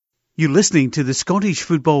You're listening to the Scottish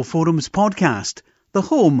Football Forums podcast, the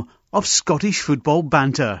home of Scottish football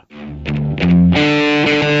banter.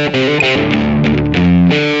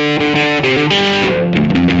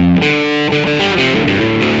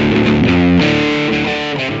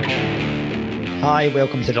 Hi,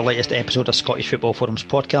 welcome to the latest episode of Scottish Football Forums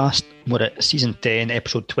podcast. We're at season 10,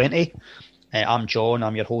 episode 20. I'm John,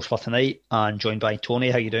 I'm your host for tonight, and joined by Tony.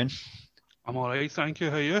 How you doing? I'm alright, thank you.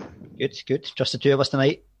 How are you? Good. Just the two of us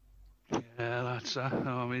tonight? Yeah, that's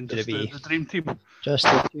just the dream team. Just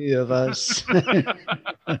the two of us.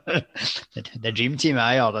 the dream team,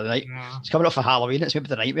 aye, or the night. Yeah. It's coming up for Halloween, it's maybe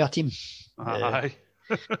the nightmare team. Aye.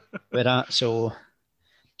 With that, so...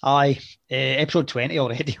 episode 20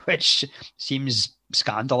 already, which seems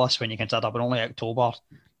scandalous when you consider we're only October.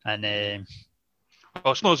 And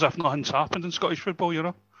well, it's not as if nothing's happened in Scottish football, you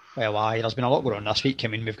know. Well, there's been a lot going on this week. I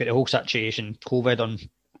mean, we've got the whole situation, COVID on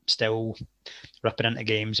still ripping into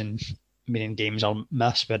games and meaning games are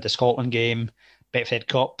missed. We had the Scotland game, Betfred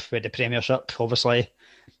Cup, we had the Premiership, obviously.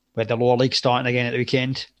 We had the lower league starting again at the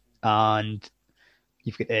weekend. And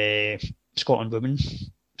you've got the Scotland women's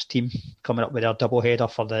team coming up with their double header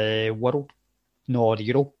for the the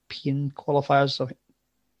European qualifiers, I think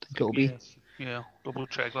it'll be. Yeah, double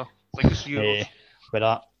check that. I think it's Euros. With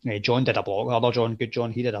that, John did a blog. Other John, good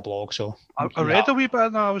John, he did a blog. So I read a wee bit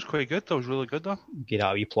of that. It was quite good. That was really good, though. Give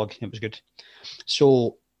that a wee plug. It was good.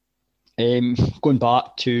 So, going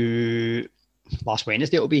back to last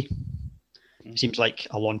Wednesday, it'll be. Seems like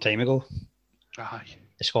a long time ago. Aye.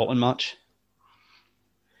 The Scotland match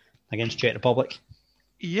against Czech Republic.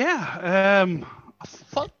 Yeah, I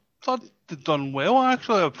thought they'd done well,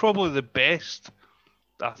 actually. Probably the best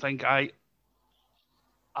I think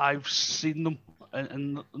I've seen them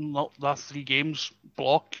in that 3 games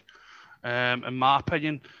block, in my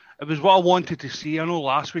opinion. It was what I wanted to see. I know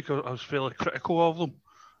last week I was fairly critical of them,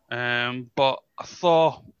 but I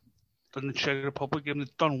thought in the Czech Republic game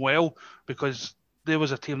they'd done well because there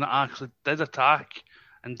was a team that actually did attack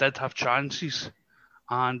and did have chances,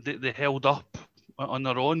 and they held up on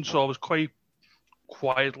their own. So I was quite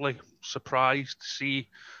quietly surprised to see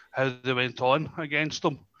how they went on against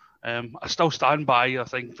them. I still stand by. I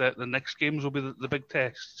think that the next games will be the big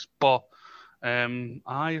tests, but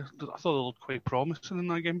I thought they looked quite promising in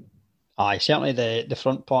that game. Aye, certainly the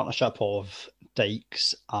front partnership of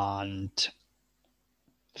Dykes and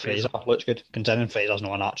Fraser looks good. Considering Fraser's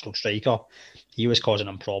not a natural striker, he was causing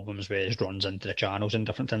them problems with his runs into the channels and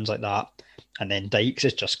different things like that. And then Dykes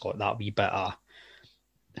has just got that wee bit of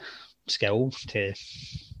skill to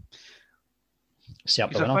set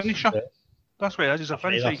up the winner. He's a finisher. That's right. He's a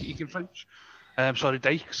finisher. He can finish.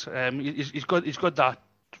 Dykes. He's got that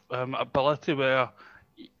ability where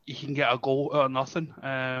he can get a goal out of nothing.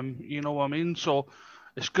 You know what I mean? So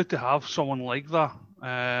it's good to have someone like that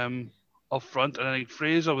up front. And I think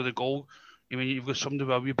Fraser with a goal, I mean, you've got somebody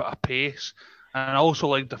with a wee bit of pace. And I also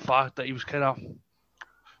like the fact that he was kind of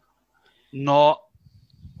not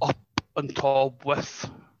up on top with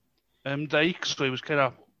Dykes, so he was kind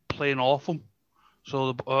of playing off him.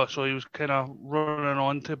 So he was kind of running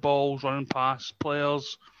onto balls, running past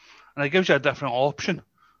players, and it gives you a different option,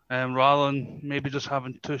 rather than maybe just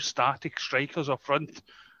having 2 static strikers up front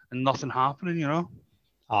and nothing happening, you know.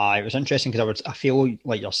 It was interesting because I feel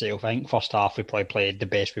like yourself. I think first half we probably played the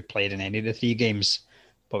best we played in any of the 3 games,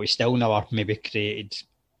 but we still never maybe created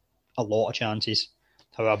a lot of chances.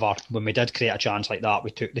 However, when we did create a chance like that,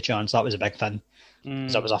 we took the chance. That was a big thing.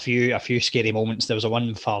 There was a few scary moments. There was a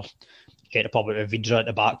one for Czech Republic with Vidra at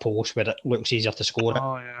the back post where it looks easier to score it.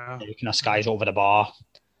 Oh, yeah. You kind of skies over the bar.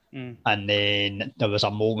 And then there was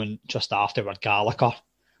a moment just after where Gallagher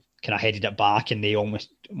kind of headed it back and they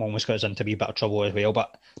almost got us into a wee bit of trouble as well.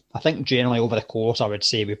 But I think generally over the course, I would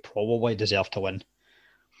say we probably deserve to win.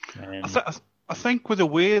 I think with the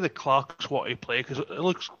way the Clarks want to play, because it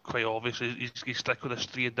looks quite obvious he's stick with his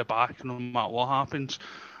 3 at the back no matter what happens.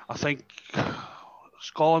 I think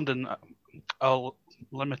Scotland and our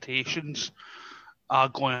limitations are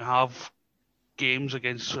going to have games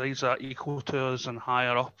against sides that are equal to us and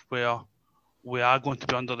higher up where we are going to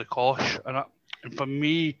be under the cosh. And for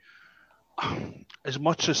me, as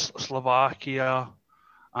much as Slovakia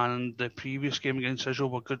and the previous game against Israel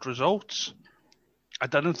were good results, I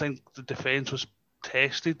didn't think the defence was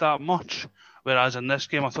tested that much. Whereas in this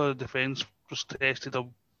game, I thought the defence was tested a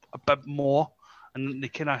bit more and they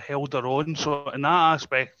kind of held their own. So in that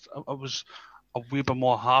aspect, I was a wee bit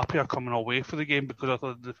more happier coming away for the game because I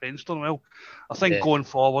thought the defence done well. I think going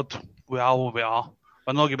forward, we are where we are.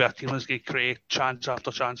 We're not going to be a team that's going to create chance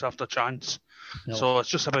after chance after chance. No. So it's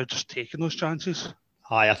just about just taking those chances.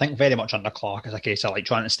 Aye, I think very much under Clark is a case of like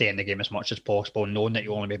trying to stay in the game as much as possible, knowing that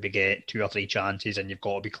you only maybe get 2 or 3 chances and you've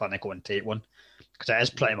got to be clinical and take one. Because it is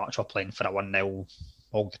pretty much we're playing for a 1-0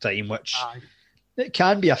 all the time, which it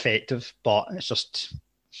can be effective, but it's just,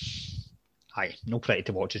 no pretty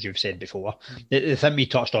to watch, as you've said before. The thing we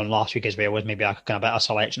touched on last week as well was maybe a kind of bit of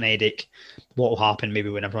selection headache. What will happen maybe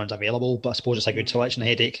when everyone's available? But I suppose it's a good selection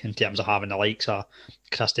headache in terms of having the likes of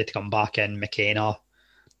Christie to come back in, McKenna,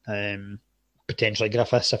 potentially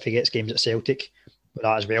Griffiths if he gets games at Celtic with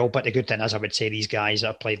that as well. But the good thing is, I would say these guys that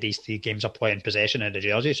have played these 3 games are playing possession of the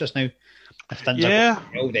jerseys just now. If things are going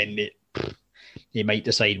well, then they might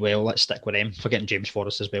decide, well, let's stick with them. Forgetting James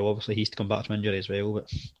Forrest as well. Obviously, he's to come back from injury as well.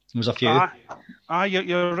 But there's a few.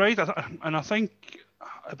 You're right. And I think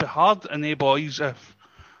it'd be hard in the boys if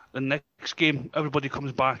the next game everybody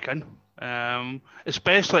comes back in.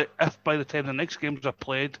 Especially if by the time the next games are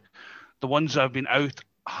played, the ones that have been out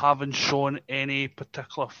haven't shown any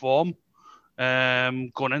particular form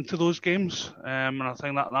going into those games. And I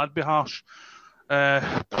think that'd be harsh.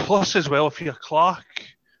 Plus, as well, if you're Clark,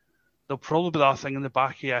 there'll probably be that thing in the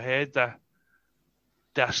back of your head that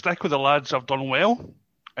they stick with the lads who've done well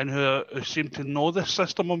and who seem to know this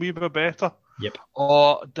system a wee bit better. Yep.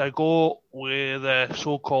 Or they go with the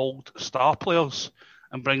so-called star players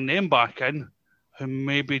and bring them back in who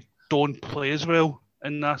maybe don't play as well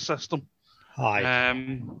in that system.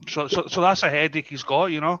 So that's a headache he's got,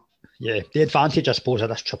 you know. Yeah, the advantage, I suppose, of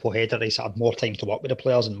this triple header is had more time to work with the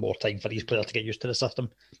players and more time for these players to get used to the system.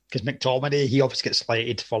 Because McTominay, he obviously gets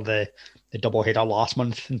slated for the double header last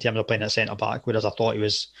month in terms of playing at centre back, whereas I thought he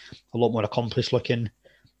was a lot more accomplished looking.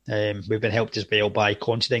 We've been helped as well by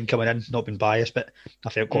Considine coming in, not been biased, but I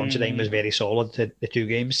felt Considine was very solid the 2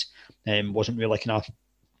 games. Wasn't really kind of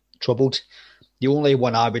troubled. The only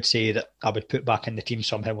one I would say that I would put back in the team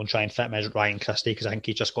somehow and try and fit him is Ryan Christie, because I think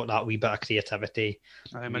he's just got that wee bit of creativity,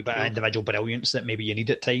 a wee bit of individual brilliance that maybe you need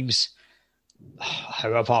at times.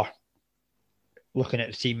 However, looking at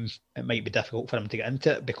the team, it might be difficult for him to get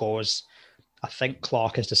into it because I think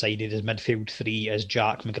Clark has decided his midfield 3 is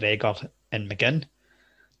Jack, McGregor and McGinn.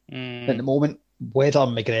 At the moment, whether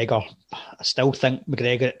McGregor, I still think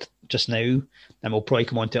McGregor just now, and we'll probably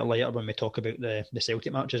come on to it later when we talk about the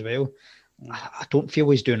Celtic match as well. I don't feel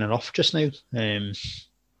he's doing enough just now. No,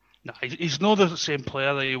 he's not the same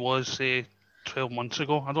player that he was, say, 12 months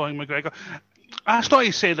ago. I don't think McGregor... I thought he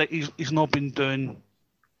said that he's not been doing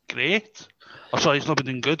great. Or sorry, he's not been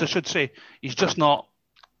doing good, I should say. He's just not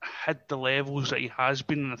hit the levels that he has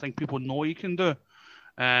been, and I think people know he can do.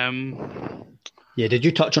 Yeah, did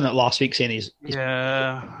you touch on it last week, saying he's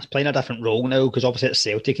playing a different role now? Because obviously at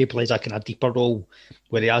Celtic he plays a kind of deeper role,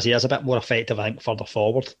 whereas he is a bit more effective, I think, further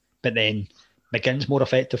forward. But then McGinn's more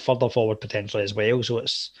effective further forward potentially as well, so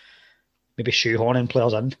it's maybe shoehorning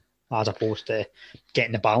players in as opposed to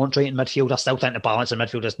getting the balance right in midfield. I still think the balance in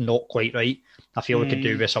midfield is not quite right. I feel we could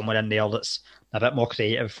do with someone in there that's a bit more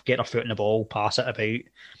creative, get their foot in the ball, pass it about,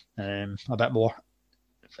 a bit more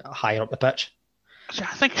higher up the pitch. See,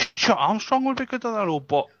 I think Stuart Armstrong would be good at that role,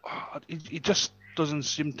 but he just doesn't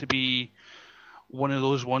seem to be one of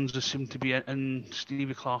those ones that seem to be in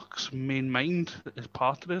Stevie Clark's main mind as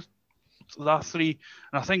part of it. That 3,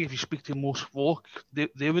 and I think if you speak to most folk,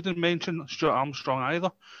 they wouldn't mention Stuart Armstrong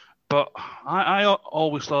either. But I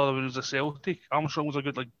always thought when he was a Celtic, Armstrong was a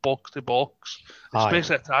good box to box,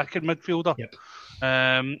 especially attacking midfielder. Yep.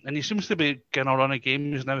 And he seems to be getting a run of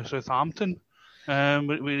games now at Southampton,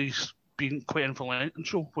 where he's been quite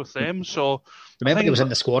influential with them. So remember he was in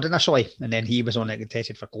the squad initially, and then he was on it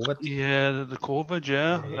tested for COVID. Yeah, the COVID.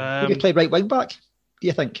 Yeah. He could play right wing back. Do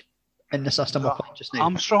you think in the system we're playing just now?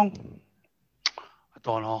 Armstrong. I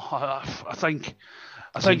don't know. I think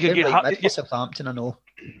you Southampton. I know.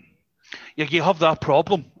 You have that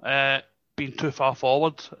problem being too far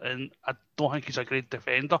forward, and I don't think he's a great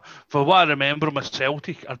defender. For what I remember him as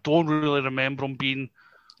Celtic, I don't really remember him being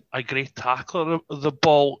a great tackler of the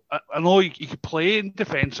ball. I know he could play in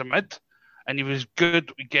defensive mid, and he was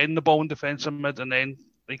good getting the ball in defensive mid and then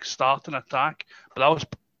start an attack. But that was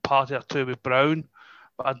part of it too with Brown.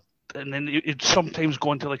 And then he'd sometimes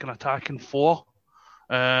go into an attacking 4.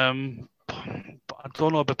 But I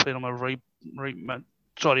don't know about playing him a right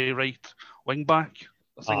wing back.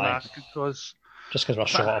 I think that's because just because we're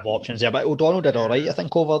short of options there. But O'Donnell did all right, I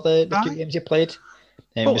think, over the 2 games he played.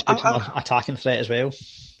 Was good from an attacking threat as well.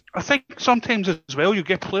 I think sometimes as well you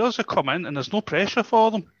get players that come in and there's no pressure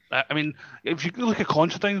for them. I mean, if you look at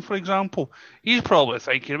Considine, for example, he's probably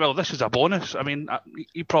thinking, well, this is a bonus. I mean,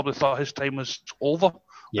 he probably thought his time was over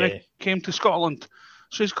when he came to Scotland.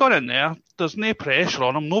 So he's gone in there. There's no pressure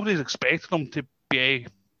on him. Nobody's expecting him to be,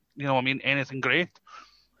 anything great.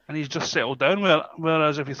 and he's just settled down.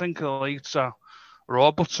 Whereas if you think of the likes of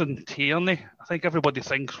Robertson, Tierney, I think everybody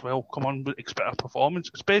thinks, well, come on, we expect a performance,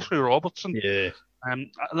 especially Robertson. Yeah.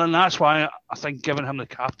 And that's why I think giving him the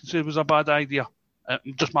captaincy was a bad idea.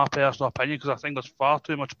 Just my personal opinion, because I think there's far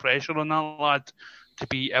too much pressure on that lad to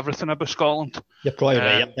be everything about Scotland. You're probably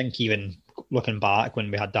right. I think even looking back when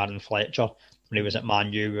we had Darren Fletcher, when he was at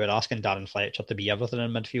Man U, we were asking Darren Fletcher to be everything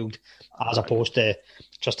in midfield, as opposed to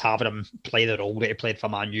just having him play the role that he played for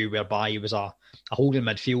Man U, whereby he was a holding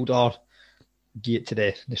midfielder, get to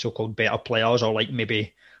the so-called better players, or like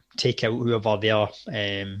maybe take out whoever their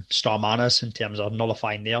star man is in terms of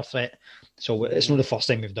nullifying their threat. So it's not the first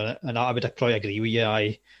time we've done it, and I would probably agree with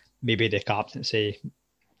you. Maybe the captaincy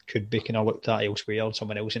could be kind of looked at elsewhere, or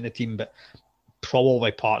someone else in the team, but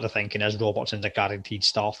probably part of the thinking is Robertson's a guaranteed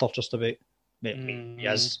starter just about. He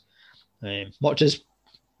is. Much as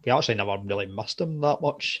we actually never really missed him that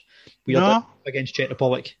much. We had against Czech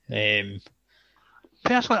Republic.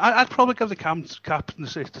 Personally, I'd probably give the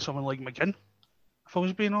captaincy to someone like McGinn. If I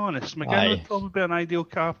was being honest, McGinn would probably be an ideal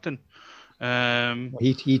captain. He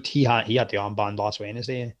had the armband last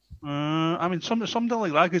Wednesday. I mean, something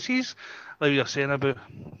like that, because he's, like you're saying, about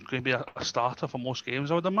going to be a starter for most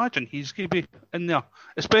games. I would imagine he's going to be in there,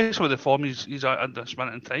 especially with the form he's at this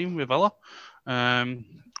minute in time with Villa.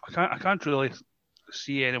 I can't really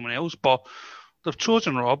see anyone else, but they've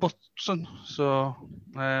chosen Robertson, so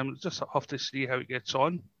just have to see how it gets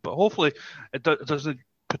on. But hopefully, it doesn't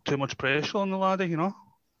put too much pressure on the laddie, you know.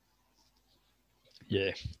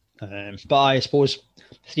 Yeah, but I suppose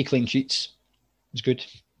 3 clean sheets is good.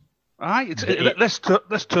 Aye,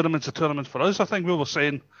 this tournament's a tournament for us. I think we were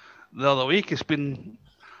saying the other week, it's been.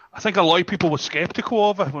 I think a lot of people were sceptical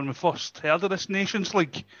of it when we first heard of this Nations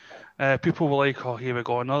League. People were like, "Oh, here we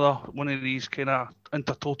go, another one of these kind of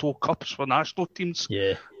intertotal cups for national teams."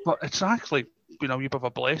 Yeah, but it's actually been a wee bit of a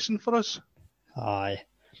blessing for us. Aye.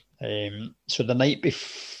 So the night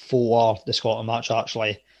before the Scotland match,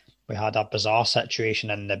 actually, we had a bizarre situation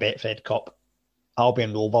in the Betfred Cup.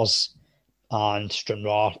 Albion Rovers and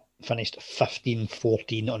Stranraer finished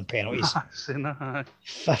 15-14 on penalties.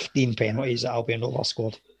 15 penalties that Albion Rovers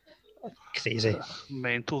scored. Crazy.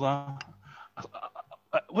 Mental, that.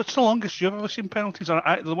 What's the longest you've ever seen penalties?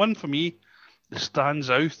 The one for me that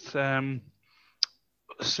stands out,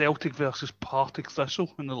 Celtic versus Partick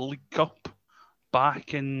Thistle in the League Cup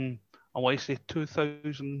back in, I want to say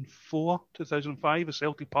 2004, 2005 at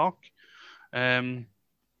Celtic Park. And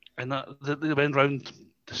they went round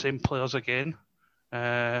the same players again.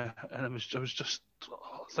 And it was just,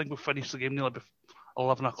 I think we finished the game nearly about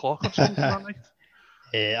 11 o'clock or something that night.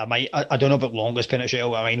 I don't know about longest penalty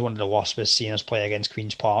shootout. I mean, one of the worst was seeing us play against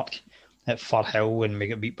Queen's Park at Firhill when we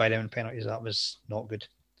got beat by them in penalties. That was not good.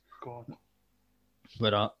 God.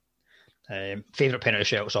 With that. Favourite penalty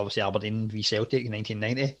shootout was obviously Aberdeen v Celtic in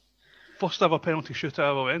 1990. First ever penalty shootout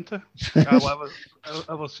I ever went to. I've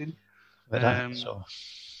ever seen.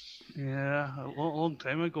 Yeah, a long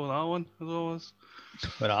time ago, that one, as always.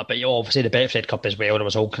 But obviously the Betfred Cup as well, there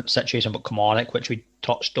was a whole situation about Kilmarnock, which we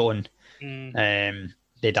touched on.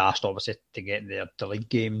 They'd asked, obviously, to get the league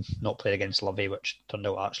game not played against Livy, which turned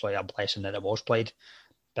out actually a blessing that it was played.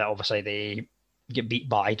 But obviously they get beat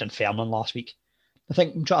by Dunfermline last week.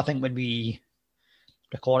 I'm trying to think when we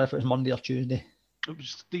recorded, if it was Monday or Tuesday. It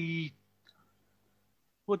was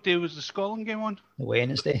what day was the Scotland game on? The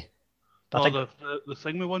Wednesday. The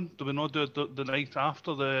thing we won. Do we not do it the night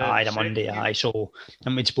after the? Aye, the Monday. Game? Aye, so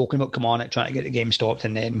and we'd spoken about Kilmarnock trying to get the game stopped,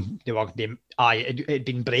 and then it'd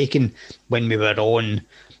been breaking when we were on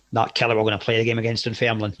that killer. We're going to play the game against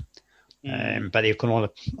Dunfermline, but they only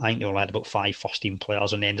had about 5 first-team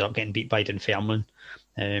players, and they ended up getting beat by Dunfermline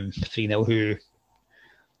 3-0. Who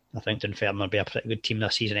I think Dunfermline will be a pretty good team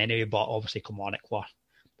this season anyway, but obviously Kilmarnock were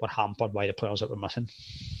hampered by the players that were missing.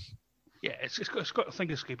 Yeah, it's got. I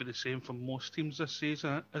think it's going to be the same for most teams this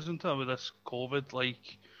season, isn't it? With this COVID,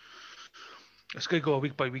 like it's going to go a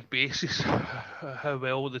week by week basis, how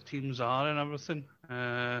well the teams are and everything,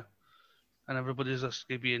 and everybody's just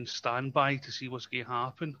going to be in standby to see what's going to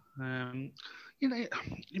happen.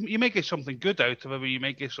 You might get something good out of it, but you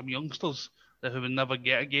might get some youngsters that who would never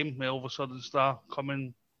get a game, may all of a sudden start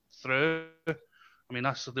coming through. I mean,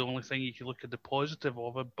 that's the only thing you can look at the positive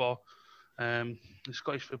of it, but. The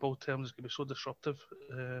Scottish football terms is going to be so disruptive.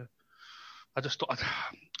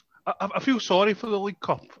 I feel sorry for the League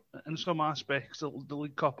Cup in some aspects, the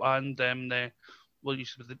League Cup and the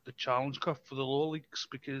Challenge Cup for the lower leagues,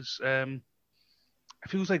 because it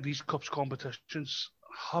feels like these cups competitions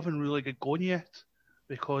haven't really got going yet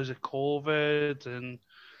because of COVID and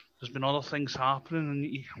there's been other things happening, and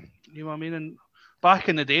you know what I mean. And back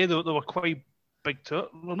in the day, they were quite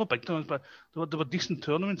well, not big tournaments, but they were decent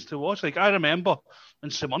tournaments to watch. Like I remember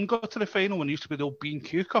when Simon got to the final when it used to be the old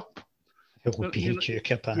B&Q Cup. The old B&Q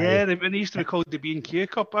Cup, yeah, it used to be called the B&Q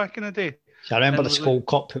Cup back in the day. So I remember the Skull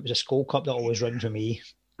Cup. It was a Skull Cup that always ran for me.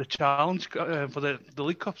 The challenge for the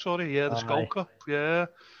League Cup, sorry, yeah, the Skull Cup, yeah.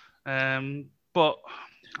 But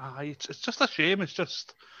it's just a shame. It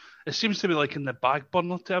seems to be like in the back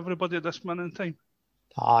burner to everybody at this minute in time.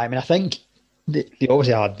 I mean, I think they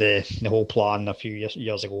obviously had the whole plan a few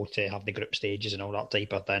years ago to have the group stages and all that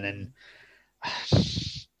type of thing. And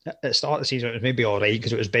at the start of the season, it was maybe all right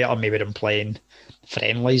because it was better maybe than playing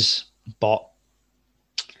friendlies. But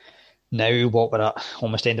now, what we're at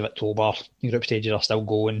almost end of October, the group stages are still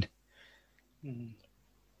going. I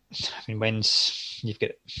mean, when's you've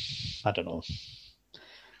got? I don't know.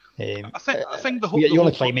 I think the whole you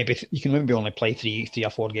only play maybe you can maybe only play three or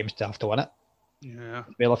four games to have to win it. Yeah.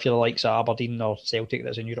 Well, if you're the likes of Aberdeen or Celtic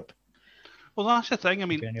that's in Europe. Well, that's the thing. I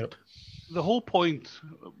mean, the whole point.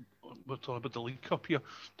 We're talking about the League Cup here.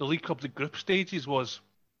 The League Cup, the group stages was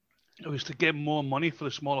to get more money for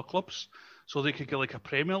the smaller clubs, so they could get like a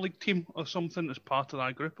Premier League team or something as part of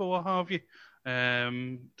that group or what have you,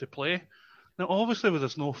 to play. Now, obviously, where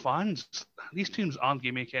there's no fans, these teams aren't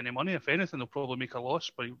going to make any money. If anything, they'll probably make a loss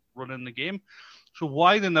by running the game. So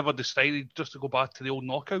why they never decided just to go back to the old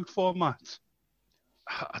knockout format,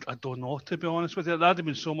 I don't know, to be honest with you. That'd have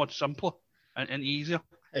been so much simpler and easier.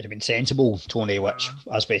 It'd have been sensible, Tony, which,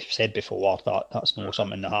 as we've said before, that's not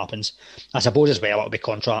something that happens. I suppose as well, it'll be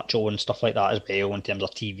contractual and stuff like that as well in terms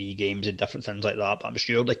of TV games and different things like that. But I'm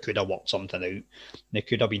sure they could have worked something out. There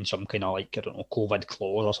could have been some kind of like, I don't know, COVID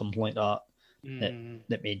clause or something like that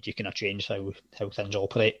that made you kind of change how things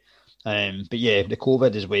operate. But yeah, the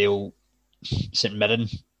COVID as well, St Mirren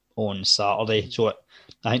on Saturday. So I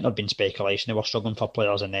think there'd been speculation they were struggling for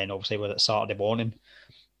players, and then obviously with it Saturday morning,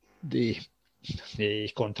 they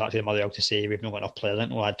contacted Motherwell to say we've not got enough players. I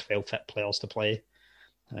think we had 12 fit players to play.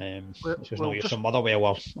 Which was no use. So Motherwell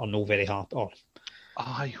are no very happy.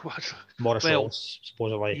 Morris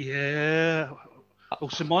supposedly. Yeah.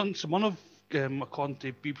 Well, Simon of according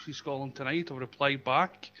to BBC Scotland Tonight, have replied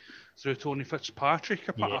back through Tony Fitzpatrick.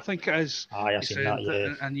 I think it is. I've seen that,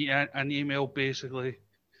 yeah. An email basically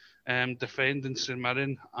defending St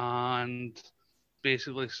Mirren and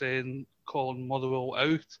basically calling Motherwell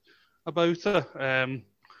out about it,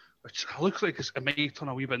 which looks like it might turn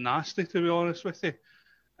a wee bit nasty, to be honest with you.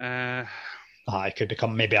 It could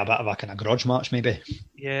become maybe a bit of a kind of grudge match, maybe.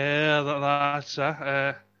 Yeah, that's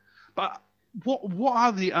it. But what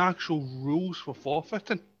are the actual rules for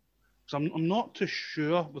forfeiting? Because I'm not too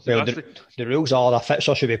sure. The rules are a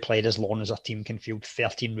fixture should be played as long as a team can field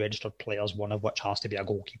 13 registered players, one of which has to be a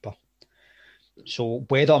goalkeeper. So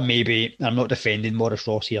whether maybe, I'm not defending Maurice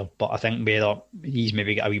Ross here, but I think whether he's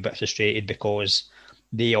maybe got a wee bit frustrated because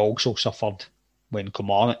they also suffered when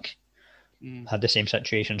Kilmarnock had the same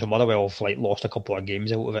situation. So Motherwell have lost a couple of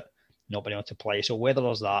games out of it, not being able to play. So whether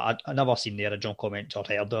there's that, I never seen the original comments or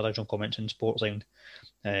heard the original comments in Sportsline.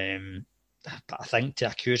 But I think to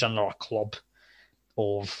accuse another club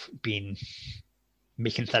of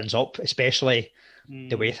making things up, especially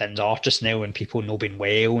the way things are just now and people not being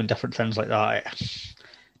well and different things like that,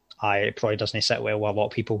 it probably doesn't sit well with a lot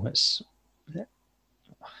of people. It's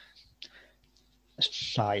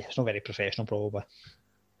not very professional, probably.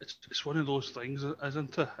 It's one of those things,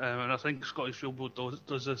 isn't it? And I think Scottish Football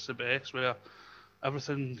does this the best, where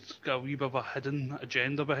everything's got a wee bit of a hidden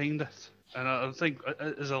agenda behind it. And I think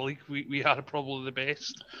as a league, we are probably the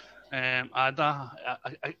best. And I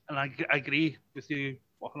agree with you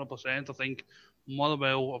 100%. I think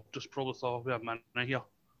Motherwell have just probably thought we have minute here.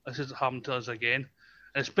 This is happening to us again.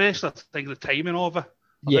 And especially, I think the timing of it.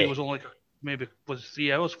 I think it was only maybe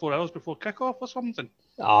 3 hours, 4 hours before kickoff or something.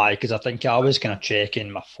 Because I think I was kind of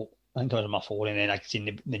checking my phone. I think it was on my phone, and then I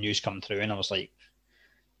seen the news come through, and I was like,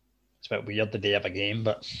 it's a bit weird the day of a game,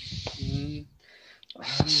 but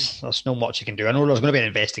there's not much you can do. I know there's going to be an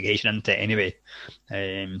investigation into it anyway.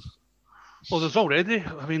 Well, there's already.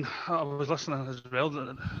 I mean, I was listening as well.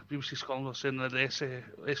 The BBC Scotland was saying that the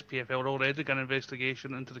SPFL are already got an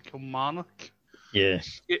investigation into the Kilmarnock game.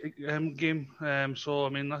 So I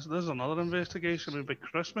mean, there's another investigation. I mean, by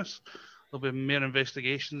Christmas, there'll be more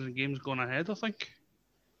investigations and games going ahead, I think.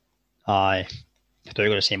 Aye. I thought you were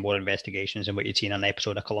going to say more investigations than what you'd seen in an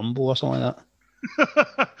episode of Columbo or something like that.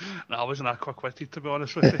 No, I wasn't that quick-witted, to be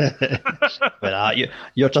honest with you. But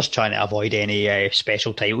you're just trying to avoid any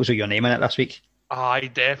special titles with your name in it this week.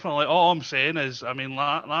 Aye, definitely. All I'm saying is, I mean,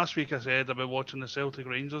 last week I said about watching the Celtic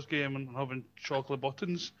Rangers game and having chocolate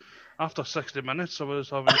buttons. After 60 minutes, I was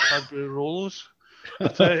having Cadbury Rolos. I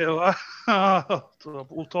tell you what,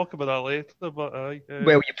 we'll talk about that later. But well,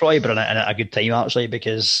 you probably bring it in at a good time actually,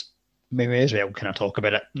 because we may as well kind of talk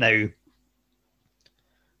about it now.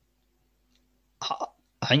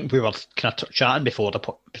 I think we were kind of chatting before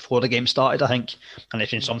the game started, I think, and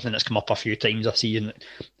it's been something that's come up a few times this season.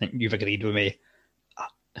 I think you've agreed with me.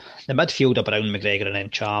 The midfield of Brown, McGregor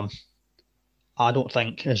and Ntcham, I don't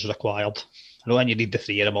think is required. I don't think you need the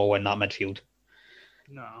three of them all in that midfield.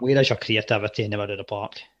 No. Where is your creativity in the middle of the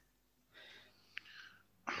park?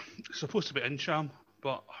 It's supposed to be Ntcham,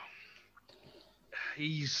 but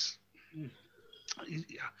he's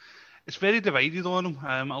it's very divided on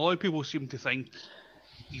him. A lot of people seem to think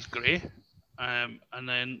he's great, and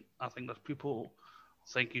then I think there's people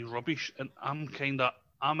think he's rubbish, and I'm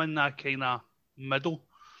in that kind of middle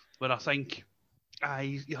where I think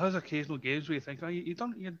he has occasional games where you think,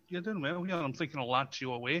 you're doing well here. I'm thinking of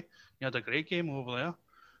Lazio away. He had a great game over there.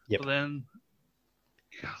 Yep. But then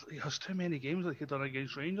he has too many games like he done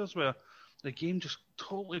against Rangers where the game just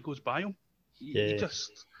totally goes by him. He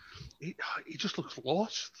just looks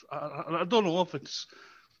lost. I don't know if it's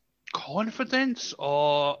confidence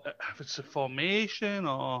or if it's a formation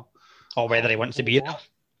or whether he wants to be there.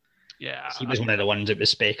 Yeah, he was one of the ones that was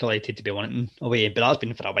speculated to be wanting away, but that's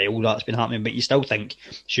been for a while. That's been happening, but you still think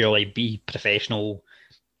surely be professional,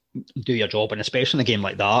 do your job, and especially in a game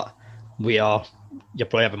like that where you're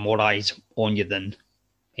probably having more eyes on you than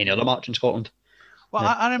any other match in Scotland. Well,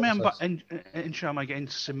 I remember Ntcham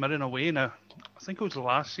against St Mirren away now. I think it was the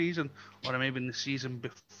last season, or maybe in the season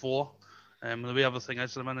before. The way everything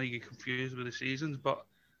is, I know you get confused with the seasons, but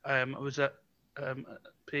it was at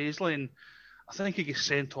Paisley, and I think he gets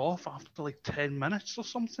sent off after like 10 minutes or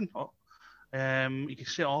something. He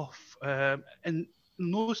gets sent off, and in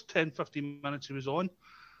those 10-15 minutes he was on,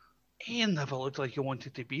 he never looked like he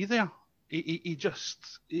wanted to be there. He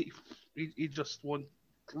just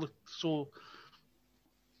looked so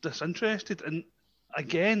disinterested, and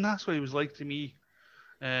again, that's what he was like to me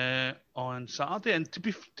on Saturday. And to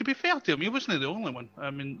be fair to him, he wasn't the only one.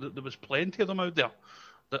 I mean, there was plenty of them out there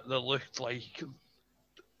that looked like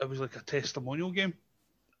it was like a testimonial game,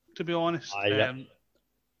 to be honest. I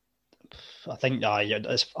think I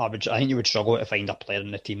think you would struggle to find a player in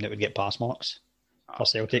the team that would get pass marks for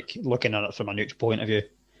Celtic. Looking at it from a neutral point of view,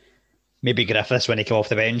 maybe Griffiths when he came off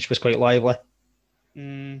the bench was quite lively.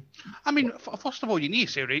 I mean, first of all, you need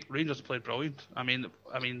to say Rangers played brilliant. I mean,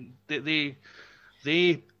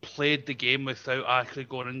 they played the game without actually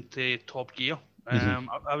going into top gear.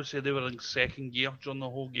 I would say they were in second gear during the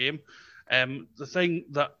whole game. The thing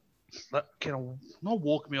that kind of not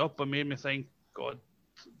woke me up but made me think, God,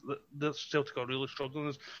 the Celtic are really struggling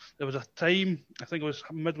is there was a time, I think it was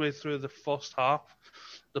midway through the first half,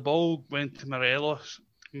 the ball went to Morelos.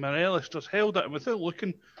 Morelos just held it and without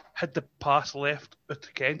looking, had the pass left out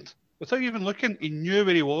to Kent. Without even looking, he knew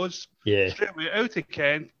where he was. Yeah. Straight away out to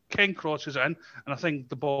Kent. Kent crosses in, and I think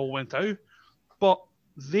the ball went out. But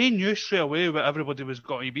they knew straight away where everybody was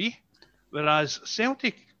going to be. Whereas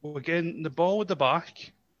Celtic were getting the ball at the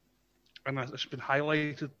back, and it's been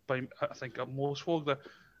highlighted by, I think, most folk, that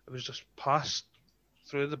it was just passed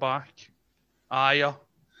through the back. Ajer,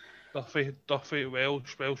 Duffy,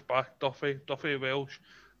 Welsh back, Duffy, Welsh,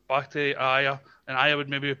 back to Ajer, and Ajer would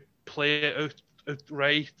maybe play it out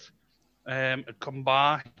right, and come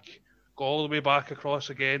back, go all the way back across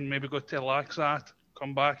again, maybe go to Laxat,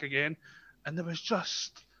 come back again, and there was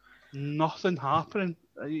just nothing happening,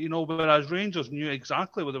 whereas Rangers knew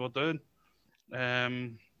exactly what they were doing.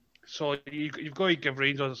 So you've got to give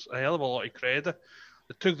Rangers a hell of a lot of credit.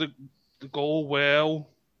 They took the goal well.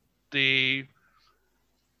 They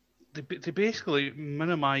basically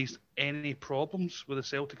minimised any problems with the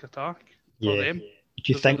Celtic attack for them.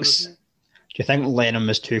 Do you think Lennon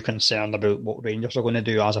was too concerned about what Rangers are going to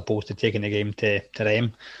do as opposed to taking the game to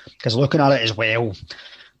them? Because looking at it as well,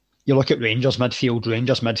 you look at Rangers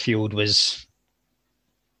midfield was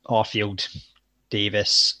Arfield,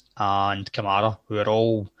 Davis and Kamara, who are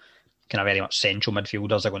all kind of very much central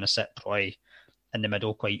midfielders. Are going to sit probably in the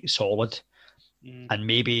middle quite solid. And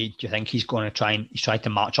maybe do you think he's tried to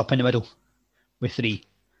match up in the middle with three?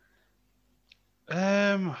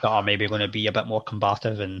 That are maybe going to be a bit more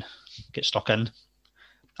combative and get stuck in,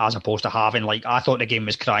 as opposed to having, like, I thought the game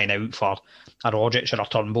was crying out for a Rogic or a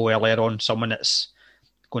Turnbull earlier on, someone that's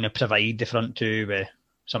going to provide the front two with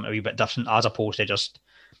something a wee bit different, as opposed to just,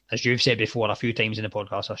 as you've said before a few times in the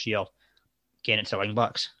podcast this year, getting into the wing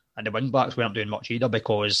backs. And the wing backs weren't doing much either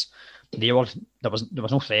because there was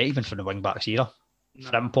no threat even from the wing backs either.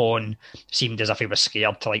 Frimpong seemed as if he was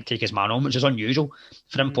scared to like take his man on, which is unusual.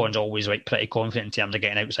 Frimpong's always like pretty confident in terms of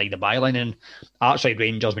getting outside the byline, and actually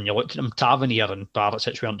Rangers, when you looked at them, Tavernier and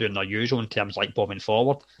Barisic weren't doing their usual in terms of like bombing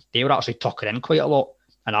forward. They were actually tucking in quite a lot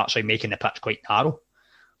and actually making the pitch quite narrow.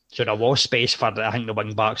 So there was space for I think the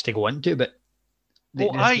wing backs to go into, but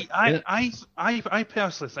I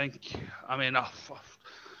personally think.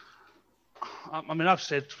 I've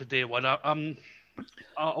said for day one,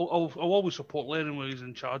 I'll always support Lennon when he's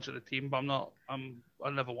in charge of the team, but I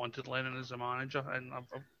never wanted Lennon as a manager, and I've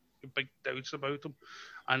big doubts about him.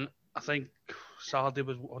 And I think Saturday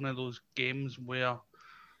was one of those games where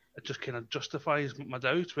it just kind of justifies my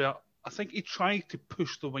doubts. Where I think he tried to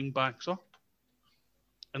push the wing backs up,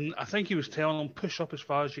 and I think he was telling them push up as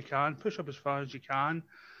far as you can, push up as far as you can,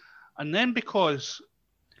 and then because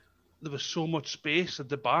there was so much space at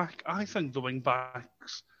the back, I think the wing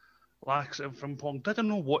backs, Lax and Frimpong, didn't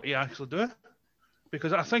know what to actually do.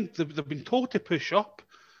 Because I think they've been told to push up.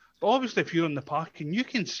 But obviously, if you're in the park and you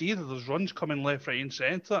can see that there's runs coming left, right, and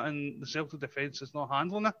centre, and the Celtic defence is not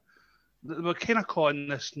handling it, we're kind of caught in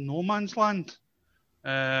this no man's land.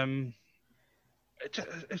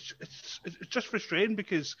 It's just frustrating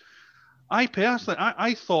because I personally,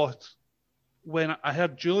 I thought when I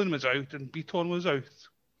heard Julian was out and Beaton was out,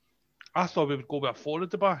 I thought we would go with a four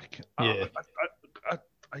at the back. Yeah.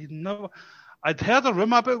 I'd heard a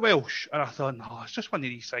rumour about Welsh, and I thought, no, it's just one of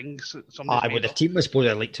these things. The team was supposed to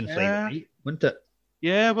have leaked on Friday night, wouldn't it?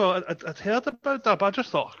 Yeah, well, I'd heard about that, but I just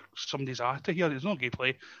thought somebody's after here. There's no game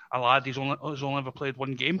play. A lad, he's only ever played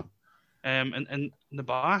one game, in the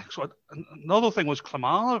back. So another thing was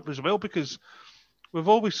Klimala as well, because we've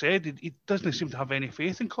always said he doesn't seem to have any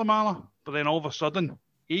faith in Klimala, but then all of a sudden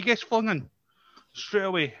he gets flung in straight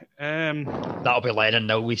away. That'll be Lennon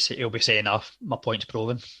now. He'll be saying, my point's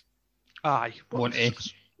proven. Aye. Won't he?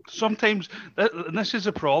 Sometimes, and this is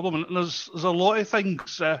a problem, and there's a lot of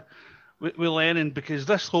things with Lennon, because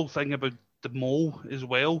this whole thing about the mole as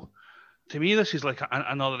well, to me this is like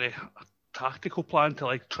another tactical plan to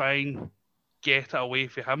like try and get it away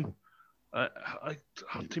from him.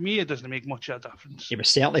 To me, it doesn't make much of a difference. He was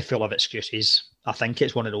certainly full of excuses. I think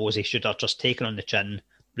it's one of those he should have just taken on the chin.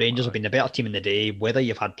 Rangers have been the better team in the day, whether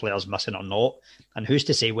you've had players missing or not. And who's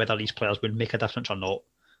to say whether these players would make a difference or not?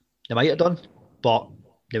 They might have done, but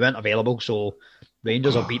they weren't available. So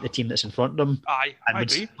Rangers will beat the team that's in front of them. Aye,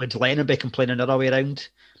 and would Lennon be complaining the other way around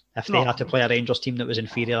if they had to play a Rangers team that was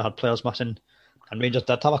inferior, had players missing? And Rangers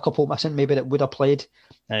did have a couple missing, maybe that would have played.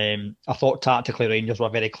 I thought tactically Rangers were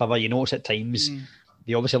very clever. You notice at times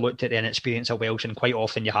they obviously looked at the inexperience of Welsh, and quite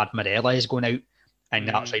often you had Morelos going out and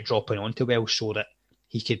actually dropping onto Welsh so that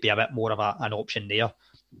he could be a bit more of an option there.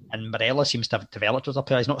 And Morelos seems to have developed as a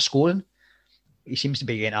player. He's not scoring. He seems to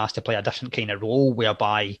be getting asked to play a different kind of role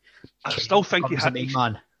whereby I still think he has his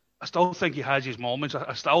moments.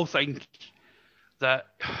 I still think that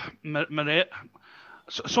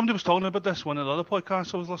somebody was talking about this, one of the other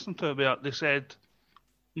podcasts I was listening to, where they said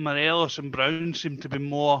Morelos and Brown seem to be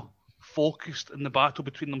more focused in the battle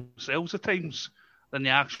between themselves at times than the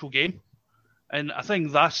actual game. And I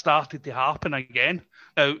think that started to happen again.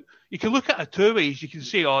 Now, you can look at it two ways. You can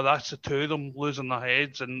say, that's the two of them losing their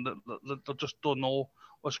heads and they just don't know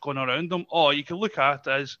what's going around them. Or you can look at it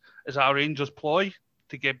as a Rangers ploy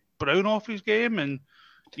to get Brown off his game. And,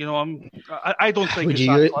 I don't think would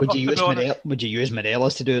you use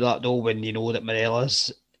Morelos to do that, though, when you know that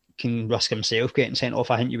Morelos can risk himself getting sent off?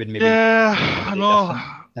 I think you would maybe... Yeah, I know.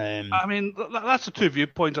 I mean, that's the two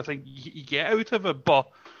viewpoints I think you get out of it, but...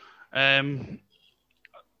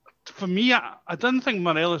 for me, I didn't think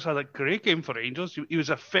Morelos had a great game for Rangers. He was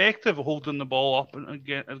effective holding the ball up and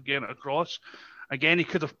getting it across. Again, he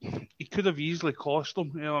could have easily cost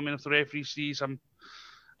them. If the referee sees him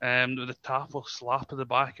with a tap or slap at the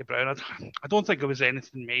back of Brown, I don't think it was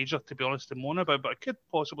anything major, to be honest, to moan about, but it could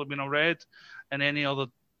possibly have been a red in any other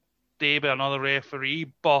day by another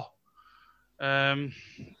referee. But I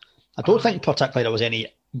don't think particularly there was any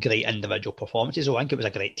great individual performances. I think it was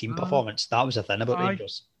a great team performance. That was the thing about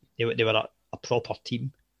Rangers. They were a proper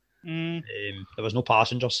team. There was no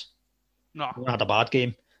passengers. No. No one had a bad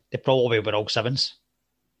game. They probably were all sevens.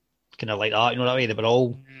 Kind of like that, that way? They were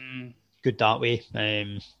all good that way.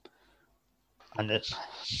 And there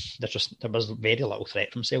was very little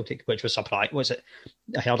threat from Celtic, which was surprising.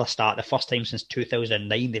 I heard a start the first time since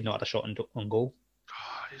 2009 they've not had a shot on goal.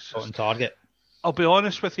 Shot on target. I'll be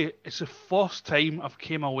honest with you, it's the first time I've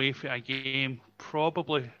came away from a game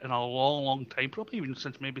probably in a long, long time, probably even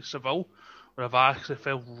since maybe Seville, where I've actually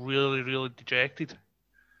felt really, really dejected.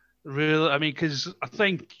 Really, because I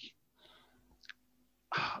think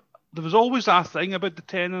there was always that thing about the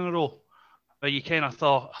 10 in a row. where you kind of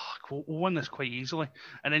thought, we'll win this quite easily.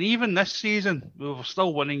 And then even this season, we were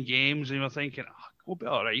still winning games, and you were thinking, we'll be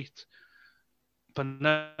all right. But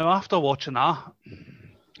now, after watching that,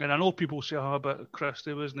 and I know people say, but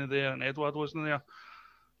Christie wasn't there and Edward wasn't there.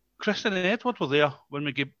 Christie and Edward were there when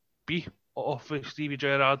we beat off with Stevie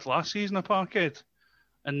Gerrard last season at Parkhead.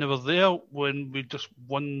 And they were there when we just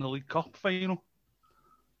won the League Cup final.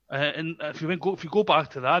 And if you go back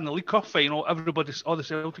to that, in the League Cup final, all the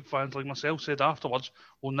Celtic fans like myself said afterwards,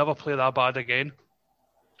 we'll never play that bad again.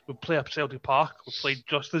 We'll play at Celtic Park, we'll play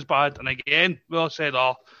just as bad. And again, we all said,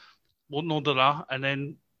 won't know that. And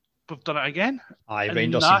then we've done it again.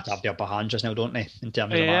 Rangers seem to have the upper hand just now, don't they, in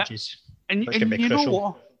terms of matches? And you know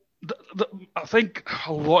what? I think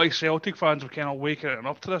a lot of Celtic fans are kind of waking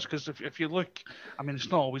up to this, because if you look, I mean,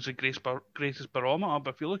 it's not always the greatest barometer,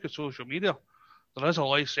 but if you look at social media, there is a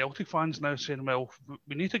lot of Celtic fans now saying, well,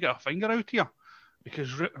 we need to get a finger out here,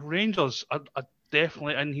 because Rangers are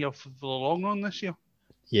definitely in here for the long run this year.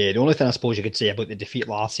 Yeah, the only thing I suppose you could say about the defeat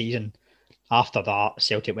last season, after that,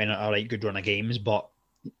 Celtic went on a right good run of games, but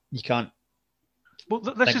you can't. Well,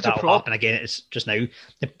 this is the problem. And again, it's just now.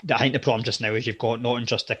 I think the problem just now is you've got not in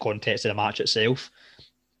just the context of the match itself.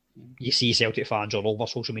 You see Celtic fans all over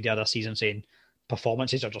social media this season saying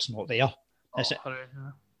performances are just not there.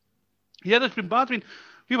 Yeah, there's been bad. I mean,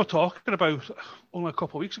 we were talking about only a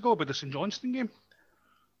couple of weeks ago about the St Johnstone game.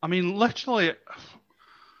 I mean, literally,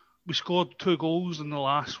 we scored 2 goals in the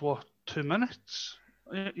last 2 minutes.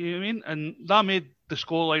 You know what I mean? And that made the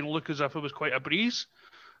scoreline look as if it was quite a breeze.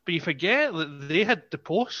 But you forget that they had the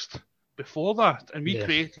post before that, and we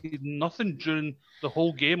created nothing during the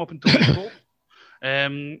whole game up until the goal.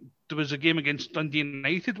 There was a game against Dundee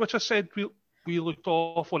United, which I said we looked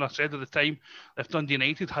off when I said at the time, if Dundee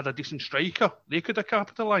United had a decent striker, they could have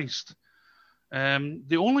capitalised.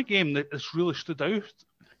 The only game that has really stood out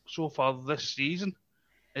so far this season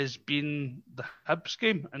has been the Hibs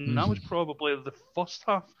game, and that was probably the first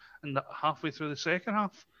half and halfway through the second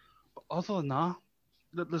half. But other than that,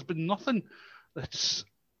 there's been nothing that's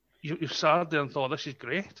you've sat there and thought, this is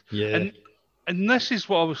great. Yeah. And this is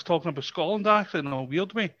what I was talking about Scotland, actually, in a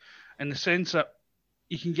weird way, in the sense that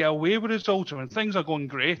you can get away with results when things are going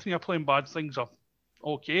great and you're playing bad, things are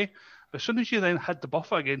okay. But as soon as you then hit the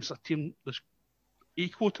buffer against a team that's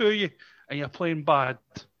equal to you and you're playing bad,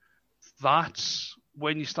 that's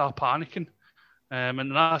when you start panicking.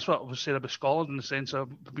 And that's what I was saying about Scotland, in the sense of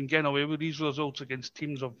we've been getting away with these results against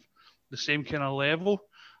teams of the same kind of level,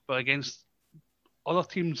 but against other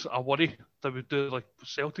teams, I worry that we do like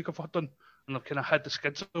Celtic have done, and they've kind of had the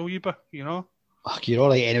skids a wee bit, you know. You're all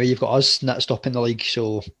right anyway. You've got us next up in the league,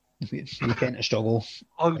 so we tend to struggle.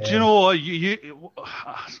 Do you know what?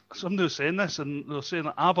 Somebody was saying this, and they were saying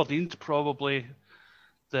that Aberdeen's probably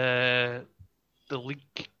the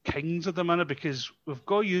league kings at the minute, because we've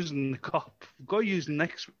got using the cup, we've got using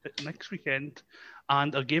next weekend,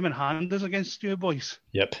 and our game in hand is against you boys.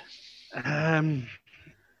 Yep. And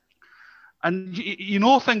you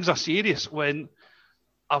know things are serious when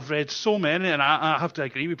I've read so many, and I have to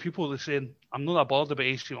agree with people that are saying I'm not that bothered about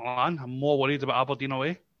AC Milan. I'm more worried about Aberdeen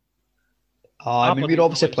away. I mean, we're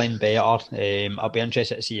obviously playing better. I'll be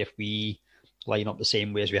interested to see if we line up the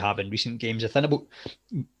same way as we have in recent games. The thing about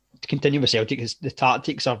to continue with Celtic is the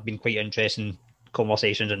tactics have been quite interesting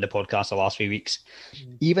conversations in the podcast the last few weeks.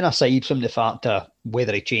 Even aside from the fact that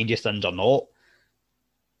whether he changes things or not,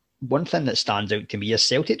 one thing that stands out to me is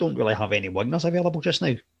Celtic don't really have any wingers available just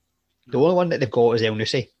now. The only one that they've got is El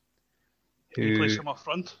Nussi. He plays him up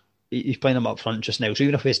front. He's playing him up front just now. So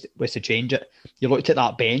even if we was to change it, you looked at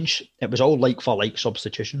that bench, it was all like for like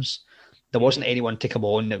substitutions. There wasn't anyone to come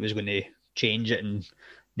on that was going to change it and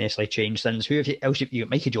necessarily change things. Who else? You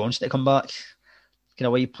got Mikey Johnson to come back, kind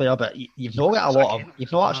of wide player, but you've not got a lot of.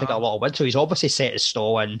 You've not actually got a lot of wins. So he's obviously set his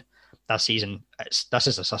stall in this season. This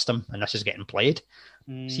is the system, and this is getting played.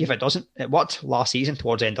 See if it doesn't. It worked last season,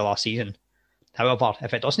 towards the end of last season. However,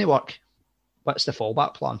 if it doesn't work, what's the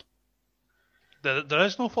fallback plan? There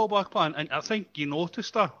is no fallback plan, and I think you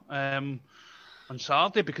noticed that on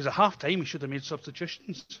Saturday, because at half time he should have made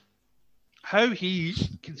substitutions. How he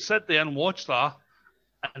can sit there and watch that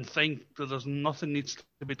and think that there's nothing needs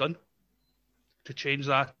to be done to change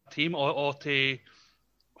that team or to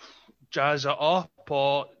jazz it up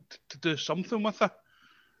or to do something with it.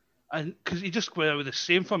 And because he just went out with the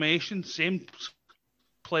same formation, same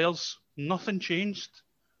players, nothing changed.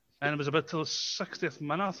 And it was about till the 60th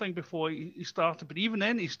minute, I think, before he started. But even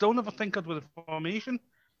then, he still never tinkered with the formation.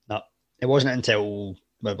 No, it wasn't until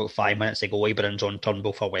about 5 minutes ago he brings on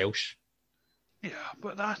Turnbull for Welsh. Yeah,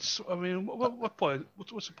 but that's, I mean, what point?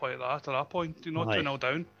 What's the point of that at that point? Do you not 2-0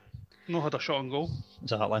 down? not had a shot on goal.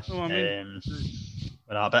 Exactly. You know what I mean?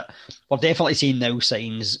 But we're definitely seeing now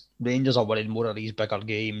signs. Rangers are winning more of these bigger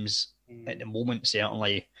games at the moment.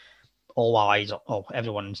 Certainly, all eyes,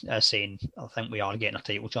 everyone is saying, I think we are getting a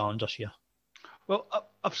title challenge this year. Well,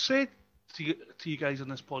 I've said to you guys on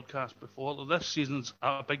this podcast before that this season's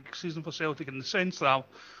a big season for Celtic in the sense that,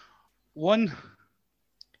 one,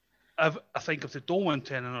 I think if they don't win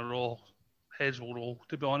 10 in a row, heads will roll,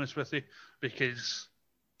 to be honest with you, because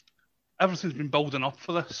everything's been building up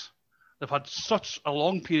for this. They've had such a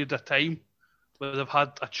long period of time where they've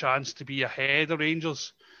had a chance to be ahead of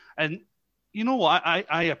Rangers. And you know what?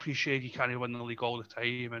 I appreciate you can't win the league all the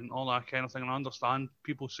time and all that kind of thing. And I understand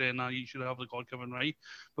people saying that you should have the God-given right.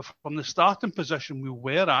 But from the starting position we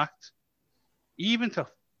were at, even to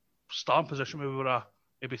starting position we were at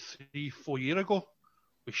maybe 3-4 years ago,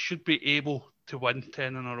 we should be able to win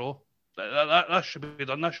 10 in a row. That should be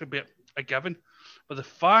done. That should be a given. But the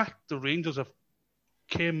fact the Rangers have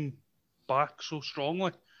came back so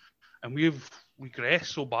strongly and we've regressed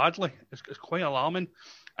so badly is quite alarming.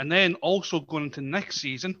 And then also going into next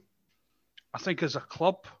season, I think as a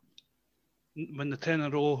club, when the 10 in a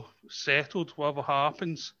row settled, whatever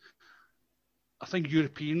happens, I think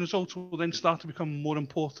European results will then start to become more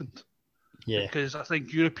important. Yeah. Because I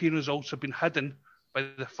think European results have been hidden by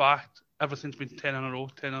the fact everything's been 10 in a row,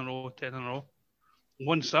 10 in a row, 10 in a row.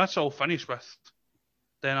 Once that's all finished with,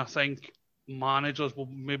 then I think managers will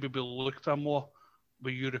maybe be looked at more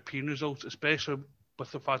with European results, especially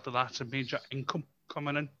with the fact that that's a major income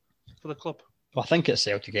coming in for the club. Well, I think at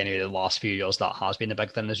Celtic anyway, the last few years that has been the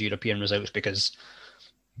big thing is European results because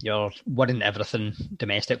you're winning everything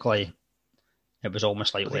domestically. It was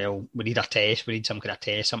almost like, well, we need a test, we need some kind of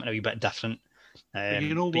test, something a wee bit different.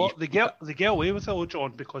 You know what? They get away with it,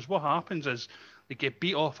 John, because what happens is they get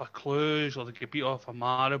beat off a Cluj or they get beat off a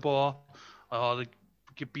Maribor or they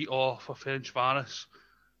get beat off a Ferencváros,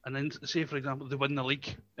 and then say for example they win the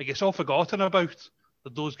league, it gets all forgotten about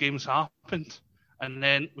that those games happened, and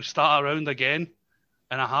then we start around again,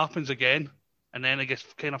 and it happens again, and then it gets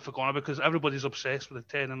kind of forgotten because everybody's obsessed with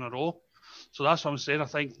the 10 in a row. So that's what I'm saying. I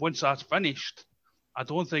think once that's finished, I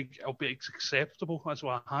don't think it'll be acceptable as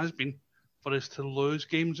what it has been for us to lose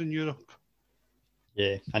games in Europe.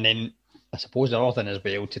 Yeah, and then I suppose the other thing as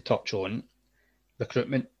well to touch on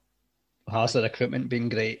recruitment. Has the recruitment been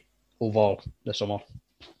great over the summer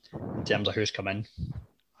in terms of who's come in?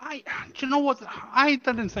 Do you know what? I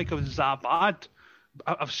didn't think it was that bad.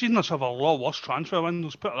 I've seen us have a lot worse transfer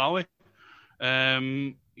windows, put it that way.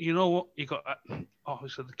 You know what? You got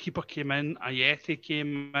obviously the keeper came in, Ayeti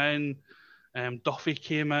came in, Duffy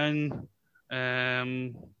came in,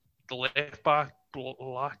 the left back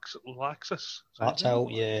Laxis. That's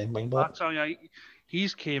out, yeah, wing back. That's out, yeah.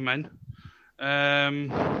 He's came in.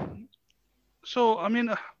 So I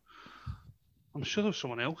mean, I'm sure there's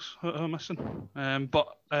someone else who I'm missing.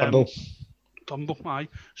 Tumble, aye.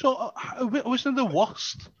 So it wasn't the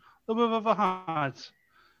worst that we've ever had.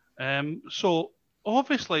 So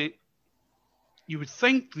obviously, you would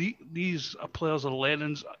think these players are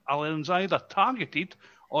Lennon's either targeted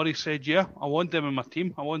or he said, yeah, I want them in my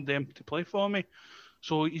team. I want them to play for me.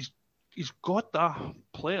 So he's got that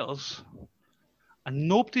players, and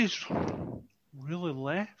nobody's really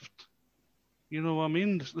left. You know what I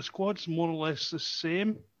mean? The squad's more or less the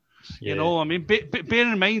same. Yeah. You know what I mean?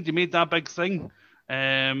 Bear in mind, they made that big thing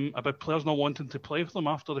about players not wanting to play for them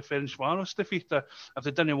after the Ferencváros defeat. If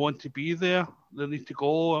they didn't want to be there, they need to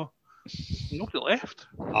go. Nobody left.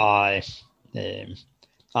 Aye.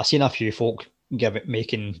 I've seen a few folk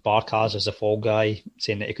making Barkas as a fall guy,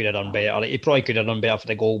 saying that he could have done better. He probably could have done better for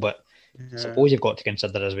the goal, but I suppose you've got to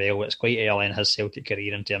consider as well, it's quite early in his Celtic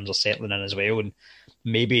career in terms of settling in as well, and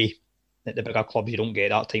maybe at the bigger clubs you don't get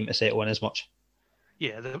that time to settle in as much.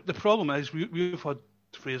 Yeah, the problem is we've had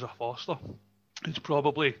Fraser Forster, who's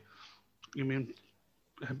probably,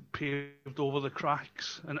 paved over the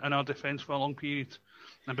cracks in our defence for a long period.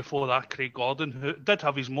 And before that, Craig Gordon, who did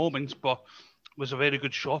have his moments, but was a very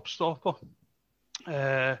good shot stopper.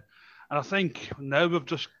 And I think now we've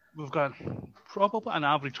got probably an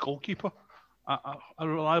average goalkeeper, a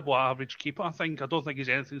reliable average keeper. I don't think he's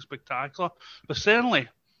anything spectacular, but certainly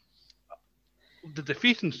the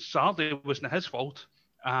defeat on Saturday wasn't his fault,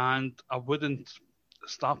 and I wouldn't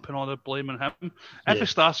start putting all the blame on him. If he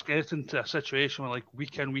starts getting into a situation where, like,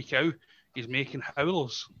 week in, week out, he's making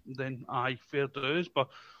howlers, then fair dues. But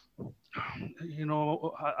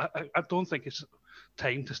I don't think it's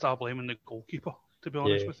time to start blaming the goalkeeper, to be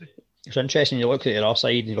honest with you. It's interesting. You look at our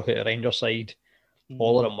side, you look at the Rangers side.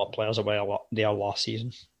 All of them were players that were there last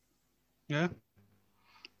season. Yeah.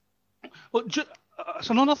 Well, it's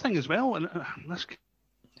another thing as well, and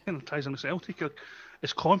kind of ties into Celtic.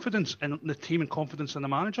 It's confidence in the team and confidence in the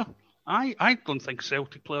manager. I don't think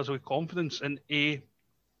Celtic players have confidence in A,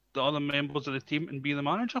 the other members of the team, and B, the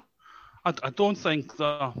manager. I don't think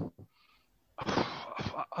I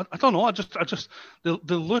don't know. I just they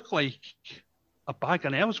look like a bag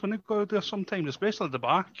of nerves when they go out there sometimes, especially at the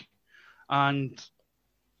back, and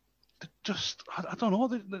just I don't know.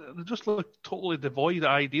 They just look totally devoid of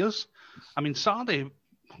ideas. I mean, Saturday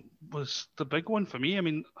was the big one for me. I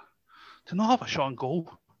mean, to not have a shot on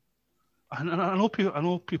goal. And I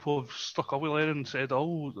know people have stuck up with it and said,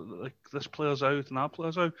 "Oh, like this player's out and that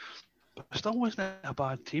player's out," but it still wasn't a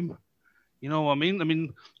bad team. You know what I mean? I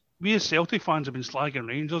mean, we as Celtic fans have been slagging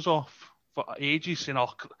Rangers off for ages, saying,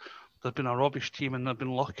 "Oh, they've been a rubbish team and they've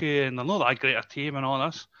been lucky and they're not that great a team and all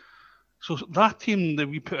this." So that team that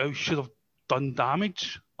we put out should have done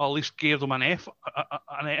damage, or at least gave them an effort.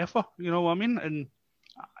 You know what I mean? And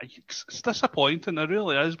it's disappointing. It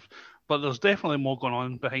really is. But there's definitely more going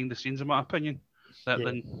on behind the scenes, in my opinion,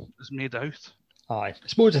 than is made out. Aye. I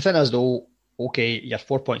suppose the thing is, though, okay, you're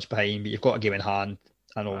 4 points behind, but you've got a game in hand,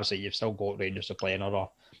 and obviously you've still got Rangers to play another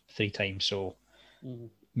 3 times, so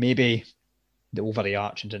maybe the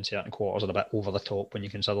overreactions in certain quarters are a bit over the top when you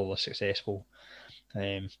consider the successful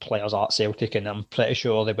players at Celtic, and I'm pretty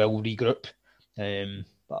sure they will regroup.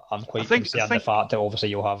 But I'm quite concerned the fact that obviously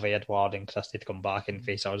you'll have Edouard and Christie to come back and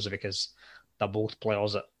face us, because they're both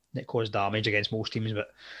players that cause damage against most teams,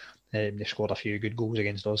 but they scored a few good goals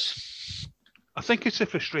against us. I think it's a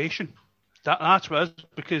frustration. That's what it is,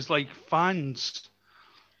 because like fans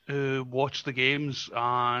who watch the games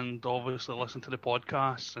and obviously listen to the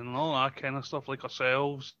podcasts and all that kind of stuff, like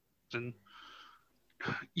ourselves, and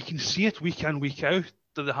you can see it week in, week out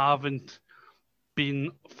that they haven't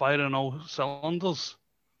been firing all cylinders,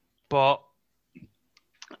 but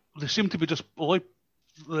they seem to be just like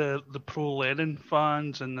the pro Lennon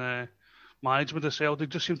fans and the management of Celtic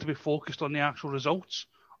just seem to be focused on the actual results.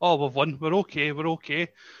 Oh, we've won, we're okay.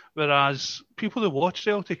 Whereas people that watch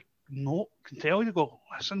Celtic can tell you, go,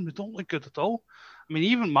 listen, we don't look good at all. I mean,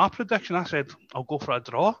 even my prediction, I said I'll go for a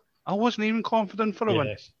draw. I wasn't even confident for a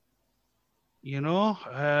win. You know,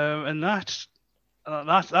 and that's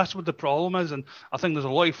what the problem is, and I think there's a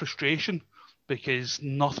lot of frustration because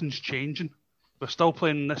nothing's changing. We're still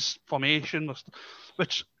playing this formation,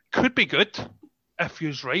 which could be good if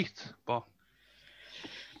you're right, but...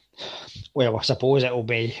 Well, I suppose it'll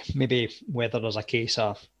be maybe whether there's a case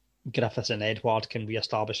of Griffiths and Edouard can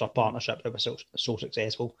re-establish their partnership that was so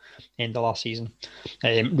successful end of last season.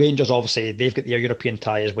 Rangers, obviously, they've got their European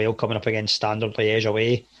tie as well, coming up against Standard Liège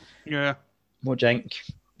away. Yeah. What do you think?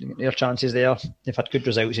 Their chances there? They've had good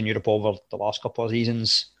results in Europe over the last couple of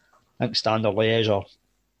seasons. I think Standard Liège are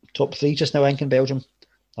top 3 just now, I think, in Belgium.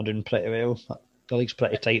 They're doing pretty well. The league's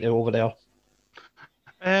pretty tight over there.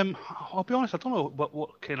 I'll be honest, I don't know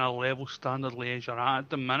what kind of level Standard Liège are at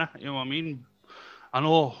the minute. You know what I mean? I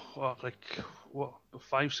know,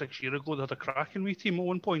 5-6 years ago, they had a cracking wee team at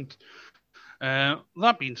one point.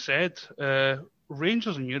 That being said,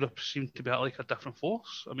 Rangers in Europe seem to be at like a different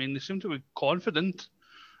force. I mean, they seem to be confident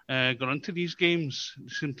going into these games. They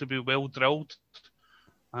seem to be well drilled.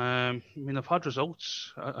 I mean, they've had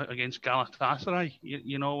results against Galatasaray.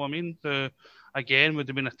 You know what I mean? Again, would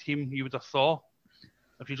have been a team you would have thought,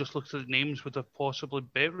 if you just looked at the names, would have possibly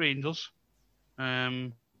bet Rangers.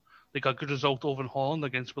 They got a good result over in Holland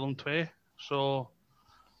against Willem II. So,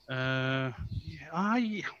 I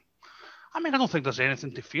don't think there's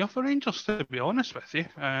anything to fear for Rangers, to be honest with you,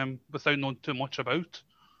 without knowing too much about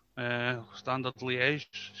Standard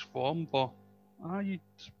Liège's form. But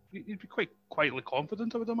you'd be quite quietly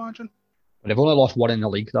confident, I would imagine. Well, they've only lost 1 in the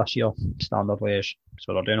league this year, Standard Liège,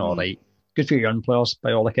 so they're doing all right. Good for your young players,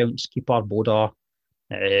 by all accounts. Keeper Boda,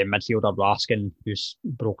 midfielder Raskin, who's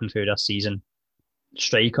broken through this season.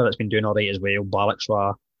 Striker that's been doing all right as well,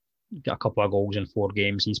 Balakswa, got a couple of goals in 4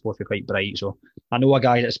 games. He's supposed to be quite bright. So I know a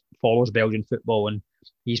guy that follows Belgian football, and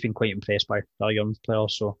he's been quite impressed by their young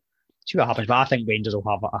players. So see what happens. But I think Rangers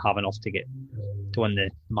will have enough to win the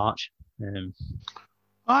match.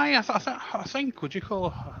 I think, would you call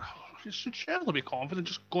it, you should surely be confident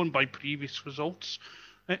just going by previous results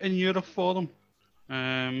in Europe for them.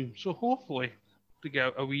 So hopefully to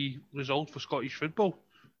get a wee result for Scottish football.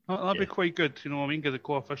 That'd be quite good, you know what I mean? Get the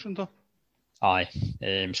coefficient up. Aye.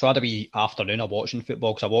 So I had a wee afternoon of watching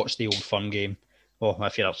football because I watched the Old Firm game. Oh,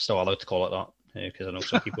 if you're still allowed to call it that, because I know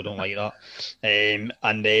some people don't like that.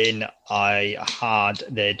 And then I had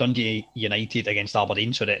the Dundee United against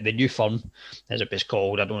Aberdeen. So the New Firm, as it's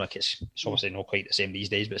called. I don't know if it's obviously not quite the same these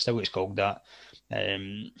days, but still it's called that. I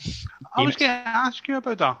was going to ask you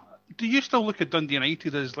about that. Do you still look at Dundee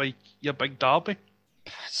United as like your big derby?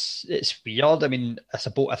 it's weird. I mean,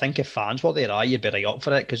 I think if fans were there, you'd be right up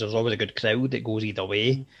for it because there's always a good crowd that goes either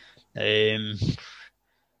way. The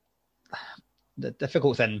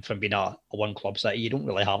difficult thing from being a one club city, you don't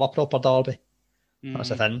really have a proper derby. That's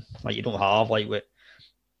the thing. Like you don't have like what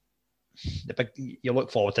the big. You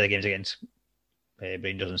look forward to the games against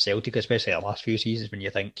Rangers and Celtic, especially the last few seasons when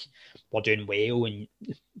you think we're doing well and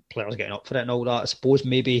players getting up for it and all that. I suppose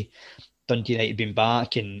maybe Dundee United being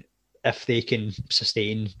back, and if they can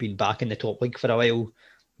sustain being back in the top league for a while,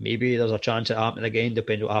 maybe there's a chance it happening again,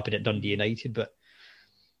 depending on what happened at Dundee United. But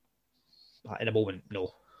at the moment, no,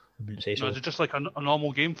 I wouldn't say so. No, is it just like a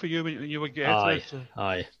normal game for you when you would get it?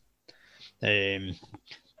 Aye.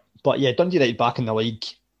 But yeah, Dundee United back in the league.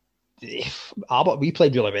 Abbott, we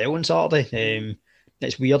played really well on Saturday.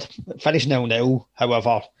 It's weird. Finished 0-0.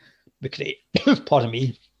 However, we created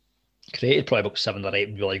probably about 7 or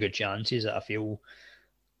 8 really good chances that I feel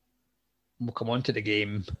we'll come on to the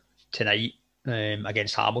game tonight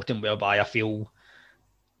against Hamilton, whereby I feel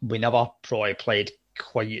we never probably played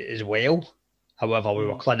quite as well. However, we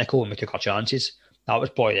were clinical and we took our chances. That was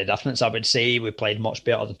probably the difference. I would say we played much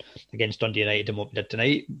better against Dundee United than what we did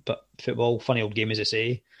tonight. But football, funny old game as I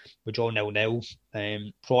say. We draw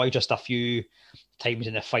 0-0. Probably just a few times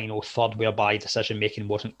in the final third whereby decision making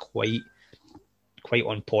wasn't quite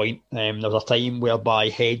on point. There was a time whereby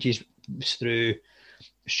Hedges was through,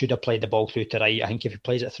 should have played the ball through to Wright. I think if he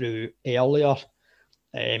plays it through earlier,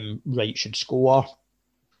 Wright should score.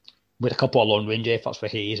 With a couple of long range efforts for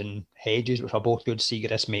Hayes and Hedges, which are both good.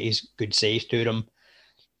 Siegrist made his good saves to them.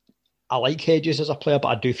 I like Hedges as a player, but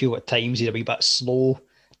I do feel at times he's a wee bit slow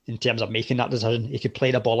in terms of making that decision. He could play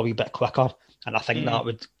the ball a wee bit quicker, and I think that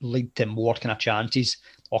would lead to more kind of chances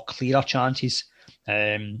or clearer chances.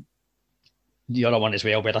 The other one as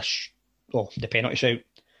well, where the penalty shout,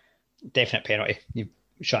 definite penalty.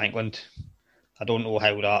 Shankland, I don't know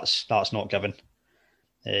how that's not given.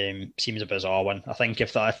 Seems a bizarre one. I think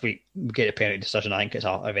if we get a penalty decision, I think it's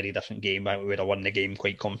a very different game. We would have won the game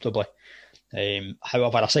quite comfortably.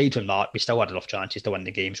 However, aside from that, we still had enough chances to win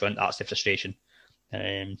the game, so that's the frustration.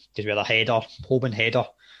 Because we had a header, Hoban header,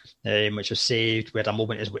 which was saved. We had a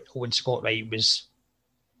moment as when Scott Wright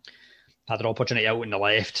had an opportunity out on the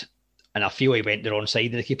left, and I feel he went the wrong side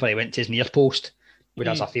of the keeper. He went to his near post,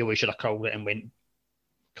 whereas I feel he should have curled it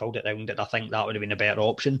round it. I think that would have been a better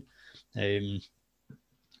option.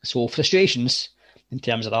 So frustrations in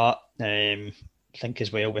terms of that. I think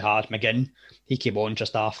as well we had McGinn. He came on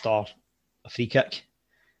just after a free kick.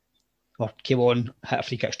 Or came on, hit a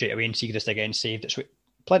free kick straight away and Siegrist again saved it. So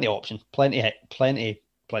plenty of options, plenty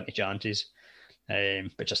chances.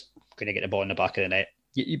 But just couldn't get the ball in the back of the net.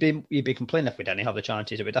 You'd be complaining if we didn't have the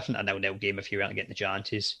chances. It would be different a 0-0 game if you weren't getting the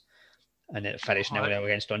chances. And it finished 0-0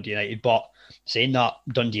 against Dundee United. But saying that,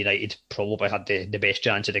 Dundee United probably had the best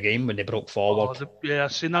chance of the game when they broke forward.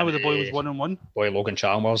 Saying that with the boy was 1-1. Boy Logan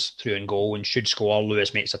Chalmers through and goal and should score.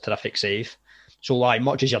 Lewis makes a terrific save. So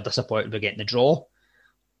much as you're disappointed with getting the draw,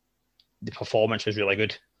 the performance was really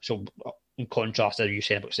good. So in contrast to you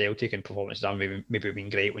saying about Celtic and performances have maybe been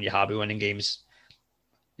great when you have been winning games,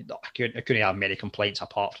 I couldn't have many complaints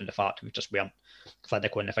apart from the fact we just weren't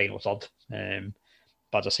clinical in the final third.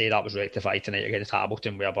 But as I say, that was rectified tonight against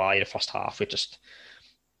Hamilton, whereby the first half it was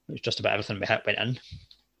just about everything we hit went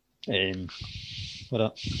in.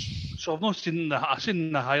 So I've not seen the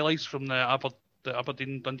highlights from the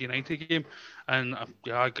Aberdeen Dundee United game, and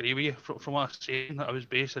I agree with you from what I'm saying.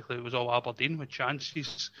 It was all Aberdeen with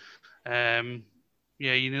chances. You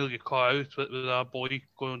nearly get caught out with our boy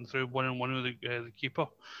going through 1-on-1 with the keeper.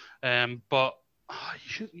 But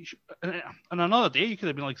you should, and another day you could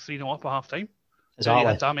have been like 3-0 up at half time. Exactly. You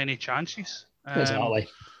had that many chances. Exactly.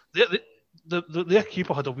 Their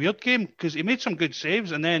keeper had a weird game because he made some good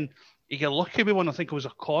saves and then he got lucky with one. I think it was a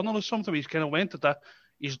corner or something. He kind of went at that.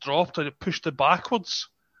 He's dropped and pushed it backwards,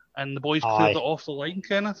 and the boys cleared it off the line,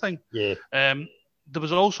 kind of thing. Yeah. There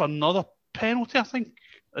was also another penalty, I think,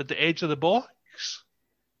 at the edge of the box.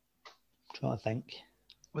 I'm trying to think.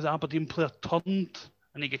 Where the Aberdeen player turned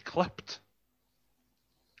and he got clipped.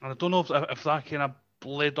 And I don't know if that kind of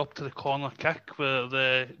led up to the corner kick where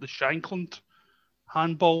the Shankland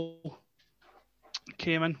handball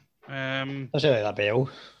came in. That's really that bell.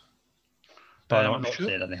 But I'm not sure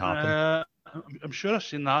it didn't happen. I'm sure I've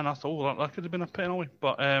seen that and I thought that could have been a penalty.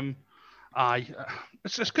 But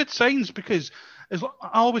it's good signs because I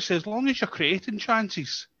always say as long as you're creating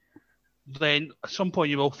chances, then at some point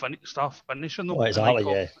you will start finishing them. Oh, exactly,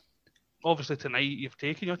 yeah. Obviously tonight you've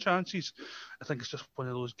taken your chances. I think it's just one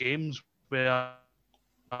of those games where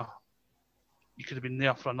you could have been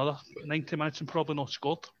there for another 90 minutes and probably not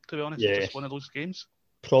scored, to be honest. Yeah. It's just one of those games.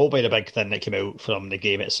 Probably the big thing that came out from the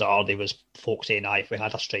game at Saturday was folks saying, if we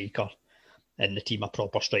had a striker in the team, a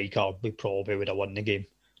proper striker, we probably would have won the game.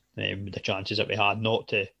 With the chances that we had, not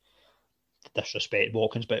to disrespect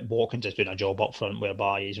Watkins, but Watkins is doing a job up front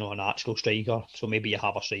whereby he's not a natural striker. So maybe you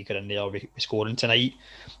have a striker in there we scoring tonight.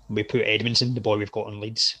 We put Edmondson, the boy we've got on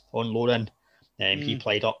Leeds, on loan in. He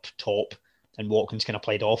played up top, and Watkins kind of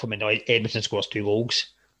played off him. And Edmondson scores 2 goals,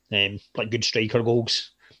 like good striker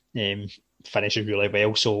goals. Finishes really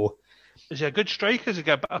well. So, is he a good striker? Has he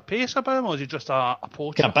got a bit of pace about him, or is he just a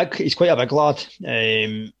poacher? Kind of big. He's quite a big lad.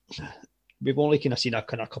 We've only kind of seen a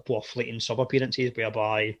couple of fleeting sub appearances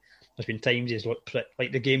whereby there's been times he's looked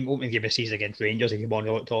like the opening game of the season against Rangers. He came on, he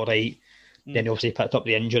looked all right. Then he obviously picked up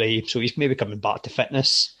the injury, so he's maybe coming back to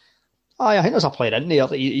fitness. I think there's a player in there.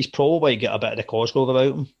 He's probably got a bit of the Cosgrove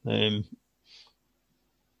about him.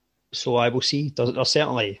 So I will see. There's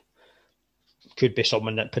certainly could be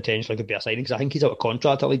someone that potentially could be a signing, because I think he's out of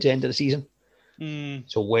contract at the end of the season.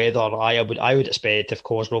 So whether I would expect if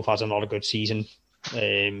Cosgrove has another good season,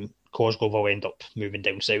 Cosgrove will end up moving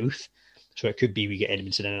down south. So it could be we get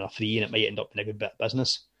Edmondson in a free, and it might end up in a good bit of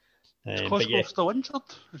business. Is Cosgrove still injured?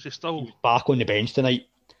 Is he still back on the bench tonight?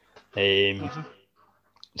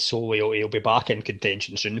 So he'll be back in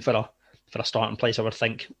contention soon for a starting place, I would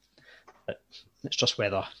think. It's just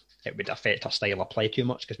whether it would affect our style of play too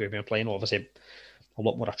much, because we've been playing obviously a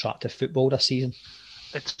lot more attractive football this season.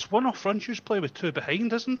 It's one of France's play with 2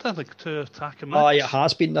 behind, isn't it? Like 2 attacking mids. It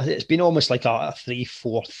has been. It's been almost like a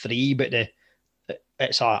 3-4-3, but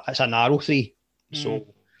it's a narrow 3.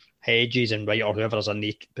 So Hedges and Wright or whoever's in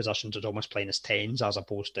the positions is almost playing as 10s as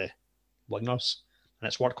opposed to wingers, and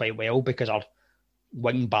it's worked quite well because our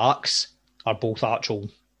wing backs are both actual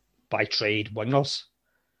by trade wingers.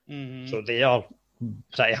 So they are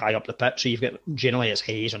pretty high up the pitch. So you've got generally it's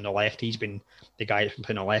Hayes on the left. He's been the guy that's been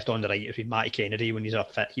putting the left. On the right, it's been Matty Kennedy when he's a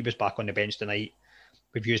fit. He was back on the bench tonight.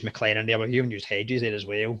 We've used McLennan there. We've even used Hedges there as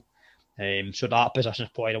well. So that position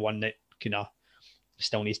is probably the one that kind of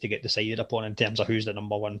still needs to get decided upon in terms of who's the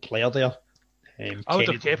number 1 player there. I would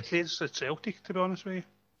have kept Hayes at Celtic, to be honest with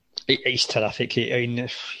you. He's terrific. I mean,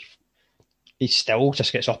 he still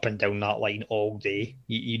just gets up and down that line all day.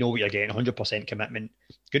 You know what you're getting, 100% commitment.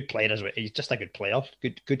 Good player as well. He's just a good player.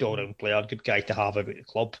 Good all-round player. Good guy to have about the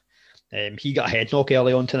club. He got a head knock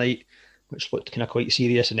early on tonight, which looked kind of quite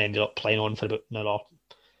serious, and ended up playing on for about another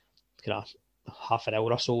kind of half an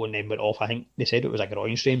hour or so, and then went off. I think they said it was a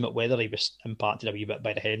groin strain, but whether he was impacted a wee bit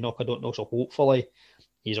by the head knock, I don't know. So hopefully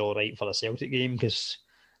he's all right for the Celtic game, because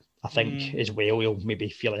I think as well he'll maybe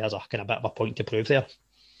feel he has a kind of bit of a point to prove there.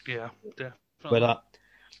 Yeah. With that.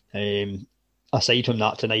 Aside from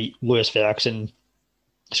that tonight, Lewis Ferguson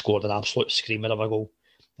scored an absolute screamer of a goal.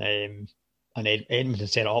 And Edmondson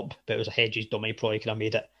set it up, but it was a Hedges dummy, probably could have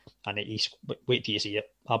made it. And wait till you see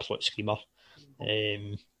it. Absolute screamer.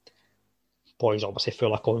 Boys obviously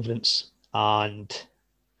full of confidence. And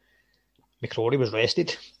McCrory was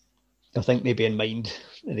rested. I think maybe in mind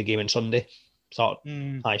in the game on Sunday.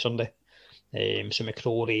 Sunday. So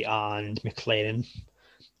McCrory and McLennan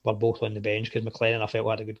were both on the bench, because McLennan I felt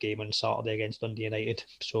had a good game on Saturday against Dundee United.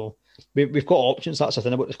 So we've got options. That's the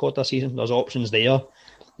thing about the squad this season. There's options there.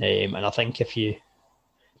 And I think if you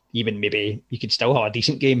even maybe you could still have a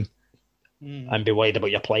decent game and be worried about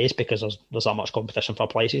your place, because there's that much competition for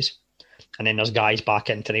places. And then there's guys back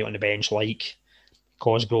in tonight on the bench like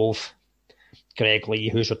Cosgrove, Greg Lee,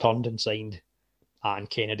 who's returned and signed, and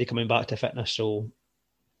Kennedy coming back to fitness. So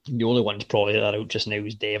the only ones probably that are out just now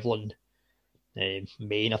is Devlin.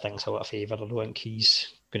 Main, I think, is out of favour. I don't think he's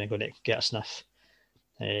going to get a sniff.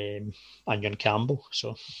 And Jon Campbell.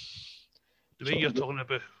 So the way you're talking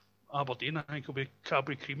about Aberdeen, I think it'll be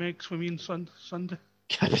Cadbury cream eggs for me on Sunday.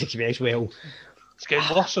 Cadbury cream eggs, well, it's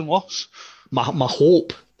getting worse and worse. My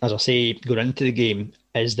hope, as I say, going into the game,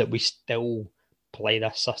 is that we still play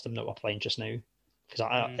this system that we're playing just now,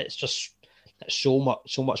 because it's so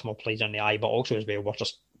much more pleasing on the eye, but also as well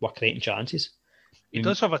we're creating chances. He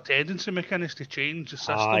does have a tendency, McInnes, to change the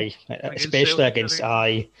system. Aye, especially against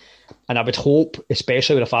and I would hope,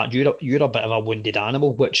 especially with the fact you're a bit of a wounded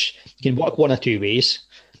animal, which you can work one or two ways.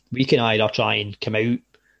 We can either try and come out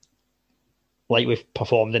like we've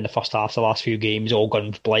performed in the first half of the last few games, all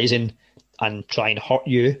guns blazing, and try and hurt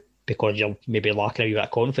you because you're maybe lacking a wee bit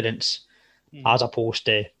of confidence, as opposed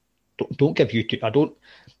to don't give you too. I don't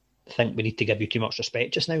think we need to give you too much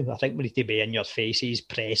respect just now. I think we need to be in your faces,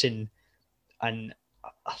 pressing, and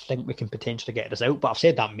I think we can potentially get this out. But I've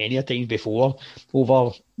said that many a times before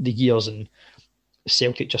over the years, and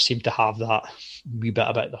Celtic just seem to have that wee bit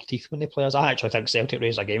about their teeth when they play us. I actually think Celtic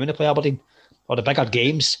raise a game when they play Aberdeen, or the bigger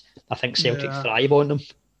games. I think Celtic thrive on them.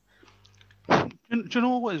 do you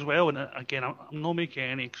know what as well? And again, I'm not making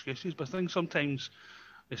any excuses, but I think sometimes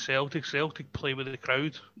the Celtic play with the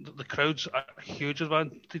crowd. The crowd's a huge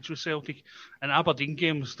advantage with Celtic. In Aberdeen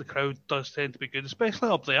games, the crowd does tend to be good, especially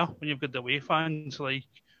up there when you've got the away fans like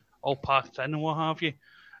all packed in and what have you.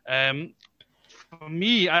 For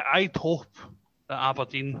me, I'd hope that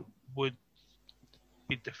Aberdeen would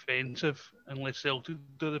be defensive and let Celtic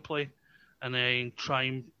do the play, and then try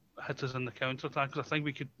and hit us in the counter attack. Because I think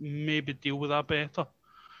we could maybe deal with that better.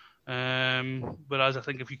 Whereas I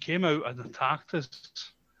think if you came out and attacked us,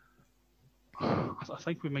 I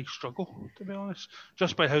think we might struggle, to be honest,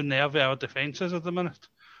 just by how nervy our defence is at the minute.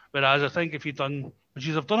 Whereas I think if you've done, which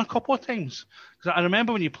you've done a couple of times, because I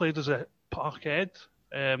remember when you played us at Parkhead,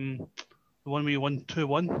 the one where you won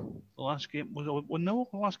 2-1, the last game, was it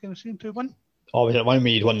 1-0, the last game of the season, 2-1? Oh, was it one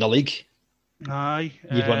where you'd won the league? Aye.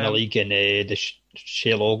 You'd won the league in the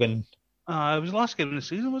Shea Logan. It was the last game of the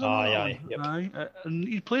season, wasn't it? Aye. Yep. Aye. And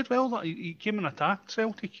he played well, he came and attacked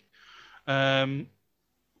Celtic.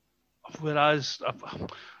 Whereas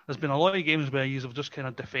there's been a lot of games where you've just kind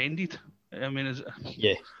of defended. I mean,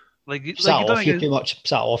 sat off you too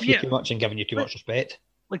much and giving you too much respect.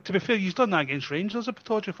 Like, to be fair, you've done that against Rangers at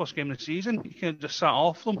Pittodrie first game of the season. You kind of just sat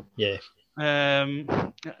off them. Yeah.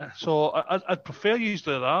 So I'd prefer you to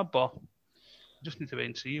do that, but I just need to wait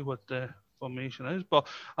and see what the formation is. But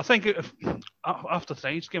I think after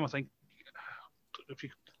tonight's game, I think if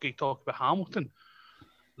you talk about Hamilton,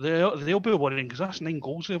 they'll be worrying because that's 9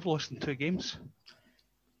 goals they've lost in 2 games.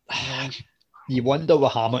 You wonder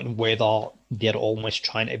with Hamilton whether they're almost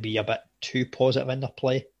trying to be a bit too positive in their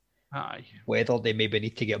play. Aye. Whether they maybe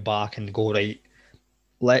need to get back and go, right,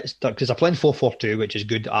 because they're playing 4-4-2, which is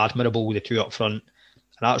good, admirable with the 2 up front.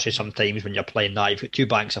 And actually sometimes when you're playing that, you've got 2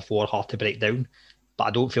 banks of 4 hard to break down. But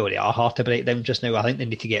I don't feel they are hard to break down just now. I think they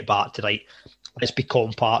need to get back to, right, let's be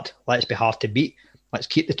compact, let's be hard to beat, let's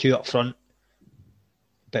keep the 2 up front,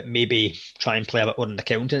 but maybe try and play a bit more in the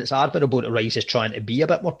counter. It's admirable that Rice is trying to be a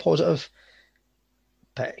bit more positive,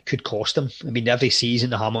 but it could cost them. I mean, every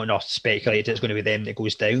season the Hamilton are speculated it's going to be them that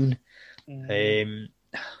goes down.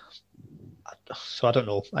 So I don't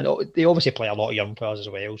know. I know they obviously play a lot of young players as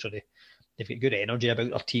well, so they've got good energy about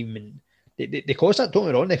their team, and they caused that. Don't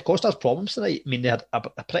get me wrong, they've caused us problems tonight. I mean, they had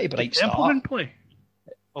a pretty bright start. Temple didn't play.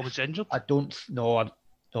 Or was injured? I don't know.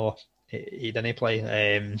 No, he didn't play.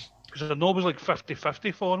 Because I know it was like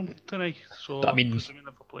 50-50 for him tonight. So I mean,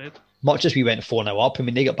 never played. Much as we went 4-0 up, I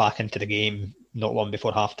mean, they got back into the game not long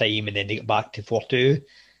before half time, and then they got back to 4-2.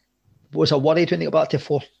 Was I worried when they got back to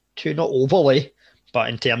 4-2? Not overly, but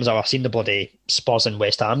in terms of I've seen the bloody Spurs and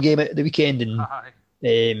West Ham game at the weekend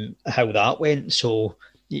and how that went. So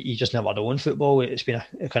you just never know in football. It's been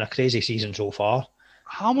a kind of crazy season so far.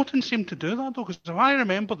 Hamilton seemed to do that though, because if I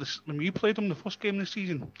remember this, when we played them the first game of the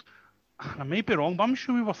season, I may be wrong, but I'm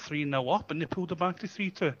sure we were 3-0 up and they pulled it back to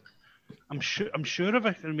 3-2. I'm sure of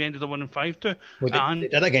it, and we ended up winning 5-2. Well, they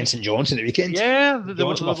did against St John's at the weekend. Yeah, St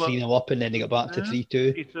John's were 3-0 up and then they got back to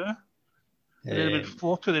 3-2. 3-2. And then it went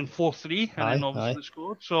 4-2, then 4-3, and then obviously they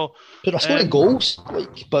scored. So they're scoring goals,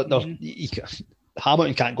 but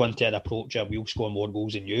Hamilton can't go into an approach of we'll score more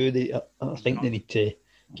goals than you. I think they need to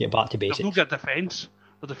get back to basics. They've not got defence.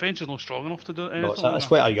 The defence is not strong enough to do it. No, it's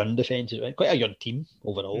quite a young defence, quite a young team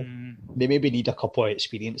overall. They maybe need a couple of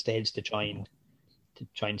experienced heads to try and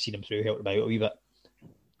see them through, help them out a wee bit.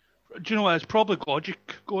 Do you know what? It's probably Gogic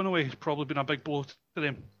going away. It's probably been a big blow to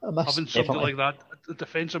them. Having somebody like that, a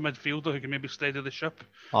defensive midfielder who can maybe steady the ship.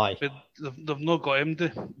 Aye. But they've not got him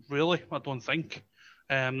to, really, I don't think.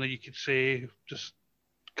 That you could say just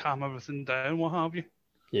calm everything down, what have you.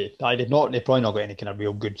 Yeah, they've probably not got any kind of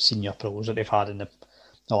real good senior pros that they've had in the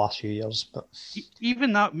last few years. But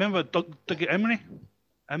even that, remember Doug Emery?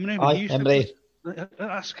 Emery.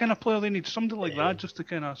 That's the kind of player they need. Something like that just to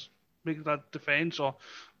kind of make that defence or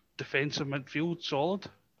defensive midfield solid.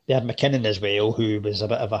 They had McKinnon as well, who was a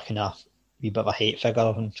bit of a kind of wee bit of a hate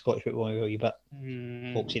figure in Scottish football, a wee bit.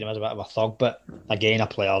 Folks seen him as a bit of a thug, but again, a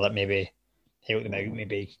player that maybe helped them out,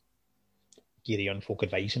 maybe give the young folk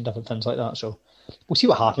advice and different things like that. So we'll see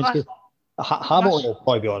what happens. Hamilton will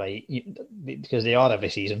probably be all right because they are every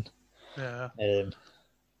season. Yeah.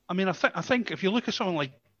 I mean, I think if you look at someone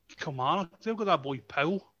like Kilmarnock, they've got that boy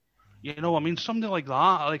Powell. You know, I mean, somebody like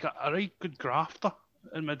that, like a right good grafter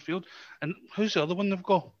in midfield. And who's the other one they've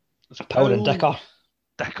got? It's Powell and Dicker.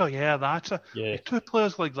 Dicker, yeah, that's it. Yeah. 2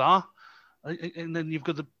 players like that, and then you've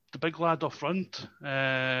got the big lad up front.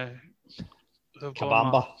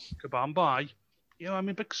 Kabamba, aye. You know, I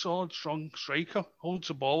mean, big, solid, strong striker, holds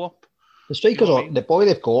the ball up. The strikers the boy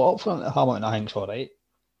they've got up front at Hamilton, I think's all right.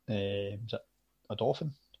 Is it a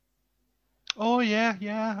Dolphin? Oh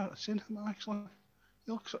yeah, I've seen him actually.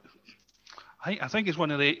 He looks. I think he's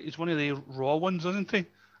one of the raw ones, isn't he?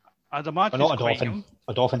 I'd imagine Not he's a quite Dolphin. young.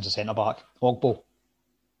 A Dolphin's a centre back, Ogbo.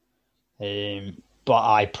 But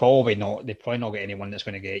I probably not. They probably not get anyone that's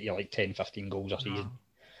going to get you like 10, 15 goals a season.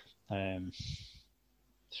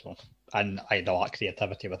 So, and I lack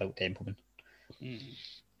creativity without Templeman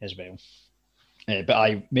as well. But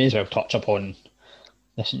I may as well touch upon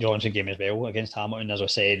the St Johnstone game as well against Hamilton. As I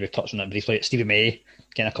said, we've touched on it briefly. Stevie May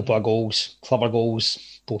getting a couple of goals, clever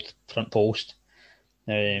goals, both front post.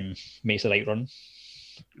 Makes the right run.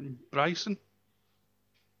 Bryson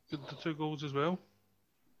got the 2 goals as well.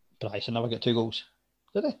 Bryson never got 2 goals,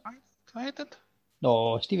 did he? I did.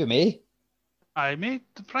 No, Stevie May. I made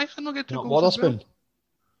Bryson not get 2 Not goals as Waterspoon.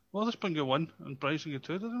 well. Waterspoon got 1 and Bryson got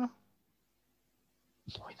 2, did he not?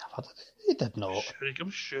 No, he never did. He did not. I'm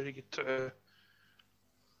sure he got 2.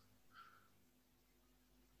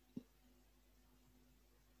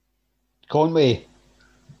 Conway,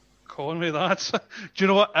 that's. Do you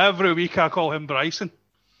know what? Every week I call him Bryson.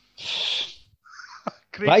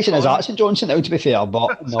 Bryson is at St Johnstone now, to be fair,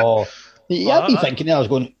 but no. I'd be thinking there, I was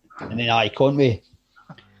going, and then Conway.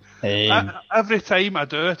 Every time I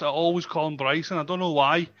do it, I always call him Bryson. I don't know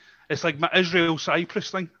why. It's like my Israel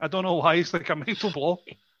Cyprus thing. I don't know why. It's like a mental block.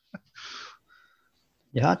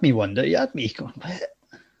 You had me wonder. You had me going,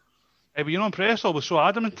 But you're not impressed. I was so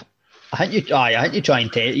adamant. I think you try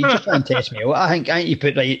and test. You just try and test me out. I think you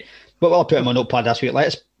put right. But I'll put him on notepad this week.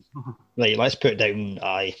 Let's put down.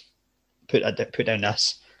 Put down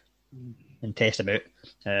this and test him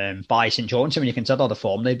out. By St Johnstone, when you consider the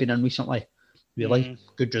form they've been in recently, really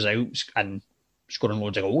good results and scoring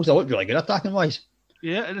loads of goals. They look really good attacking wise.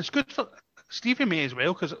 Yeah, and it's good for Stevie May as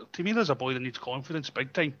well, because to me, there's a boy that needs confidence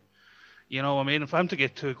big time. You know what I mean? For him to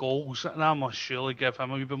get 2 goals, that must surely give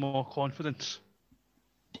him a wee bit more confidence.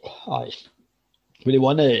 Aye. Well, they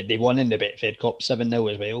won in the Betfred Cup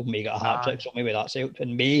 7-0 as well. May got a hat trick, so maybe that's helped.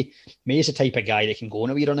 And May's the type of guy that can go on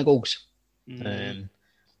a wee run of goals.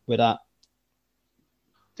 With that.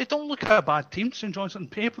 They don't look at a bad team, St Johnstone.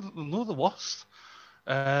 Paper, they're not the worst.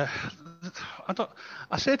 I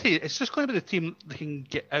said to you, it's just going to be the team that can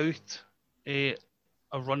get out a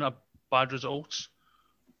run of bad results.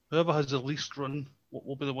 Whoever has the least run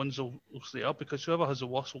will be the ones that will stay up, because whoever has the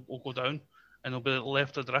worst will go down and they'll be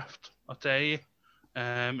left adrift, I tell you.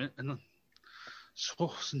 And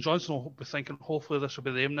so St Johnstone will be thinking, hopefully this will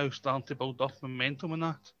be them now starting to build up momentum in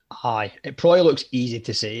that. Aye, it probably looks easy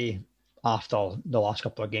to say after the last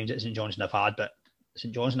couple of games that St Johnstone have had, but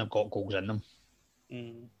St Johnstone have got goals in them.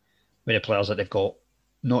 With the players that they've got,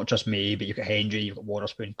 not just May, but you've got Hendry, you've got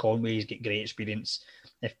Waterspoon, Conway's got great experience.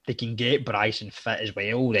 If they can get Bryson fit as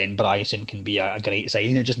well, then Bryson can be a great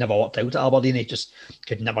signing. It just never worked out at Aberdeen. He just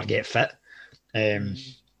could never get fit.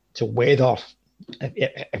 So whether,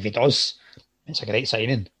 if he does, it's a great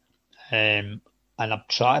signing. And I'm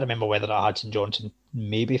trying to remember whether I had St Johnstone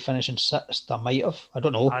maybe finishing 6th. I might have. I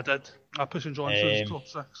don't know. I did. I put St Johnstone's top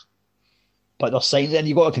 6. But they're signing, and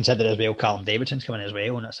you've got to consider as well, Callum Davidson's coming as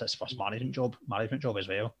well, and it's his first management job as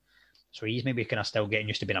well. So he's maybe kind of still getting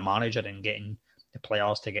used to being a manager and getting the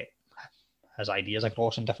players to get his ideas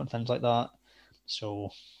across and different things like that.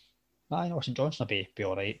 So I know St Johnstone will be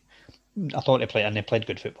all right. I thought they played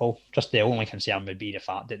good football. Just the only concern would be the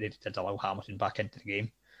fact that they did allow Hamilton back into the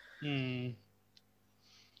game.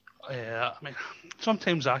 Yeah, I mean,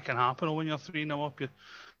 sometimes that can happen when you're 3-0 up.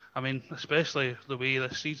 Especially the way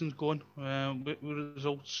this season's going with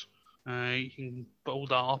results. You can build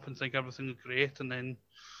that up and think everything's great, and then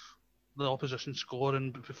the opposition score,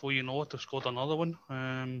 and before you know it, they've scored another one.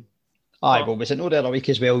 But was it no the other week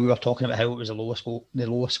as well? We were talking about how it was the lowest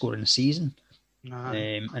score in the season.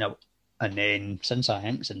 And then since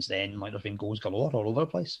then, there's been goals galore all over the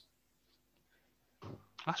place.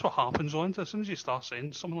 That's what happens, isn't it? As soon as you start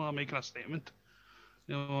saying something like that, making a statement,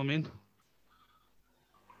 you know what I mean?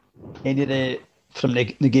 From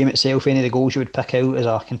the game itself, any of the goals you would pick out as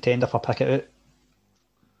a contender for pick it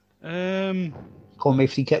out? Conway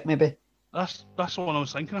free kick, maybe? That's the one I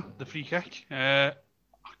was thinking of, the free kick.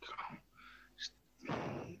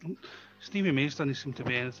 Stevie Mays didn't seem to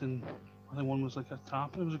be anything. I think one was like a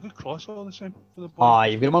tap. It was a good cross all the time for the ball.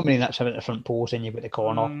 You've got one when that's at the front post and you've got the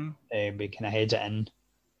corner. We kind of heads it in.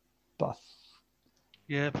 But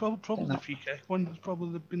yeah, probably the free kick one has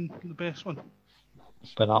probably been the best one.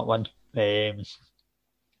 For that one.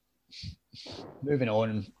 Moving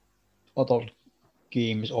on, other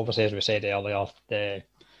games, obviously, as we said earlier, the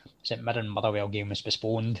St Mirren Motherwell game was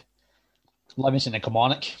postponed. Livingston and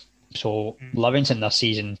Kilmarnock. So Livingston this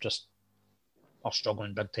season just are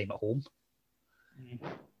struggling big time at home,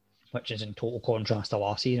 which is in total contrast to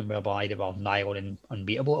last season, whereby they were nigh on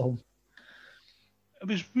unbeatable at home. it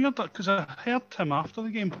was weird because I heard him after the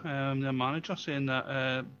game, the manager saying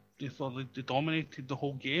that they thought they dominated the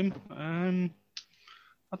whole game.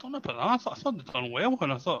 I don't know about that. I thought they'd done well,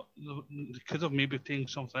 and I thought they could have maybe taken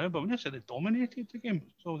something out. But when they said they dominated the game,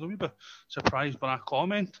 so I was a wee bit surprised by that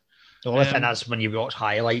comment. The only thing is, when you watch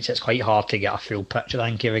highlights, it's quite hard to get a full picture, I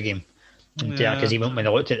think, of a game. Because even when I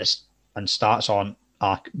looked at this, and stats aren't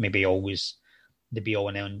maybe always the be all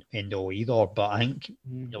and end all either, but I think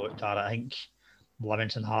you looked at it, I think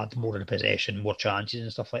Livingston had more of the possession, more chances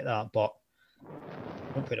and stuff like that, but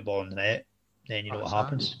don't put the ball in the net, then you know what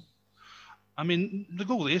happens. I mean, the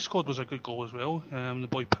goal they scored was a good goal as well. The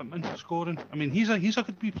boy Pittman scoring. I mean, he's a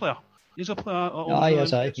good wee player. He's a player.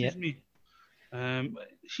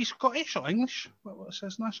 He's Scottish or English? What's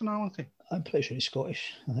his nationality? I'm pretty sure he's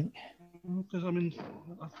Scottish, I think. Because I mean,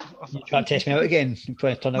 you trying to test me out again?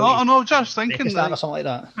 No, just thinking that or something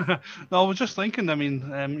like that. No, I was just thinking. I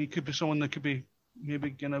mean, he could be someone that could be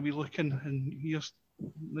maybe going to be looking in years,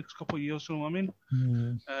 next couple of years. You know what I mean?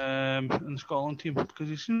 In the Scotland team, because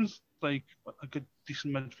he seems like a good,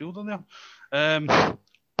 decent midfielder there.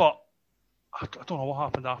 But I don't know what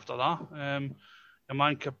happened after that. Your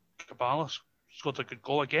man Caballas scored a good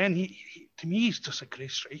goal again. He to me, he's just a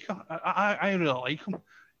great striker. I really like him.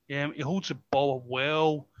 He holds the ball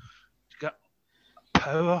well. He's got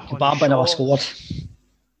power. Bamba never scored.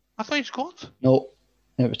 I thought he scored. No,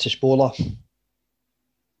 it was Tisbola.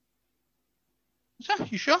 Is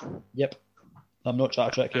that? You sure? Yep. I'm not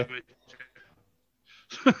trying to trick you.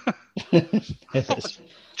 Do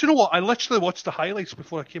you know what? I literally watched the highlights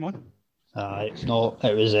before I came on. No,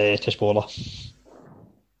 it was Tisbola.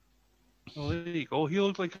 Well, there you go. He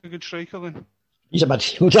looked like a good striker then. He's a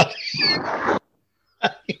midfielder.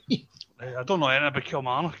 I don't know anything about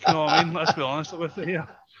Kilmarnock, you know what I mean? Let's be honest with it here.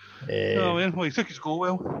 You know what I mean? Well, he took his goal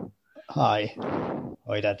well. Aye.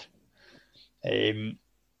 Oh, he did.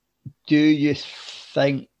 Do you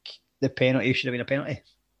think the penalty should have been a penalty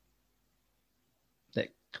that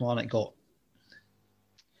Kilmarnock got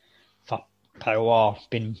for Power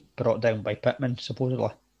being brought down by Pittman,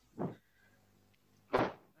 supposedly?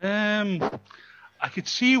 I could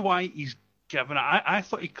see why he's given it. I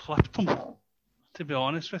thought he clipped him, to be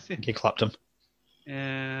honest with you. He clipped him?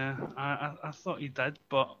 Yeah, I thought he did,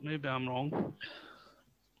 but maybe I'm wrong.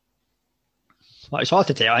 Well, it's hard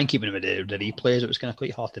to tell. I think even with the replays, it was kind of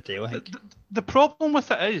quite hard to tell. I think. The problem with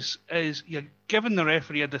it is you're giving the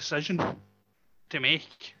referee a decision to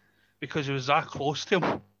make because he was that close to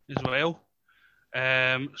him as well.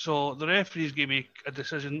 So the referee's going to make a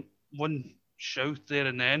decision, one shout there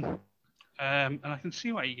and then. And I can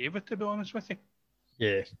see why he gave it, to be honest with you.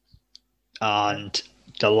 Yeah. And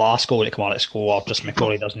the last goal that Kilmarnock scored, just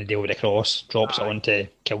McCrory doesn't deal with the cross, drops it onto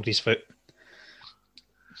Kilty's foot.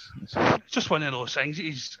 It's just one of those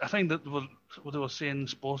things. I think that what they were saying,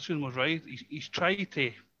 Sportsman was right. He's tried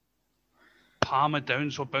to palm it down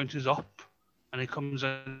so it bounces up and it comes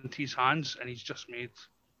into his hands and he's just made...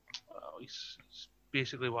 he's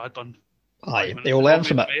basically what I've done. Aye, he'll learn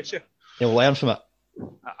from it. He'll learn from it.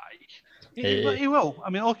 Aye. He will. I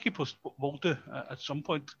mean, all keepers will do at some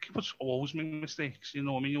point. Keepers always make mistakes. You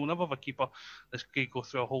know, I mean, you'll never have a keeper that's going to go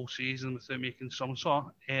through a whole season without making some sort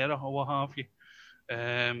of error or what have you.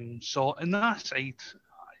 So, in that side,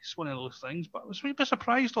 it's one of those things. But I was a wee bit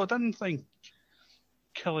surprised, though. I didn't think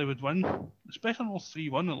Kelly would win, especially not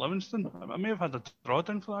 3-1 at Livingston. I may have had a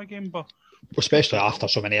drawdown for that game, but... Especially after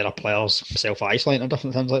so many other players self-isolating and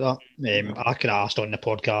different things like that. I could have asked on the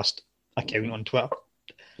podcast account on Twitter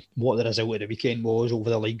what the result of the weekend was over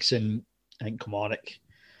the leagues, and I think Kilmarnock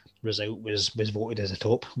result was voted as a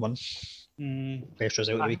top one. Best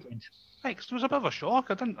result of the weekend. It was a bit of a shock.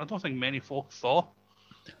 I don't think many folk thought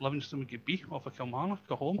Livingston could be off of Kilmarnock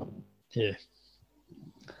at home. Yeah.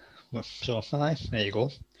 So, aye, there you go.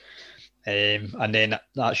 And then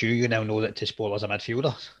that's you now know that Tisbola's a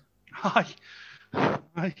midfielder. Aye.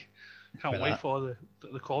 Can't wait for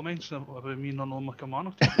the comments about me not knowing my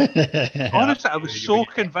Kilmarnock. Honestly, I was so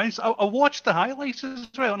convinced. I watched the highlights as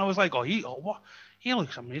well, and I was like, he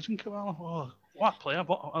looks amazing, Caballo. Oh, what player.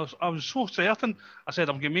 But I was so certain. I said,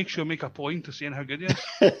 I'm going to make sure I make a point to seeing how good he is.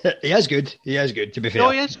 He is good, to be fair. No,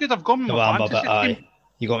 he is good. I've got him in my fantasy team.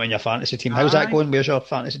 You got him in your fantasy team. How's that going? Where's your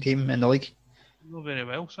fantasy team in the league? Not very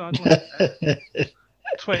well, sadly. Do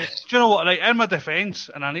you know what? Right, in my defence,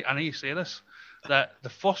 and I need to say this, that the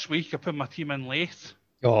first week I put my team in late.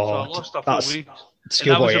 Oh, so I lost a that's week.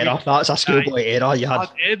 Schoolboy error. That's a schoolboy error you had.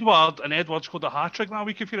 Edward scored a hat-trick that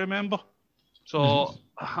week, if you remember. So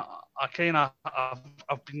I've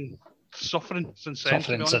been suffering since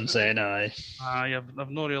then. Aye.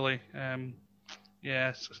 I've not really.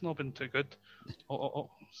 It's not been too good.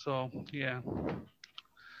 So yeah.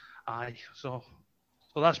 Aye, so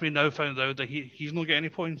that's me now found out that he's not getting any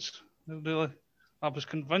points. Really, I was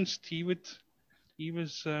convinced he'd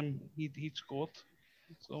scored.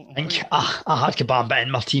 So I think I had Kabamba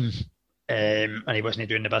in my team, and he wasn't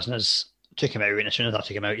doing the business. Took him out, and as soon as I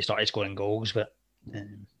took him out, he started scoring goals. But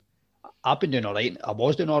I've been doing all right. I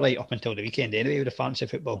was doing all right up until the weekend anyway with the fantasy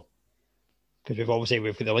football, because we've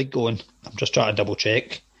got the league going. I'm just trying to double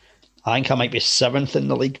check. I think I might be 7th in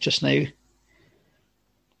the league just now.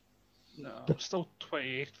 No, I'm still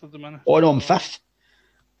 28th at the minute. Oh no, I'm 5th.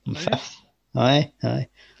 I'm 5th. Aye.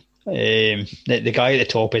 The guy at the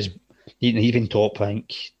top he's been top, I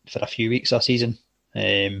think, for a few weeks this season.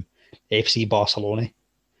 FC Barcelona,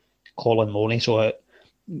 Colin Loney. So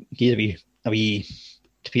he's a wee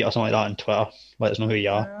tweet or something like that on Twitter. Let us know who you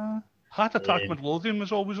are. Heart Attack Midlothian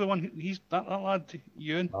was always the one. He's that lad,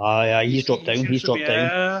 Ewan. Aye, he's dropped down. He's dropped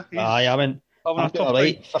down. Aye, I'm doing all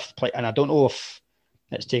right. 5th place, and I don't know if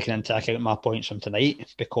it's taken into account my points from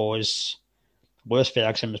tonight, because Lewis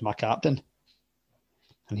Ferguson was my captain,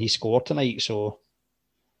 and he scored tonight. So,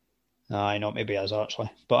 I know maybe it is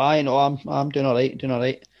actually, but I know I'm doing all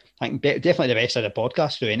right. I think definitely the best of the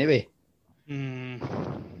podcast through anyway.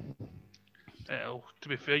 Well, to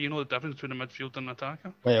be fair, you know the difference between a midfielder and an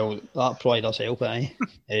attacker. Well, that probably does help, aye.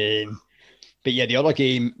 But yeah, the other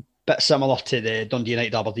game, bit similar to the Dundee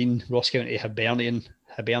United Aberdeen, Ross County Hibernian.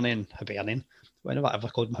 When have I ever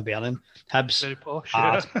called him Hibernian? Hibs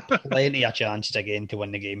had plenty of chances again to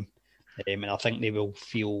win the game. And I think they will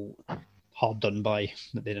feel hard done by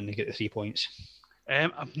that they didn't get the 3 points.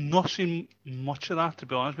 I've not seen much of that, to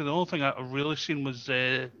be honest with you. The only thing I've really seen was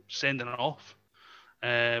sending it off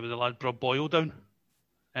with the lad brought Boyle down.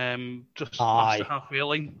 Just past the halfway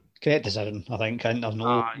line. Correct decision, I think. And there's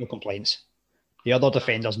no complaints. The other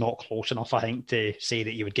defender's not close enough, I think, to say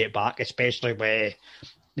that you would get back, especially with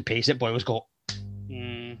the pace that Boyle's got.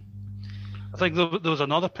 I think there was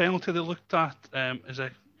another penalty they looked at. I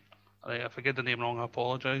forget the name wrong, I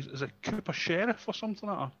apologise. Is it Cooper Sheriff or something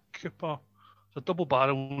like that? Cooper. It's a double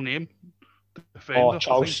barrel name. Defender,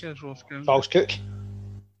 Charles Cook.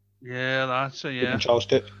 Yeah, that's it, yeah. Charles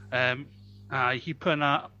Cook. He put in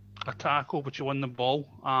a tackle, but he won the ball,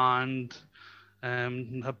 and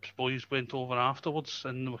Hibs boys went over afterwards,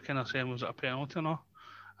 and they were kind of saying, was it a penalty or not?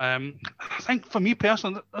 I think for me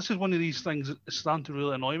personally, this is one of these things that's starting to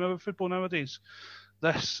really annoy me about football nowadays.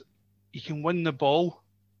 You can win the ball,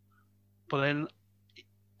 but then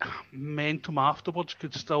momentum afterwards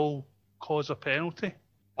could still cause a penalty.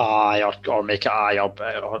 Or make it or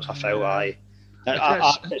a foul,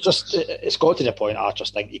 It's got to the point I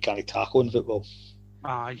just think you can't tackle in football.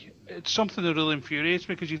 It's something that really infuriates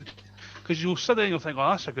me, because you'll sit there and you'll think,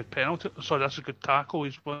 that's a good penalty. Sorry, that's a good tackle.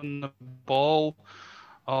 He's won the ball.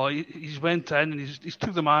 He's went in and he's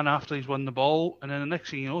took the man after he's won the ball, and then the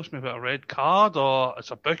next thing you know, it's maybe a red card, or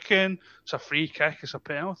it's a booking, it's a free kick, it's a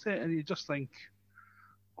penalty, and you just think,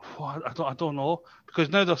 I don't know, because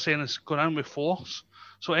now they're saying it's going in with force.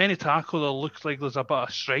 So any tackle that looks like there's a bit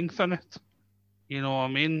of strength in it, you know what I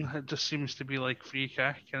mean? It just seems to be like free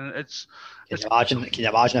kick, and Can you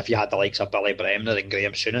imagine if you had the likes of Billy Bremner and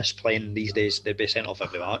Graham Souness playing these days? They'd be sent off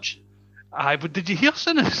every match. But did you hear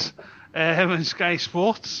Souness in Sky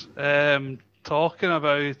Sports talking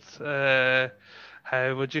about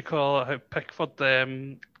how Pickford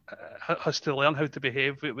has to learn how to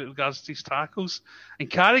behave with regards to these tackles, and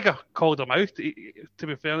Carragher called him out. To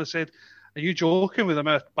be fair, and said, "Are you joking with the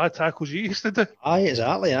amount of bad tackles you used to do?" Aye,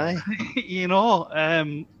 exactly. Aye. You know,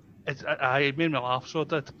 it made me laugh, so it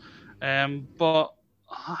did. But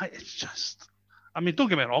it's just, I mean, don't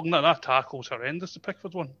get me wrong, that tackle's horrendous, the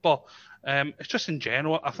Pickford one. But it's just in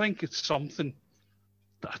general, I think it's something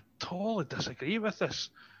that I totally disagree with. This,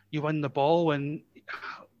 you win the ball when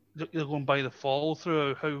you're going by the follow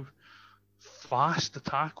through, how fast the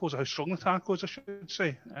tackles, how strong the tackles, I should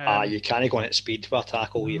say. You can't go in at speed for a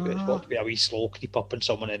tackle. It's got to be a wee slow creep up on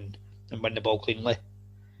someone and win the ball cleanly.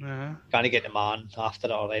 Can't get the man after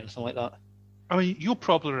it or anything like that. I mean, you'll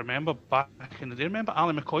probably remember back in the day. Remember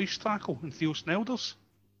Ali McCoy's tackle and Theo Snelder's?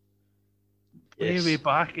 Yes. Way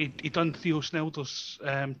back, he done Theo Snelder's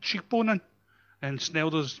cheekbone in, and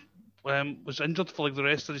Snelder's was injured for like the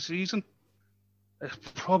rest of the season. It's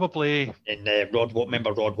probably... And Rod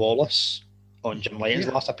Wallace on Jim Lyon's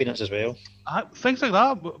last appearance as well. Things like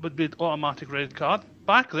that would be automatic red card.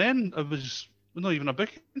 Back then, it was not even a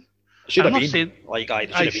booking. Should have been. It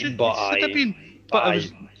should have been. But it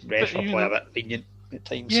was... refs were quite a bit lenient at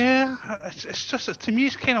times. Yeah, it's just, to me,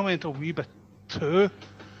 it's kind of went a wee bit too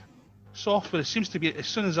soft, but it seems to be as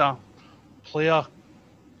soon as a player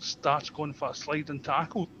starts going for a sliding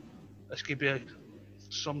tackle, it's going to be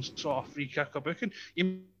some sort of free kick or booking.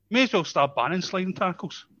 You May as well start banning sliding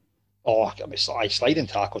tackles. Oh, I mean, sliding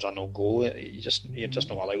tackles are no go. You're just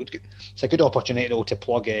not allowed. It's a good opportunity though to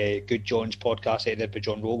plug Good John's podcast I did with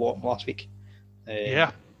John Rowbottom last week.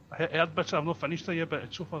 Yeah, I heard bits. I've not finished it yet,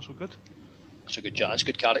 but so far so good. It's a good John. It's a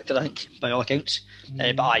good character, I think, by all accounts.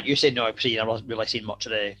 But you said no. I've never really seen much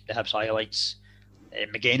of the Hibs highlights.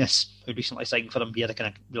 McGuinness, who recently signed for them, he had a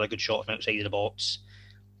kind of really good shot from outside of the box.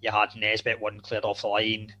 You had Nesbitt one cleared off the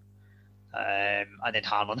line, and then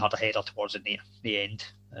Hanlon had a header towards the end,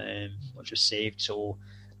 which was saved. So,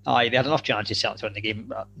 they had enough chances certainly to win the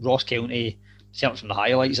game. Ross County, certainly from the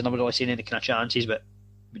highlights, I never really seen any kind of chances, but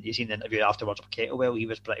when you seen the interview afterwards with Kettlewell, he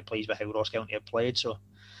was pretty pleased with how Ross County had played. So,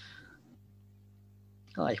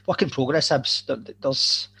 work in progress, Hibs.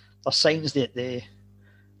 There's signs that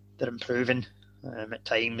they're improving at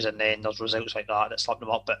times, and then there's results like that slip them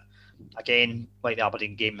up. But again, like the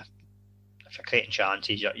Aberdeen game, if you're creating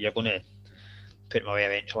chances, you're going to put them away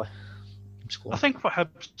eventually. I think for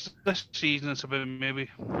Hibs this season, it's about maybe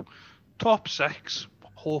top 6,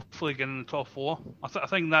 hopefully getting in the top 4. I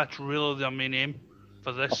think that's really their main aim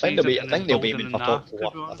for this season. I think they'll be aiming for top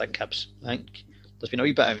 4. I think Hibs. I think there's been a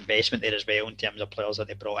wee bit of investment there as well in terms of players that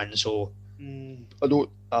they brought in. So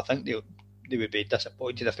I think they would be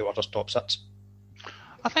disappointed if they were just top 6.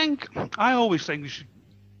 I always think we should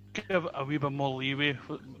give a wee bit more leeway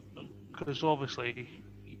because obviously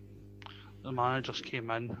the manager just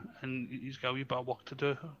came in and he's got a wee bit of work to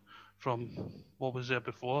do from what was there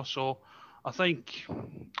before. So I think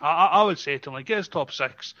I would say to him, like, get us top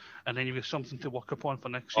 6 and then you've got something to work upon for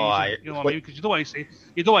next season. You know what I mean? Because you don't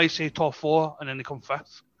want to say top 4 and then they come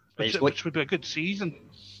 5th, which would be a good season.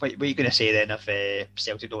 What are you going to say then if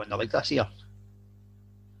Celtic don't win the league this year?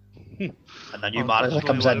 And a new manager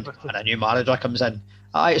comes in,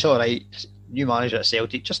 it's all right. New manager at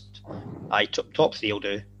Celtic, just top 3 will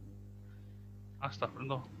do. That's different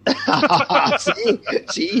though.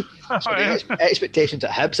 see. So the expectations at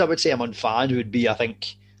Hibs, I would say, among fans would be, I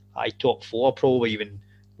think, top 4, probably even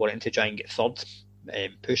wanting to try and get 3rd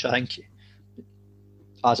push. I think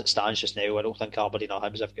as it stands just now, I don't think Aberdeen or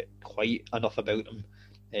Hibs have got quite enough about them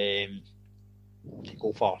to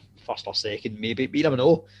go for 1st or 2nd. Maybe, but you never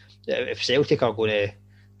know. If Celtic are going to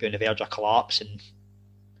be on the verge of collapse, and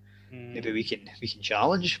maybe we can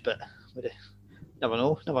challenge, but never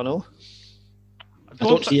know. I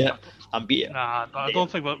don't see it. I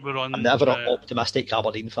don't think we're on. I'm never an optimistic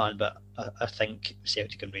Aberdeen fan, but I think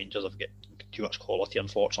Celtic and Rangers have got too much quality,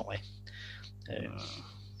 unfortunately.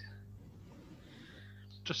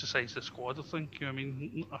 Just the size of the squad, I think. I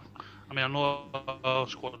mean, I know our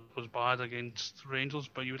squad was bad against Rangers,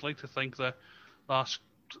 but you would like to think that last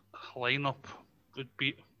lineup would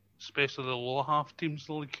beat, especially the lower half teams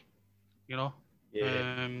in the league. You know.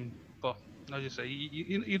 Yeah. But as you say,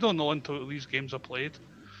 you don't know until these games are played.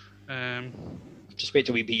 Just wait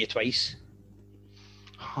till we beat you twice.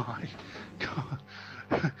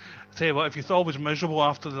 Tell you what, if you thought I was miserable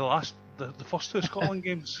after the first 2 Scotland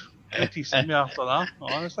games, wait till you see me after that.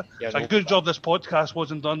 Honestly, it's a good job this podcast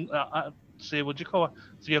wasn't done at say, what do you call it,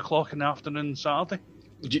 3 o'clock in the afternoon Saturday.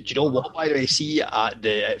 Do you know what? By the way, see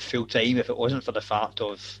at full time, if it wasn't for the fact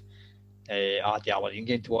of the Aberdeen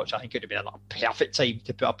game to watch, I think it would have been a perfect time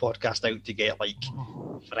to put a podcast out to get like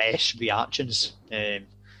fresh reactions.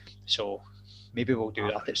 So maybe we'll do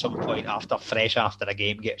that at some point after a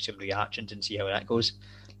game, get some reactions and see how that goes.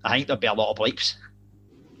 I think there'll be a lot of bleeps.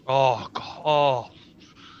 Oh God!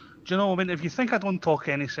 Do you know? I mean, if you think I don't talk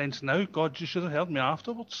any sense now, God, you should have heard me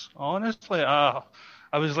afterwards. Honestly, I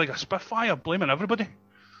was like a Spitfire, blaming everybody.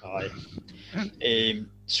 Aye.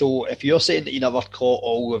 So if you're saying that you never caught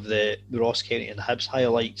all of the Ross County and the Hibs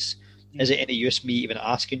highlights, is it any use me even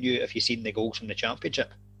asking you if you've seen the goals from the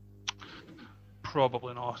Championship?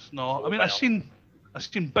 Probably not. No, I mean I've seen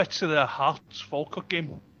bits of the Hearts Falkirk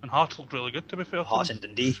game, and Hearts looked really good, to be fair. Hearts and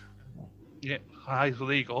Dundee. Yeah, aye, so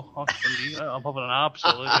there you go. Hearts and Dundee. I'm having an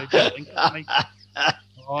absolute good link tonight.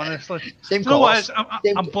 Honestly, same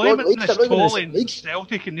I'm blaming this totally on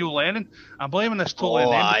Celtic and Neil Lennon. I'm blaming this totally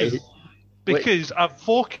on them because I've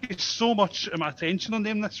focused so much of my attention on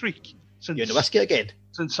them this week. You're in the whiskey again?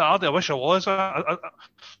 Since Saturday, I wish I was. I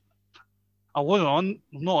wasn't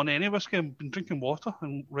not on any whiskey. I've been drinking water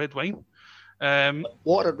and red wine.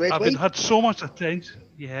 Water and red wine? I've had so much attention.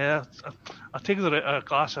 Yeah, I take a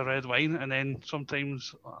glass of red wine and then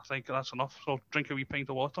sometimes I think that's enough. So I'll drink a wee pint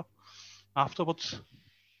of water afterwards.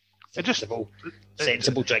 Sensible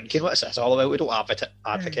drinking. What's this all about? We don't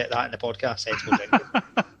advocate that in the podcast. Sensible drinking.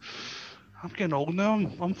 I'm getting old now.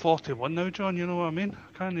 I'm 41 now, John. You know what I mean?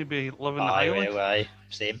 I can't be living the high life. Aye,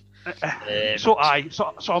 same. So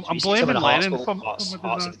I'm blaming Lennon for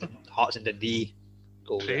Hearts and Dundee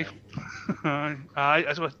goals.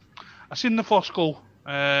 I seen the first goal,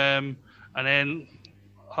 and then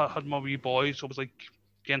I had my wee boy, so I was like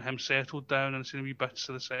getting him settled down and seeing wee bits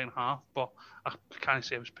of the second half, but I can't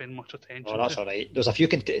say I was paying much attention. Oh, that's all right. There's a few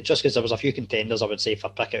just because there was a few contenders, I would say, for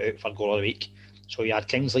pick it out for goal of the week. So you had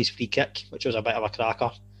Kingsley's free kick, which was a bit of a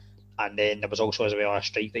cracker, and then there was also as well a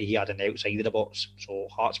strike that he had on the outside of the box. So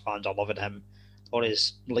Hearts fans are loving him for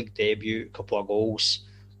his league debut, a couple of goals.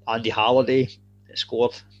 Andy Halliday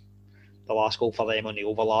scored the last goal for them on the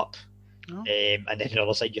overlap. Oh. And then on the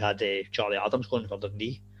other side you had Charlie Adams going for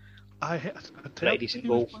Dundee. Pretty decent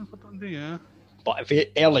goal. For Dundee, yeah. But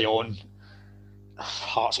early on,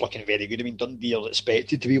 Hearts looking very good. I mean, Dundee are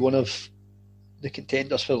expected to be one of the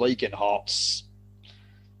contenders for the league, and Hearts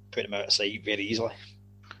put them out of sight very easily.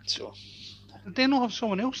 So did they not have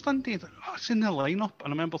someone else, Dundee? I seen their lineup, and I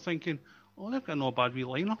remember thinking, oh, they've got no bad wee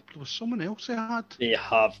lineup. There was someone else they had. They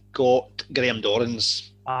have got Graham Dorrans.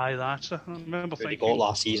 Aye, that's it. I remember thinking. They got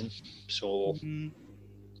last season. So,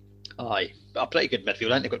 aye, a pretty good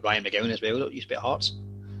midfield. And they got Ryan McGowan as well. That used to be at Hearts.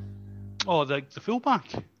 Oh, the fullback.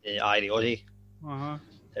 Aye, the Aussie. Uh-huh.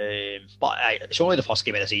 But it's only the first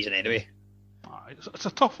game of the season anyway. Aye, it's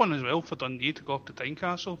a tough one as well for Dundee to go up to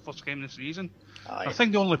Tynecastle first game of the season. Aye. I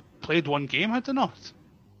think they only played one game, had they not?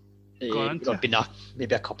 There'd been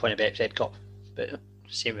maybe a couple in the Betfred Cup, but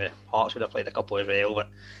same with Hearts would have played a couple as well. But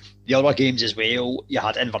the other games as well, you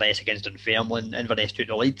had Inverness against Dunfermline. Inverness took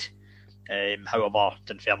the lead. However,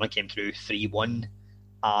 Dunfermline came through 3-1.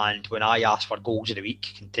 And when I asked for goals of the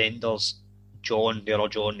week, contenders, the other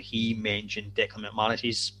John, he mentioned Declan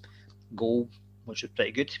McManus's goal, which was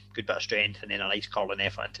pretty good. Good bit of strength, and then a nice curling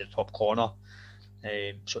effort into the top corner.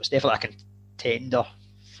 So it's definitely a contender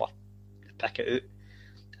for to pick it out.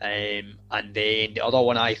 And then the other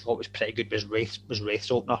one I thought was pretty good was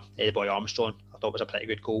Wraith's opener, Eddie Boy Armstrong. I thought it was a pretty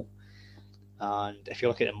good goal. And if you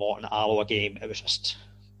look at the Morton Alloa game, it was just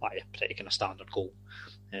a pretty kind of standard goal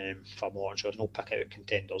for Morton. So there's no pick out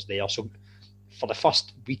contenders there. So for the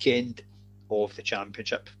first weekend of the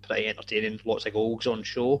championship, pretty entertaining. Lots of goals on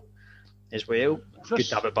show as well. Good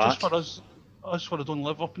to have it back. Just for us who don't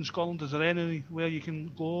live up in Scotland, is there anywhere you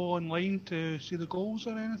can go online to see the goals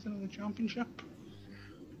or anything in the championship?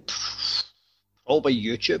 Probably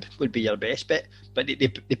YouTube would be your best bet, but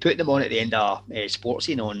they put them on at the end of Sports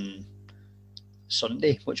Scene on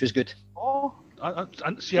Sunday, which was good. Oh, I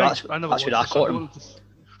never that's where I caught him.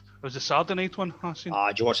 It was the Saturday night one I seen.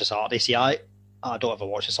 Do you watch the Saturday? See, I don't ever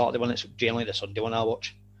watch the Saturday one. It's generally the Sunday one I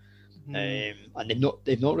watch. And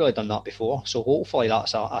they've not really done that before, so hopefully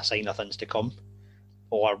that's a sign of things to come,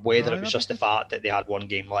 or whether it was just the fact that they had one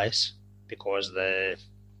game less because the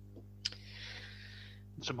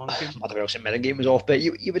Motherwell St Mirren game was off. But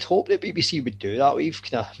you would hope that BBC would do that. We've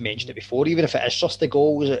kind of mentioned it before, even if it is just the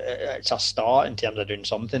goals, it's a start in terms of doing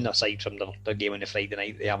something aside from the game on the Friday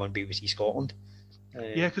night they have on BBC Scotland.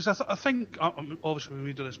 Yeah, because I think obviously when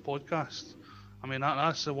we do this podcast, I mean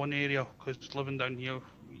that's the one area, because living down here,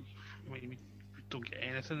 we don't get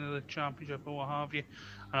anything in the championship or what have you,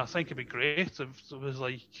 and I think it'd be great if it was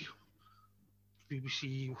like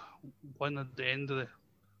BBC One at the end of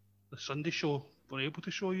the Sunday show were able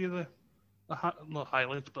to show you the not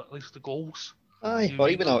highlights but at least the goals. Aye, or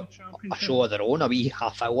even a show of their own, a wee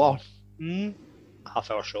half-hour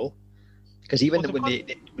show. Because even when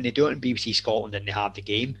they do it in BBC Scotland and they have the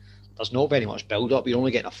game, there's not very much build-up. You're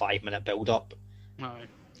only getting a 5-minute build-up. Aye.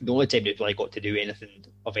 The only time they've really got to do anything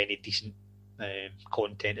of any decent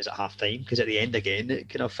content is at half-time, because at the end again it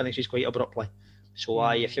kind of finishes quite abruptly. So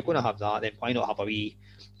if you're going to have that, then why not have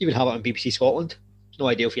even have it on BBC Scotland? It's no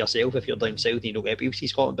ideal for yourself if you're down south and you don't get BBC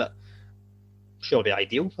Scotland, but sure be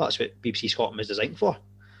ideal. That's what BBC Scotland is designed for.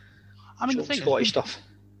 I mean, the thing Scottish is, stuff.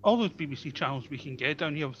 All those BBC channels we can get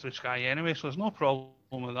down here through Sky anyway, so there's no problem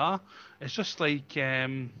with that. It's just like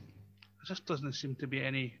it just doesn't seem to be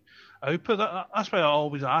any output. That's why I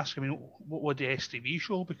always ask. I mean, what would the STV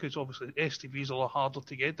show? Because obviously STV is a lot harder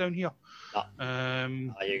to get down here.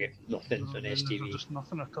 You get nothing on STV. Just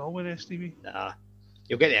nothing at all with STV. Nah,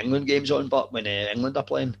 you'll get the England games on, but when England are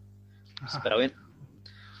playing, it's brilliant.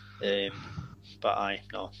 But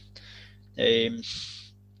no.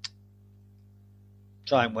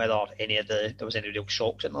 Trying whether there was any real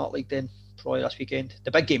shocks in that league then, probably last weekend.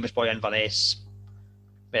 The big game was probably Inverness.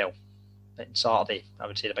 Well, on Saturday, I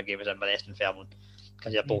would say the big game was Inverness and Fairmont,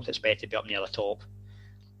 because they're both expected to be up near the top.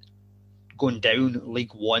 Going down,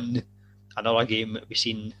 League One, another game that we've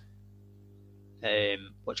seen,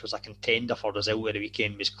 which was a contender for result of the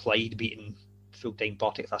weekend, was Clyde beating full-time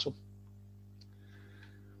Partick Thistle.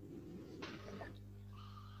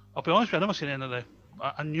 I'll be honest with you, I never seen any of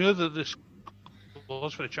I knew that the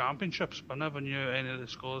scores for the championships, but I never knew any of the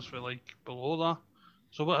scores for below that.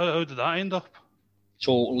 So how did that end up?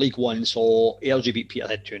 So League One saw Airdrie beat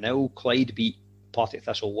Peterhead 2-0, Clyde beat Partick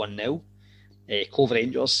Thistle 1-0, Cove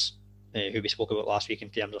Rangers, who we spoke about last week in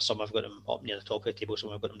terms of some have got them up near the top of the table,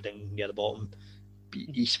 some have got them down near the bottom,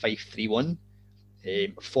 beat East Fife 3-1.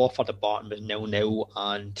 Forford at Barton was 0-0,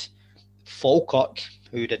 and Falkirk,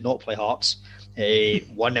 who did not play Hearts,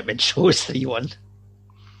 won at Minchos 3-1.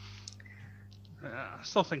 I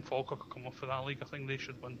still think Falkirk could come off for that league. I think they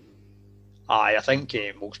should win. I think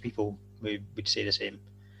most people would say the same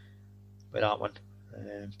with that one.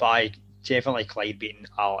 But I definitely Clyde beating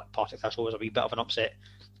Partick Thistle was a wee bit of an upset.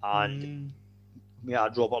 And we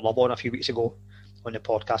had Robert Love on a few weeks ago on the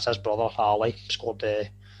podcast. His brother, Ali, scored the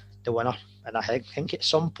winner. And I think at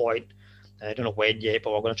some point, I don't know when yet,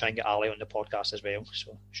 but we're going to try and get Ali on the podcast as well.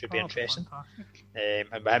 So it should be interesting. And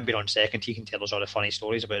with him being on second, he can tell us all the funny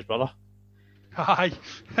stories about his brother. Aye.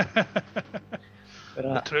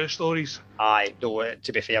 The true stories. Aye, no,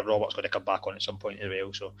 to be fair, Robert's going to come back on at some point as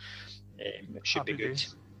well, so it should be good.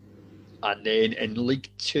 Days. And then in League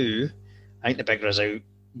Two, I think the big result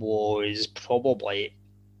was probably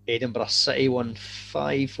Edinburgh City won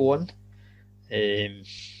 5-1. And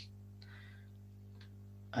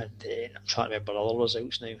then I'm trying to remember other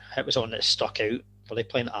results now. It was one that stuck out. Were they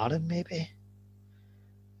playing Arran, maybe?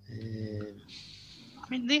 I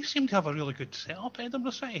mean, they seem to have a really good setup,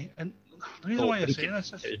 Edinburgh City. And the reason why I say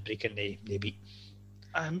this is... It was Brecon they beat.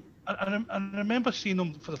 I remember seeing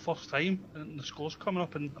them for the first time and the scores coming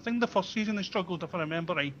up. And I think the first season they struggled, if I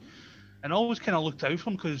remember right. And I always kind of looked out for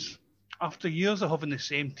them because after years of having the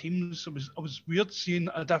same teams, it was weird seeing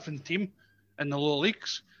a different team in the lower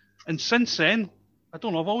leagues. And since then, I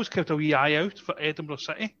don't know, I've always kept a wee eye out for Edinburgh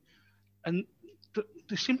City. And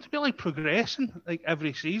they seem to be progressing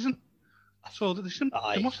every season. So they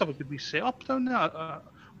must have a good wee setup down there. I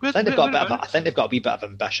think they've got a wee bit of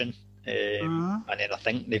ambition, and then I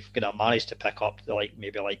think they've managed to pick up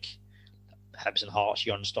maybe Hibs and Hearts,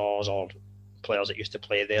 young stars, or players that used to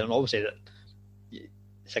play there. And obviously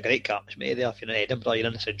it's a great catchment there. If you're in Edinburgh, you're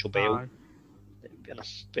in the Central Belt.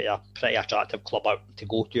 It's a pretty attractive club out to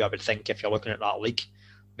go to, I would think, if you're looking at that league.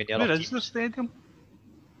 Where is the stadium?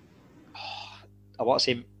 I want to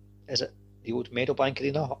say, is it the old Meadowbank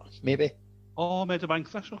Arena, maybe? Oh, Meadowbank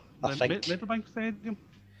Thistle. I think. Meadowbank Stadium.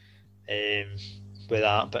 With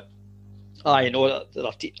that, but I know that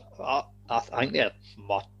I think they're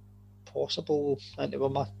possible. I think they were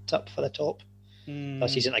my tip for the top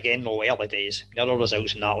this season. Again, no early days. The other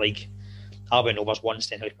results in that league: Albion Rovers 1,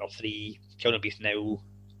 Stenhouse 3, Kilnabeath 0,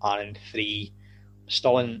 Arran 3,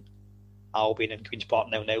 Stirling, Albion and Queen's Park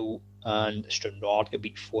 0-0, and Stranraer got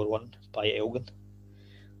beat 4-1 by Elgin.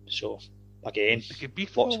 So again, they could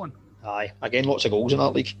beat 4-1. Aye, again, lots of goals in that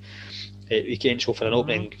league weekend. So for an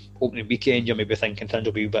opening weekend, you're maybe thinking things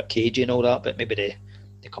will be a bit cagey and all that, but maybe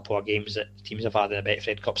the couple of games that teams have had in the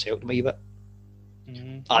Betfred Cup's helped them a wee bit.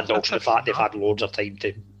 And also the fact they've had loads of time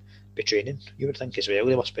to be training, you would think as well.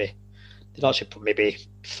 They'd actually maybe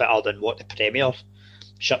fitter than what the Premier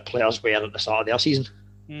ship players were at the start of their season,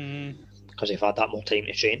 because they've had that more time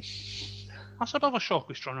to train. That's a bit of a shock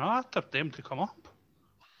with Stranraer. I tipped them to come up.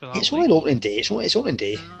 It's only an opening day. It's opening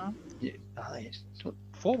day.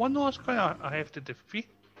 4-1 though, that's quite a hefty defeat.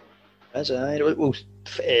 That's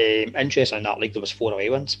interesting in that league, there was 4 away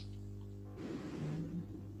wins.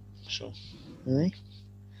 So, aye.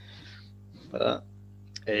 But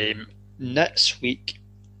next week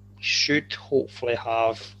should hopefully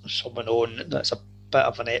have someone on that's a bit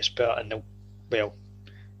of an expert in what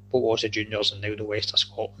was the juniors and now the West of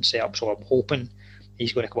Scotland setup. So I'm hoping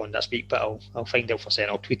he's going to come on this week, but I'll find out for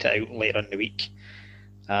certain. I'll tweet it out later in the week.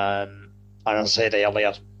 And as I said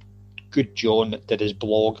earlier, Good John did his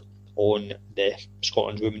blog on the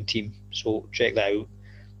Scotland women team, so check that out.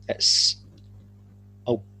 It's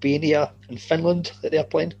Albania and Finland that they're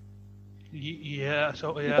playing. Yeah.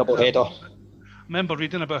 Double header. I remember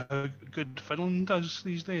reading about how good Finland does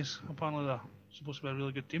these days. Apparently they're supposed to be a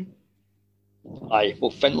really good team. Aye, well,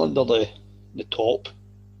 Finland are the top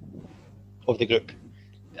of the group.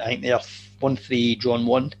 I think they're 1-3, drawn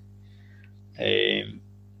 1.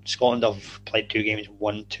 Scotland have played 2 games,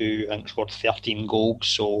 1-2, I think scored 13 goals.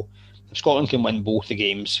 So if Scotland can win both the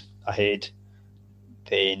games ahead,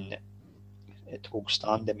 then it will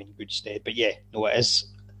stand them in good stead. But yeah, no, it is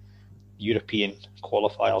European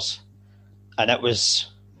qualifiers, and it's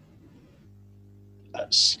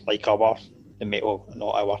like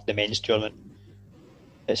the men's tournament.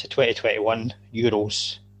 It's a 2021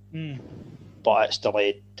 Euros, but it's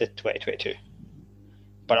delayed to 2022.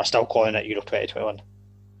 But I'm still calling it Euro 2021.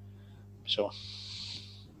 So,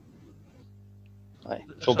 Aye.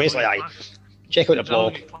 So basically, check out the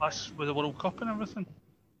blog. Plus with the World Cup and everything,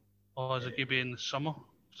 or is it going to be in the summer?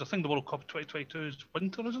 Because I think the World Cup 2022 is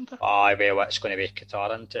winter, isn't it? Aye, well, it's going to be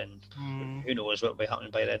Qatar, and who knows what will be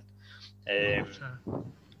happening by then.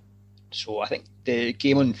 So I think the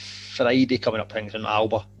game on Friday coming up, I think, is in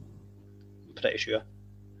Alba. I'm pretty sure.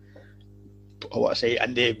 But what I say,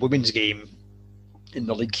 and the women's game in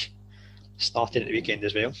the league started at the weekend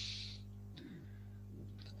as well.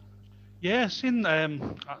 Yeah, I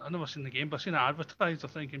never seen the game, but I seen it advertised. I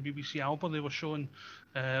think in BBC Alba they were showing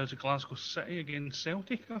it was Glasgow City against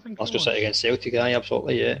Celtic. I think Glasgow City against Celtic, aye,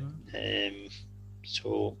 absolutely, yeah.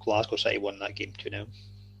 So Glasgow City won that game 2-0.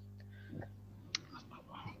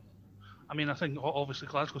 I mean, I think obviously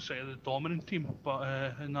Glasgow City are the dominant team, but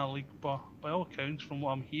in that league, but by all accounts, from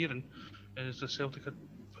what I'm hearing, is the Celtic are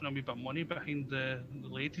putting a wee bit of money behind the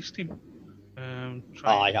ladies team.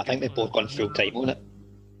 I think they've both gone full time on it.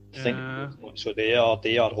 I think so. They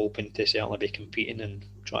are hoping to certainly be competing and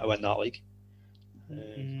trying to win that league.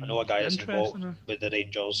 I know a guy that's involved with the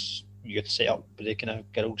Rangers youth setup with the kind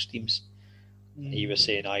of girls teams. He was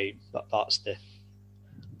saying, that's the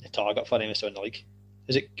target for him is to win the league.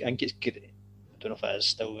 Is it? I think it's good. I don't know if it is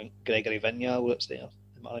still Gregory Vignal that's there,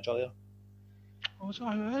 the manager there. Oh, so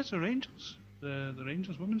who is the Rangers? The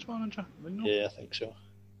Rangers women's manager? Vignal? Yeah, I think so.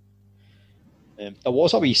 There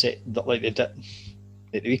was a wee set that like they did.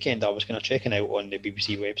 At the weekend, I was kind of checking out on the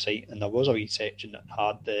BBC website, and there was a wee section that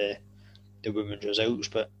had the women's results,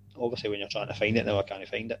 but obviously when you're trying to find it now, I can't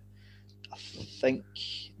find it. I think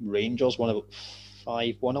Rangers won about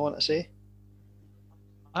 5-1, I want to say.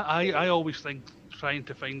 I always think trying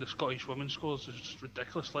to find the Scottish women's scores is just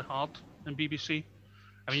ridiculously hard in BBC.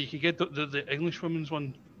 I mean, you can get the English women's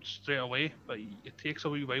one straight away, but it takes a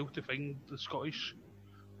wee while to find the Scottish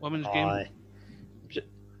women's game.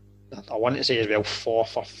 I want to say as well,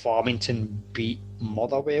 Forth or Farmington beat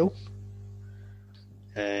Motherwell.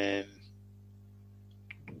 I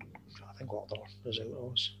think what the result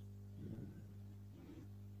was.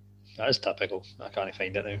 That is typical. I can't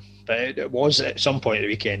find it now. But it was at some point at the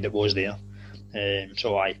weekend, it was there.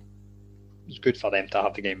 So it was good for them to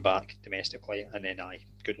have the game back domestically, and then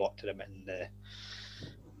good luck to them in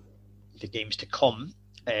the games to come.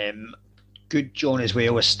 Good John as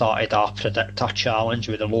well has started a predictor challenge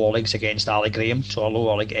with the lower leagues against Ali Graham, so a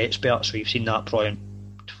lower league expert. So you've seen that probably on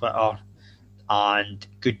Twitter. And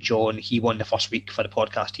Good John, he won the first week for the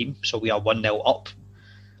podcast team, so we are 1-0 up.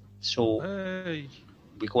 So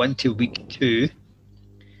we go into week 2,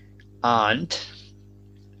 and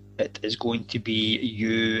it is going to be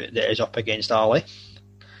you that is up against Ali.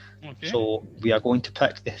 Okay. So we are going to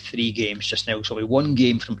pick the 3 games just now. So we 1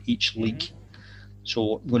 game from each league.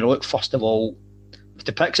 So we're going to look first of all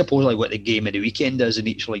to pick supposedly what the game of the weekend is in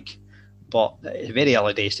each league, but it's very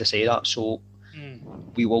early days to say that. So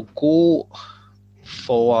we will go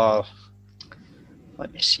for,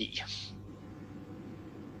 let me see,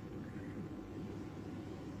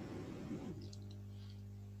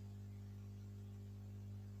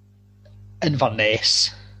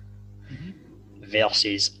 Inverness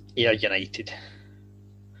versus Ayr United.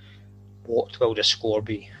 What will the score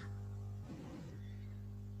be?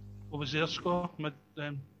 What was their score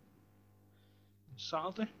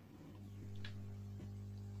Saturday?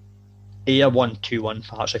 Ayr won 2-1.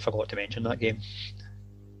 I actually forgot to mention that game.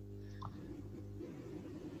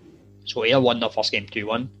 So Ayr won their first game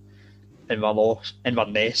 2-1.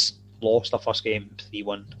 Inverness lost their first game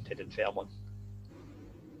 3-1 to Dunfermline.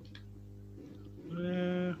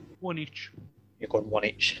 1 each. You're going 1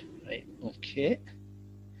 each. Right, okay.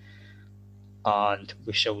 And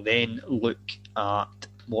we shall then look at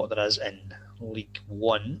what there is in League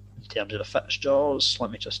 1 in terms of the fixtures.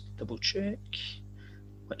 Let me just double check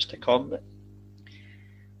what's to come.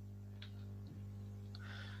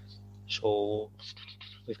 So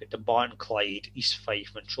we've got the Barn Clyde, East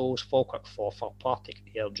Fife, Montrose, Falkirk, Forfar, Partick,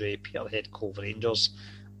 Airdrie, Peterhead, Cove Rangers.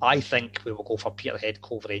 I think we will go for Peterhead,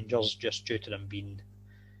 Cove Rangers just due to them being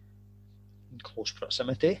in close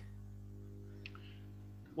proximity.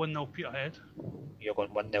 1-0 Peterhead. You're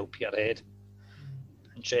going 1-0 Peterhead.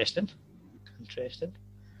 Interesting.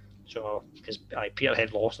 So, because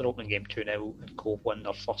Peterhead lost their opening game 2-0 and Cove won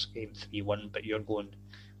their first game 3-1, but you're going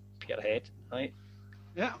Peterhead, right?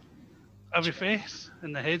 Yeah. Every faith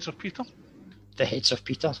in the heads of Peter. The heads of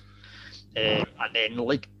Peter. And then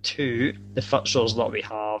League 2, the fixtures that we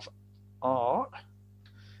have are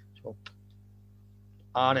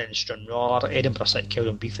Arran, Stranraer, Edinburgh City,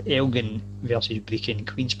 Cowdenbeath, Elgin versus Brechin,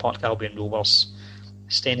 Queen's Park, Albion Rovers,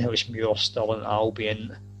 Stenhouse Muir, Stirling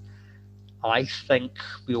Albion. I think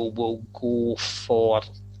we will go for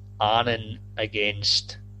Arran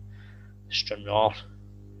against Stranraer.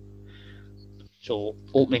 So,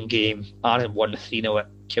 opening game, Arran won 3-0 at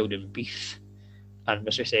Kildare-Beath. And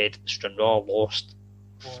as we said, Stranraer lost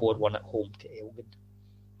 4-1 at home to Elgin.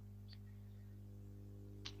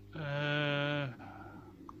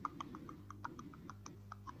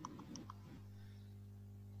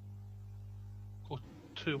 Go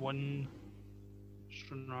 2-1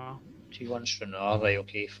 Stranraer. 2-1 Stranraer, right,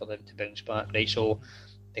 okay, for them to bounce back. Right, so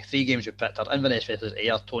the 3 games we picked are Inverness versus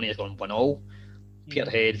Ayr. Tony has gone 1-1.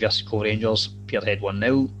 Peterhead versus Co Rangers. Peterhead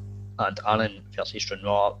 1-0. And Arran versus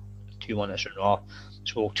Stranraer 2-1 at Stranraer.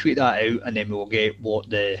 So we'll tweet that out and then we'll get what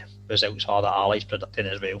the results are that Ali's predicting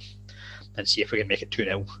as well and see if we can make it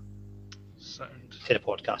 2-0 to the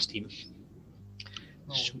podcast team.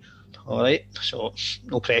 Alright, so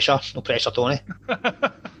no pressure, Tony.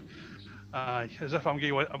 As if I'm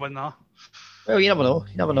going to win that. Well, you never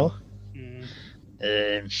know.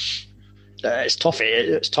 It's tough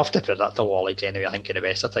to predict the war leagues anyway, I think, in the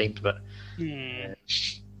best of times, but we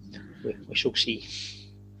shall see.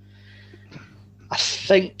 I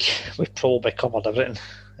think we've probably covered everything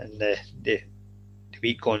in the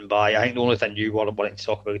week gone by. I think the only thing you were wanting to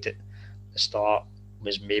talk about at the start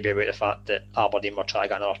was maybe about the fact that Aberdeen were trying to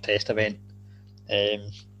get another test event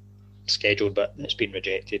scheduled, but it's been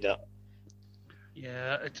rejected.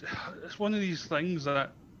 Yeah, it's one of these things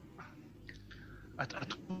that I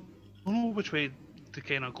don't know which way to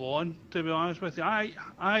kind of go on, to be honest with you.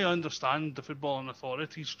 I understand the footballing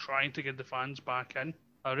authorities trying to get the fans back in.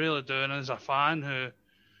 I really do, and as a fan who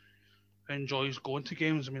enjoys going to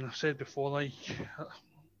games, I mean, I've said before, like,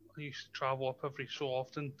 I used to travel up every so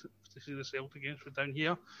often to see the Celtic games from down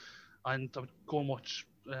here, and I would go and watch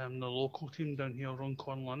the local team down here,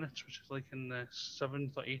 Runcorn Linnets, which is like in the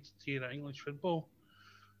 7th or 8th tier of English football.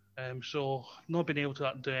 So not being able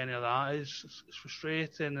to do any of that is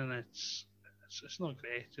frustrating, and it's not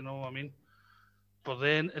great, you know what I mean? But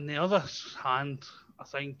then, in the other hand, I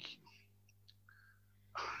think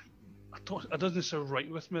it doesn't sound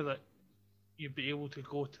right with me that you'd be able to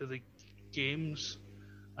go to the games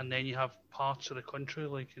and then you have parts of the country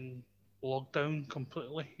like in lockdown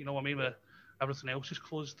completely, you know what I mean, where everything else is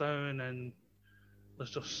closed down and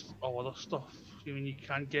there's just all other stuff. I mean, you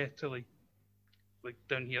can't get to like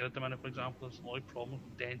down here at the minute, for example, there's a lot of problems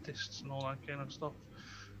with dentists and all that kind of stuff.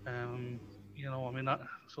 You know, I mean, that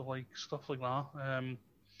so like stuff like that.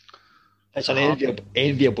 It's an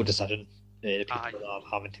enviable decision. The people that are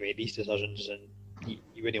having to make these decisions, and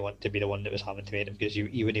you wouldn't want to be the one that was having to make them because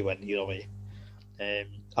you wouldn't win either way.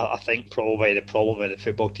 I think probably the problem with the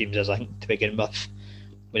football teams is, I think, to begin with,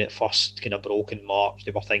 when it first kind of broke in March,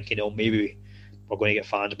 they were thinking, oh, maybe we're going to get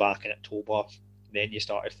fans back in October. And then you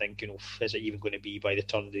started thinking, oh, is it even going to be by the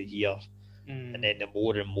turn of the year? And then the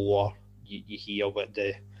more and more you hear what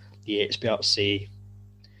the experts say,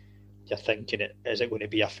 you're thinking, is it going to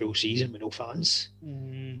be a full season with no fans?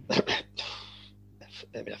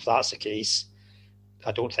 If that's the case,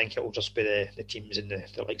 I don't think it will just be the teams in the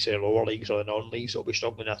likes of the lower leagues or the non-leagues that will be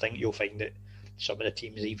struggling. I think you'll find that some of the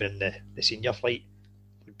teams, even in the senior flight,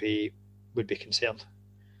 would be concerned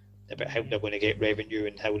about how they're going to get revenue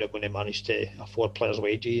and how they're going to manage to afford players'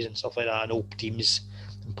 wages and stuff like that. I know teams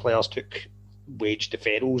and players took wage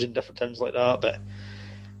deferrals and different things like that, but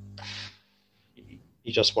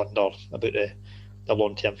you just wonder about the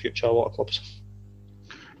long-term future of a lot of clubs.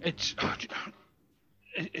 It's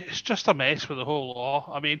just a mess with the whole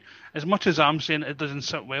law. I mean, as much as I'm saying it doesn't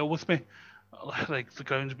sit well with me, like the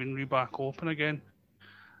ground's been back open again,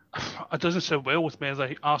 it doesn't sit well with me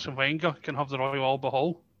that Arsene Wenger can have the Royal Albert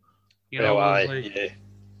Hall. You know,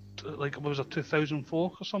 like what was it,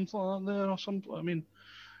 2004 or something like that there or something. I mean,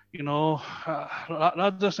 you know,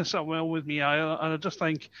 that doesn't sit well with me either. And I just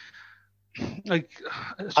think, like,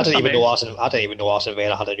 I didn't even know Arsene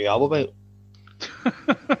Wenger had a new album out.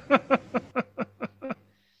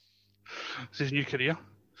 It's his new career,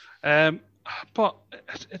 but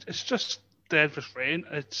it's just dead frustrating.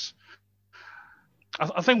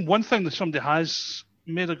 I think one thing that somebody has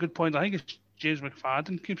made a good point. I think it's James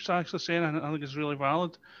McFadden keeps actually saying, and I think it's really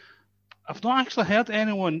valid. I've not actually heard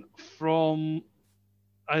anyone from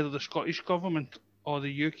either the Scottish government or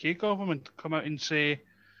the UK government come out and say,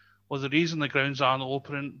 well, the reason the grounds aren't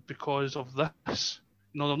open because of this.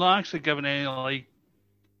 No, they're not actually giving any like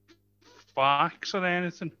facts or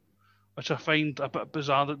anything, which I find a bit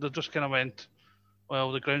bizarre. That they just kind of went,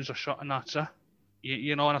 well, the grounds are shut and that's it.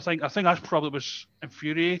 You know, and I think that's probably was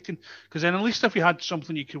infuriating, because then at least if you had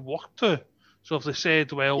something you could work to. So if they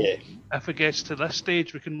said, well, if it gets to this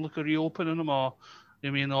stage, we can look at reopening them, or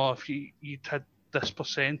I mean, or if you'd had this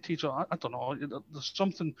percentage, or I don't know, there's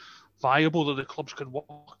something viable that the clubs could work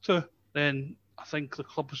to, then I think the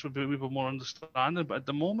clubs would be a wee bit more understanding. But at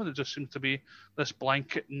the moment, it just seems to be this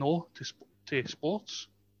blanket no to sports.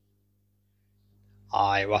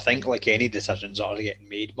 Aye, well, I think like any decisions that are getting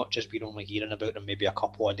made, much as we're only hearing about them maybe a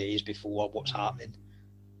couple of days before what's happening,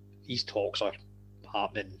 these talks are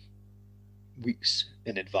happening weeks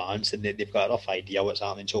in advance, and they've got a rough idea what's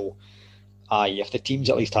happening. So, if the teams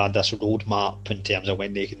at least had this roadmap in terms of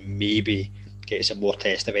when they can maybe get some more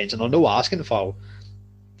test events, and they're not asking for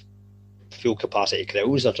full capacity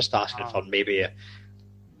crowds, they're just asking for maybe a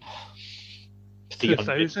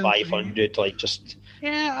 300, 500, like just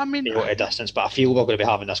a distance. But I feel we're going to be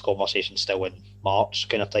having this conversation still in March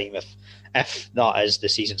kind of time, if that is the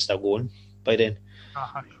season still going by then.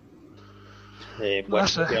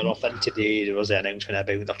 Which we're off in today, there was the announcement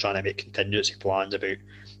about they're trying to make contingency plans about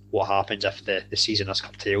what happens if the season is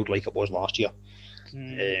curtailed like it was last year.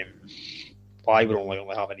 Why we're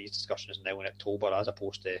only having these discussions now in October as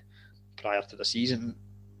opposed to prior to the season.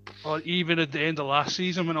 Or even at the end of last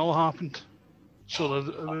season when it all happened. So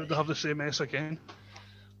they'll have the same mess again.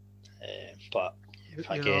 But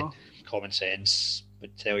again, common sense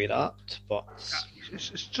would tell you that. But it's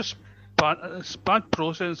just bad. It's bad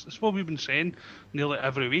process. It's what we've been saying nearly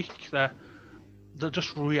every week, that they're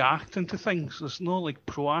just reacting to things. There's no like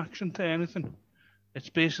proaction to anything. It's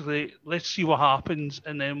basically, let's see what happens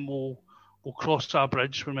and then we'll cross our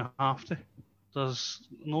bridge when we have to. There's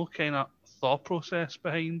no kind of thought process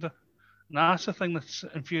behind it. And that's the thing that's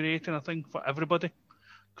infuriating, I think, for everybody,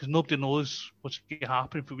 because nobody knows what's going to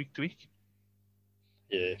happen from week to week.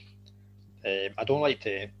 Yeah. I don't like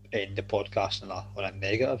to end the podcast on a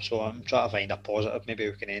negative, so I'm trying to find a positive maybe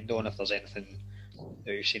we can end on, if there's anything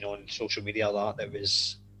that you've seen on social media that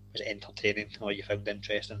was entertaining or you found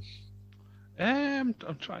interesting. I'm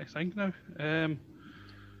trying to think now.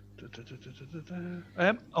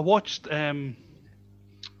 I watched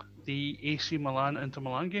the AC Milan Inter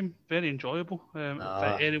Milan game. Very enjoyable.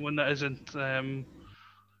 For anyone that isn't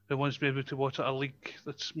who wants to be able to watch at a league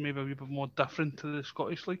that's maybe a wee bit more different to the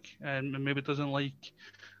Scottish league, and maybe doesn't like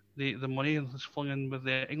the money that's flung in with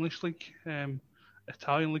the English league.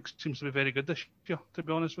 Italian league seems to be very good this year, to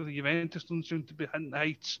be honest with you. Juventus doesn't seem to be hitting the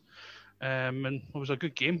heights. And it was a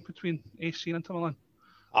good game between AC and Inter Milan.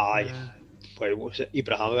 Well, what was it?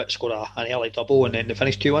 Ibrahimovic scored an early double and then they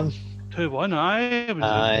finished 2-1. 2-1, aye. It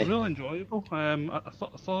was really enjoyable. I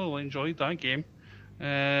thoroughly enjoyed that game.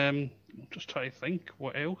 I'm just trying to think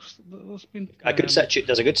what else there's been.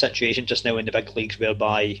 There's a good situation just now in the big leagues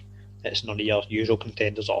whereby it's none of your usual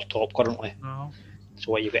contenders that are top currently. No.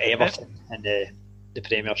 So you've got Everton in the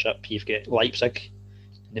Premiership, you've got Leipzig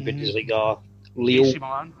in the Bundesliga, Leo, AC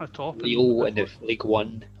Milan are top. Leo in the League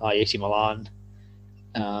One, AC Milan,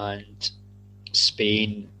 and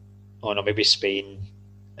Spain. Oh no, maybe Spain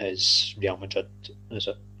is Real Madrid, is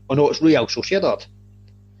it? Oh no, it's Real Sociedad.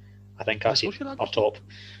 I think that's our top.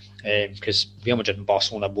 Because Real Madrid and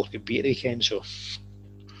Barcelona both got beat at the weekend, so.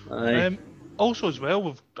 Also, as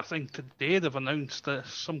well, I think today they've announced that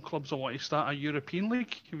some clubs are wanting to start a European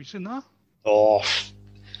league. Have you seen that? Oh,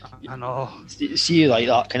 I know. See, like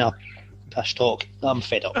that kind of piss talk. I'm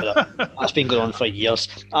fed up with it. That's been going on for years.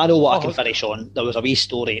 I know what I can finish on. There was a wee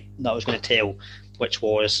story that I was going to tell, which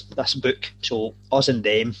was this book. So, Us and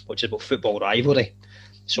Them, which is about football rivalry.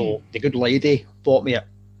 So, the good lady bought me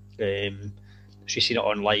it. She's seen it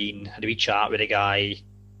online, had a wee chat with a guy,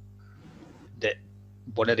 that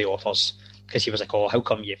one of the authors, because he was like, oh, how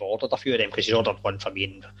come you've ordered a few of them? Because he's ordered one for me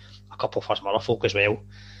and a couple for some other folk as well.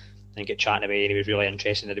 And get chatting away, and he was really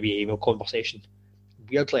interested in the wee email conversation.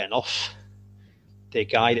 Weirdly enough, the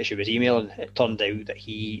guy that she was emailing, it turned out that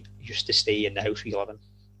he used to stay in the house we live in.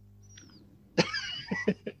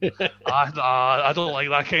 I don't like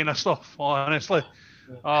that kind of stuff, honestly.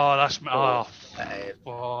 Oh, that's but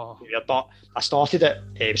I started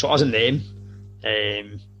it. So Us and Them.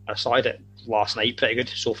 I started it last night. Pretty good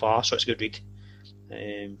so far. So it's a good read.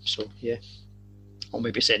 So yeah, I'll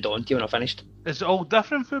maybe send it on to you when I've finished. Is it all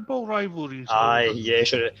different football rivalries? Yeah,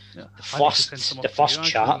 sure. Yeah. The first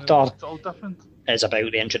chapter it's all different. Is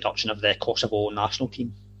about the introduction of the Kosovo national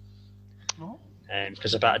team. Oh.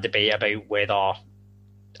 Because there's a bit of debate about whether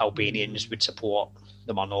Albanians would support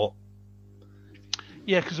them or not.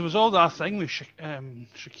 Yeah, because there was all that thing with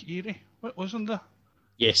Shaqiri, wasn't there?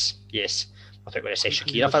 Yes. I think when I say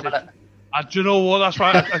Shakira for a minute. Do you know what? That's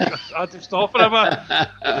right. I had to stop for a bit.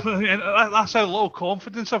 That's how little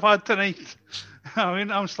confidence I've had tonight. I mean,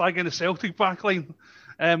 I'm slagging the Celtic backline.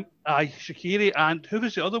 Shaqiri, and who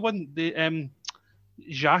was the other one? The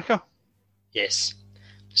Xhaka. Yes,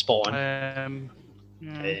 spot on.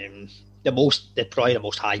 Probably the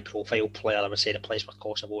most high-profile player I would say that plays for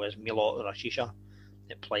Kosovo is Milot Rashica.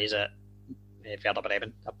 It plays at Werder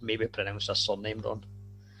Bremen. I maybe pronounced his surname wrong.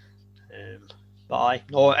 But aye,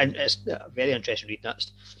 no, and it's very interesting reading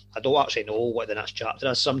it. I don't actually know what the next chapter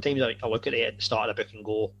is. Sometimes I look at it at the start of the book and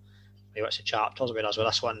go, maybe it's the chapters, whereas with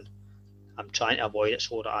this one, I'm trying to avoid it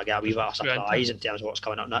so that I get a wee bit of surprise in terms of what's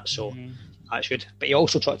coming up next. So that's good. But he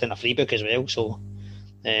also chucked in a free book as well, so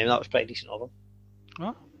that was pretty decent of him.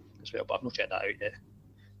 Huh? As well, but I've not checked that out yet.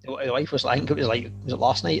 The wife was like, I think was it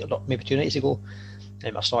last night or maybe 2 nights ago?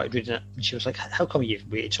 I started reading it, and she was like, "How come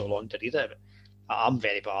you've waited so long to read it?" I'm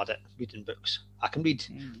very bad at reading books. I can read,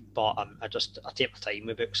 but I take my time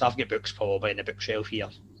with books. I've got books probably in the bookshelf here.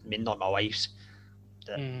 I mean, not my wife's.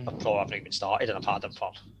 That I've probably haven't even started, and I've had them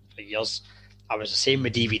for years. I was the same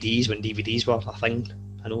with DVDs when DVDs were a thing.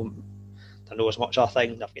 I know as much of a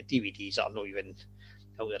thing. I've got DVDs that are not even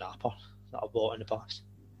out the wrapper that I've bought in the past.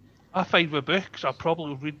 I find with books, I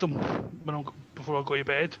probably read them before I go to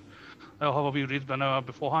bed. I'll have a wee read an hour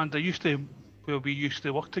beforehand. We used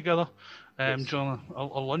to work together. Yes. During a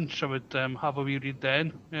lunch, I would have a wee read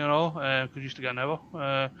then, because we used to get an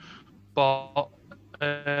hour.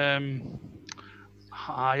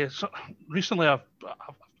 Recently I've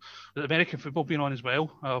the American football being on as well.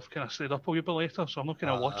 I've kind of stayed up a wee bit later, so I'm not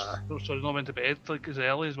kind of watched. So I not went to bed like as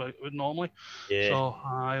early as I would normally. Yeah. So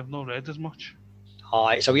I have not read as much.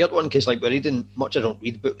 It's a weird one because we're reading much. I don't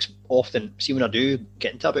read books often. See, when I do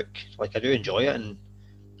get into a book, I do enjoy it, and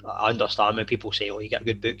I understand when people say, "Oh, you get a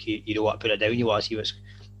good book, you don't want to put it down. You want to see what's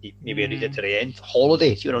maybe read it to the end."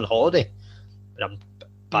 Holiday, see, you're on holiday, but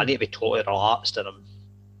I need to be totally relaxed, and I'm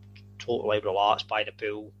totally relaxed by the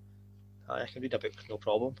pool. I can read a book, no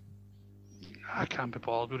problem. I can't be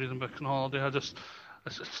bothered with reading books on holiday. It's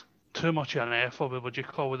too much of an effort with what you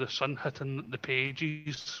call with the sun hitting the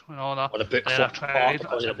pages and all that. Or the book falls apart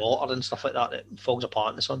because of the water and stuff like that. It falls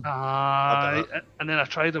apart in the sun. And then I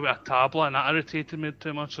tried it with a tablet and that irritated me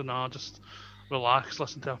too much. So now I just relax,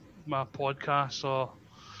 listen to my podcast or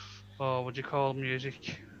what do you call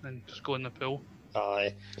music, and just go in the pool.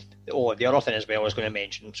 The other thing as well I was going to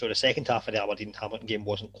mention, so the second half of the Aberdeen Hamilton game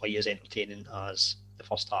wasn't quite as entertaining as the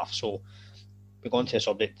first half. So we're going to a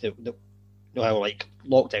subject how like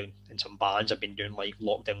lockdown and some bands have been doing like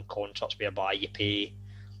lockdown concerts whereby you pay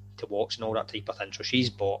to watch and all that type of thing. So she's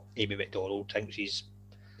bought Amy McDonald, I think she's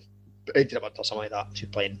 18 or something like that. She's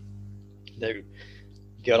playing. Now,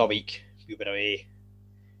 the other week we were away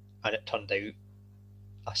and it turned out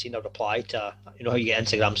I seen a reply to, how you get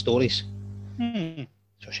Instagram stories.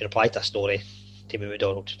 So she replied to a story to Amy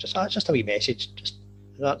McDonald, just a wee message, just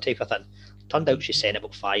that type of thing. Turned out she sent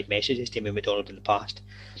about 5 messages to Amy McDonald in the past.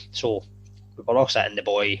 So we were all sitting, the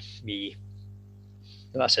boy, me,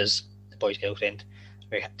 that's the boy's girlfriend.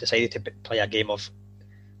 We decided to play a game of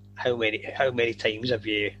how many times have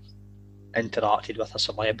you interacted with a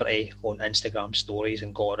celebrity on Instagram stories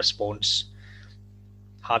and got a response?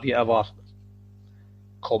 Have you ever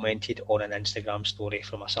commented on an Instagram story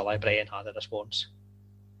from a celebrity and had a response?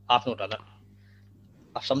 I've not done it.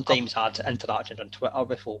 I've sometimes had interactions on Twitter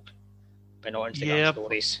with folk, but not Instagram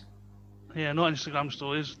stories. Yeah, not Instagram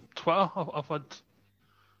stories. Twitter, I've had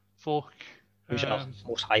folk. Who's your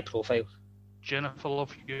most high profile? Jennifer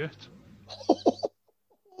Love Hewitt.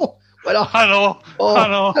 I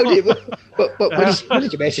know. How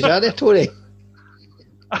did you message her there, Tony?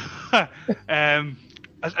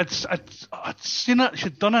 I'd seen it.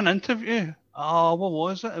 She'd done an interview. What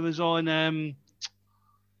was it? It was on. I'm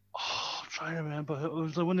trying to remember. It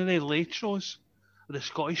was one of the late shows with the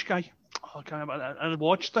Scottish guy. I can't remember. I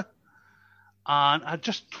watched it, and I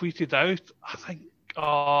just tweeted out. I think,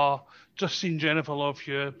 just seen Jennifer Love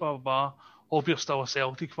Hewitt. Blah blah blah. Hope you're still a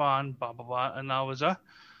Celtic fan. Blah blah blah. And that was it.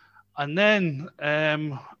 And then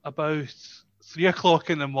about 3 o'clock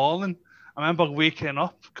in the morning, I remember waking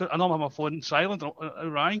up, because I don't have my phone silent, it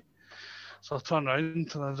rang. So I turned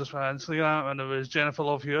around and I just went on Instagram and it was Jennifer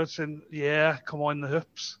Love Hewitt saying, "Yeah, come on the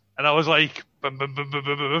hoops." And I was like, boom, boom, boom, boom,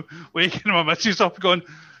 boom, boom, waking my missus up going,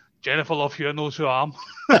 "Jennifer Love Hewitt knows who I am."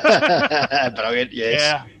 Brilliant, yes.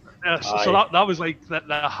 Yeah. So that was like the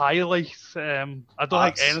highlight. I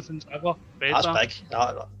don't think anything's ever better. That's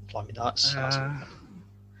big. That's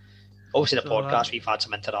obviously the podcast, we've had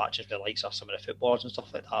some interactions with the likes of some of the footballers and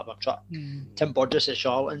stuff like that. But Tim Burgess at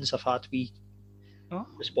Charlatans, I've had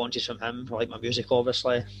responses from him for like my music,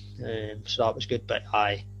 obviously. So that was good. But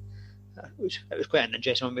it was quite an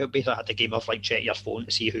interesting one. We basically had the game of like check your phone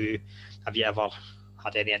to see who have you ever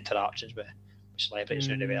had any interactions with celebrities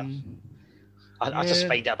anywhere. I just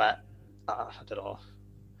find it a bit. I don't know.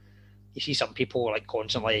 You see some people like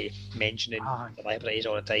constantly mentioning celebrities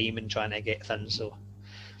all the time and trying to get things. So.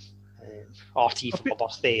 RT for my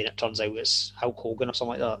birthday, and it turns out it's Hulk Hogan or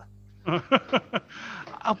something like that.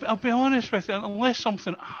 I'll be honest with you, unless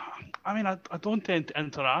something. I mean, I don't tend to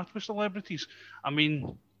interact with celebrities. I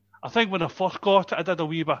mean, I think when I first got it, I did a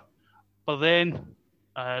wee bit, but then,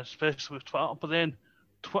 especially with Twitter,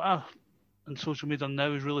 Twitter and social media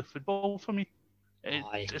now is really football for me.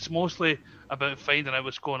 It's mostly about finding out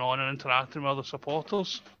what's going on and interacting with other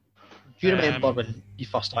supporters. Do you remember when you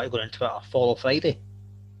first started going on Twitter, Follow Friday?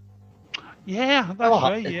 Yeah, that's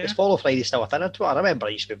right. Yeah. Is Follow Friday still a thing on Twitter? I remember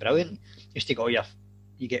it used to be brilliant. You used to go,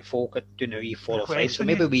 you get folk doing a Follow Friday, so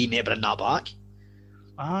maybe we need to bring that back.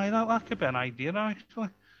 Aye, that could be an idea actually,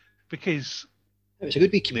 because it was a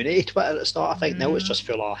good wee community Twitter at the start. I think now it's just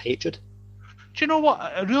full of hatred. Do you know what?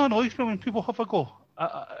 It really annoys me when people have a go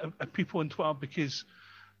at people on Twitter, because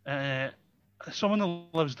someone that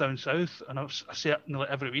lives down south, and I say it nearly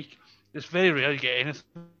every week, it's very rare you get anything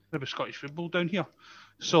about Scottish football down here.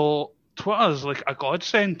 So Twitter is like a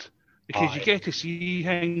godsend, because you get to see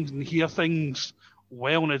things and hear things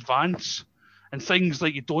well in advance, and things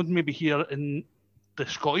that you don't maybe hear in the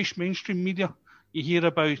Scottish mainstream media. You hear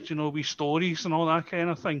about, wee stories and all that kind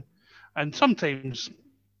of thing, and sometimes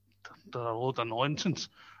they're a load of nonsense,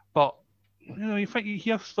 but you think you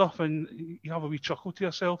hear stuff and you have a wee chuckle to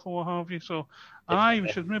yourself or what have you. So,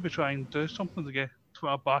 we should maybe try and do something to get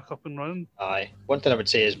Twitter back up and running. One thing I would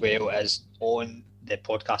say as well is on the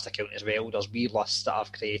podcast account as well, there's wee lists that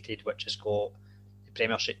I've created which has got the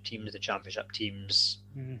Premiership teams, the Championship teams,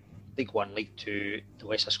 League 1, League 2, the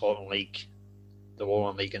West of Scotland League, the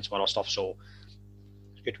Lowland League, and some other stuff. So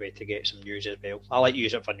it's a good way to get some news as well. I like to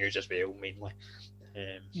use it for news as well, mainly.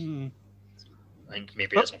 I think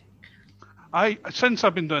maybe since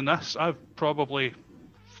I've been doing this, I've probably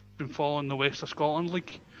been following the West of Scotland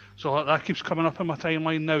League, so that keeps coming up in my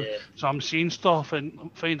timeline now. So I'm seeing stuff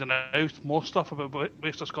and finding out more stuff about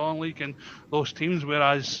West of Scotland League and those teams,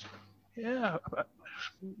 whereas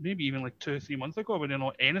maybe even like 2 or 3 months ago I didn't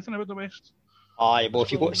know anything about the West. Well,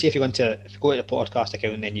 if you go to the podcast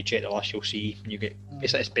account and then you check the list, you'll see, and you get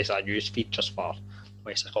it's basically a news feed just for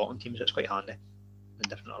West of Scotland teams. It's quite handy in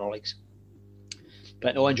different other leagues.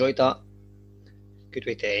 But no, I enjoyed that. Good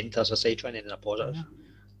way to end, as I say, trying to end in a positive,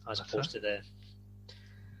 as opposed to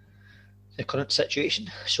the current situation.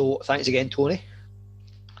 So thanks again, Tony.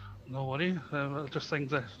 No worry. I just think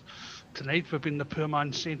that tonight we've been the poor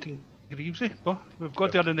man Saint Greavesy, but we've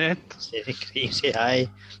got there in the end. Saint Greavesy, aye.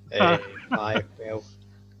 Well,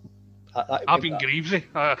 I've been Greavesy.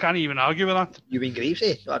 I can't even argue with that. You've been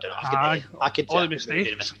Greavesy? I don't know. I could all the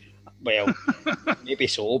mistakes. Well, maybe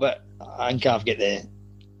so, but I think I've got the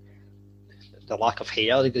lack of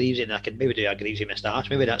hair, the Greavesy, and I could maybe do a Greavesy moustache.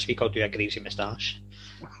 Maybe next week I'll do a Greavesy moustache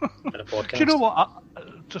in a podcast. Do you know what?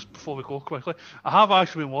 Just before we go quickly, I have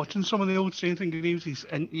actually been watching some of the old Saint Greavesy's,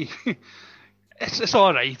 and it's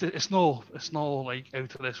all right. It's no like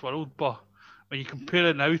out of this world, but when you compare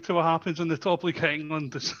it now to what happens in the top league of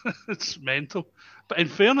England, it's mental. But in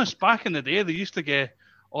fairness, back in the day, they used to get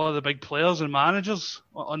all of the big players and managers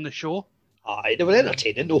on the show. Aye, they were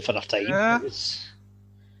entertaining though for their time. Yeah. It was,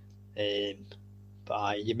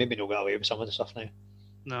 but you maybe not get away with some of the stuff now.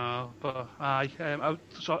 No, but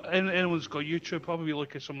so anyone's got YouTube, probably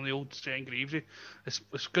look at some of the old Saint Greavesy.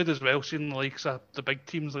 It's good as well, seeing the likes of the big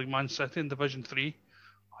teams like Man City in Division 3,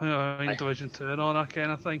 in Division 2 and all that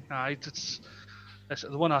kind of thing. It's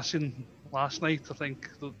the one I seen last night. I think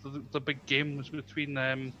the big game was between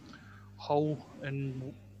Hull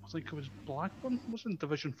and I think it was Blackburn. Was in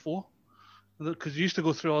Division 4, because you used to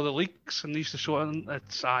go through all the leagues and they used to show it. And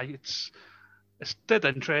it's dead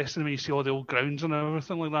interesting when you see all the old grounds and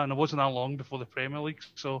everything like that. And it wasn't that long before the Premier League.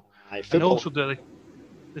 So and also they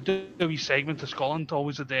do a wee segment of Scotland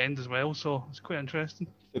always at the end as well. So it's quite interesting.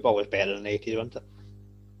 Football was better in the 80s, wasn't it?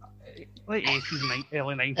 Late 80s,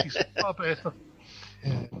 early 90s. Far better.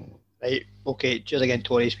 Right. Okay. Cheers again,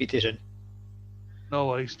 Tony. Speak to you soon. No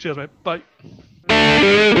worries. Cheers, mate. Bye.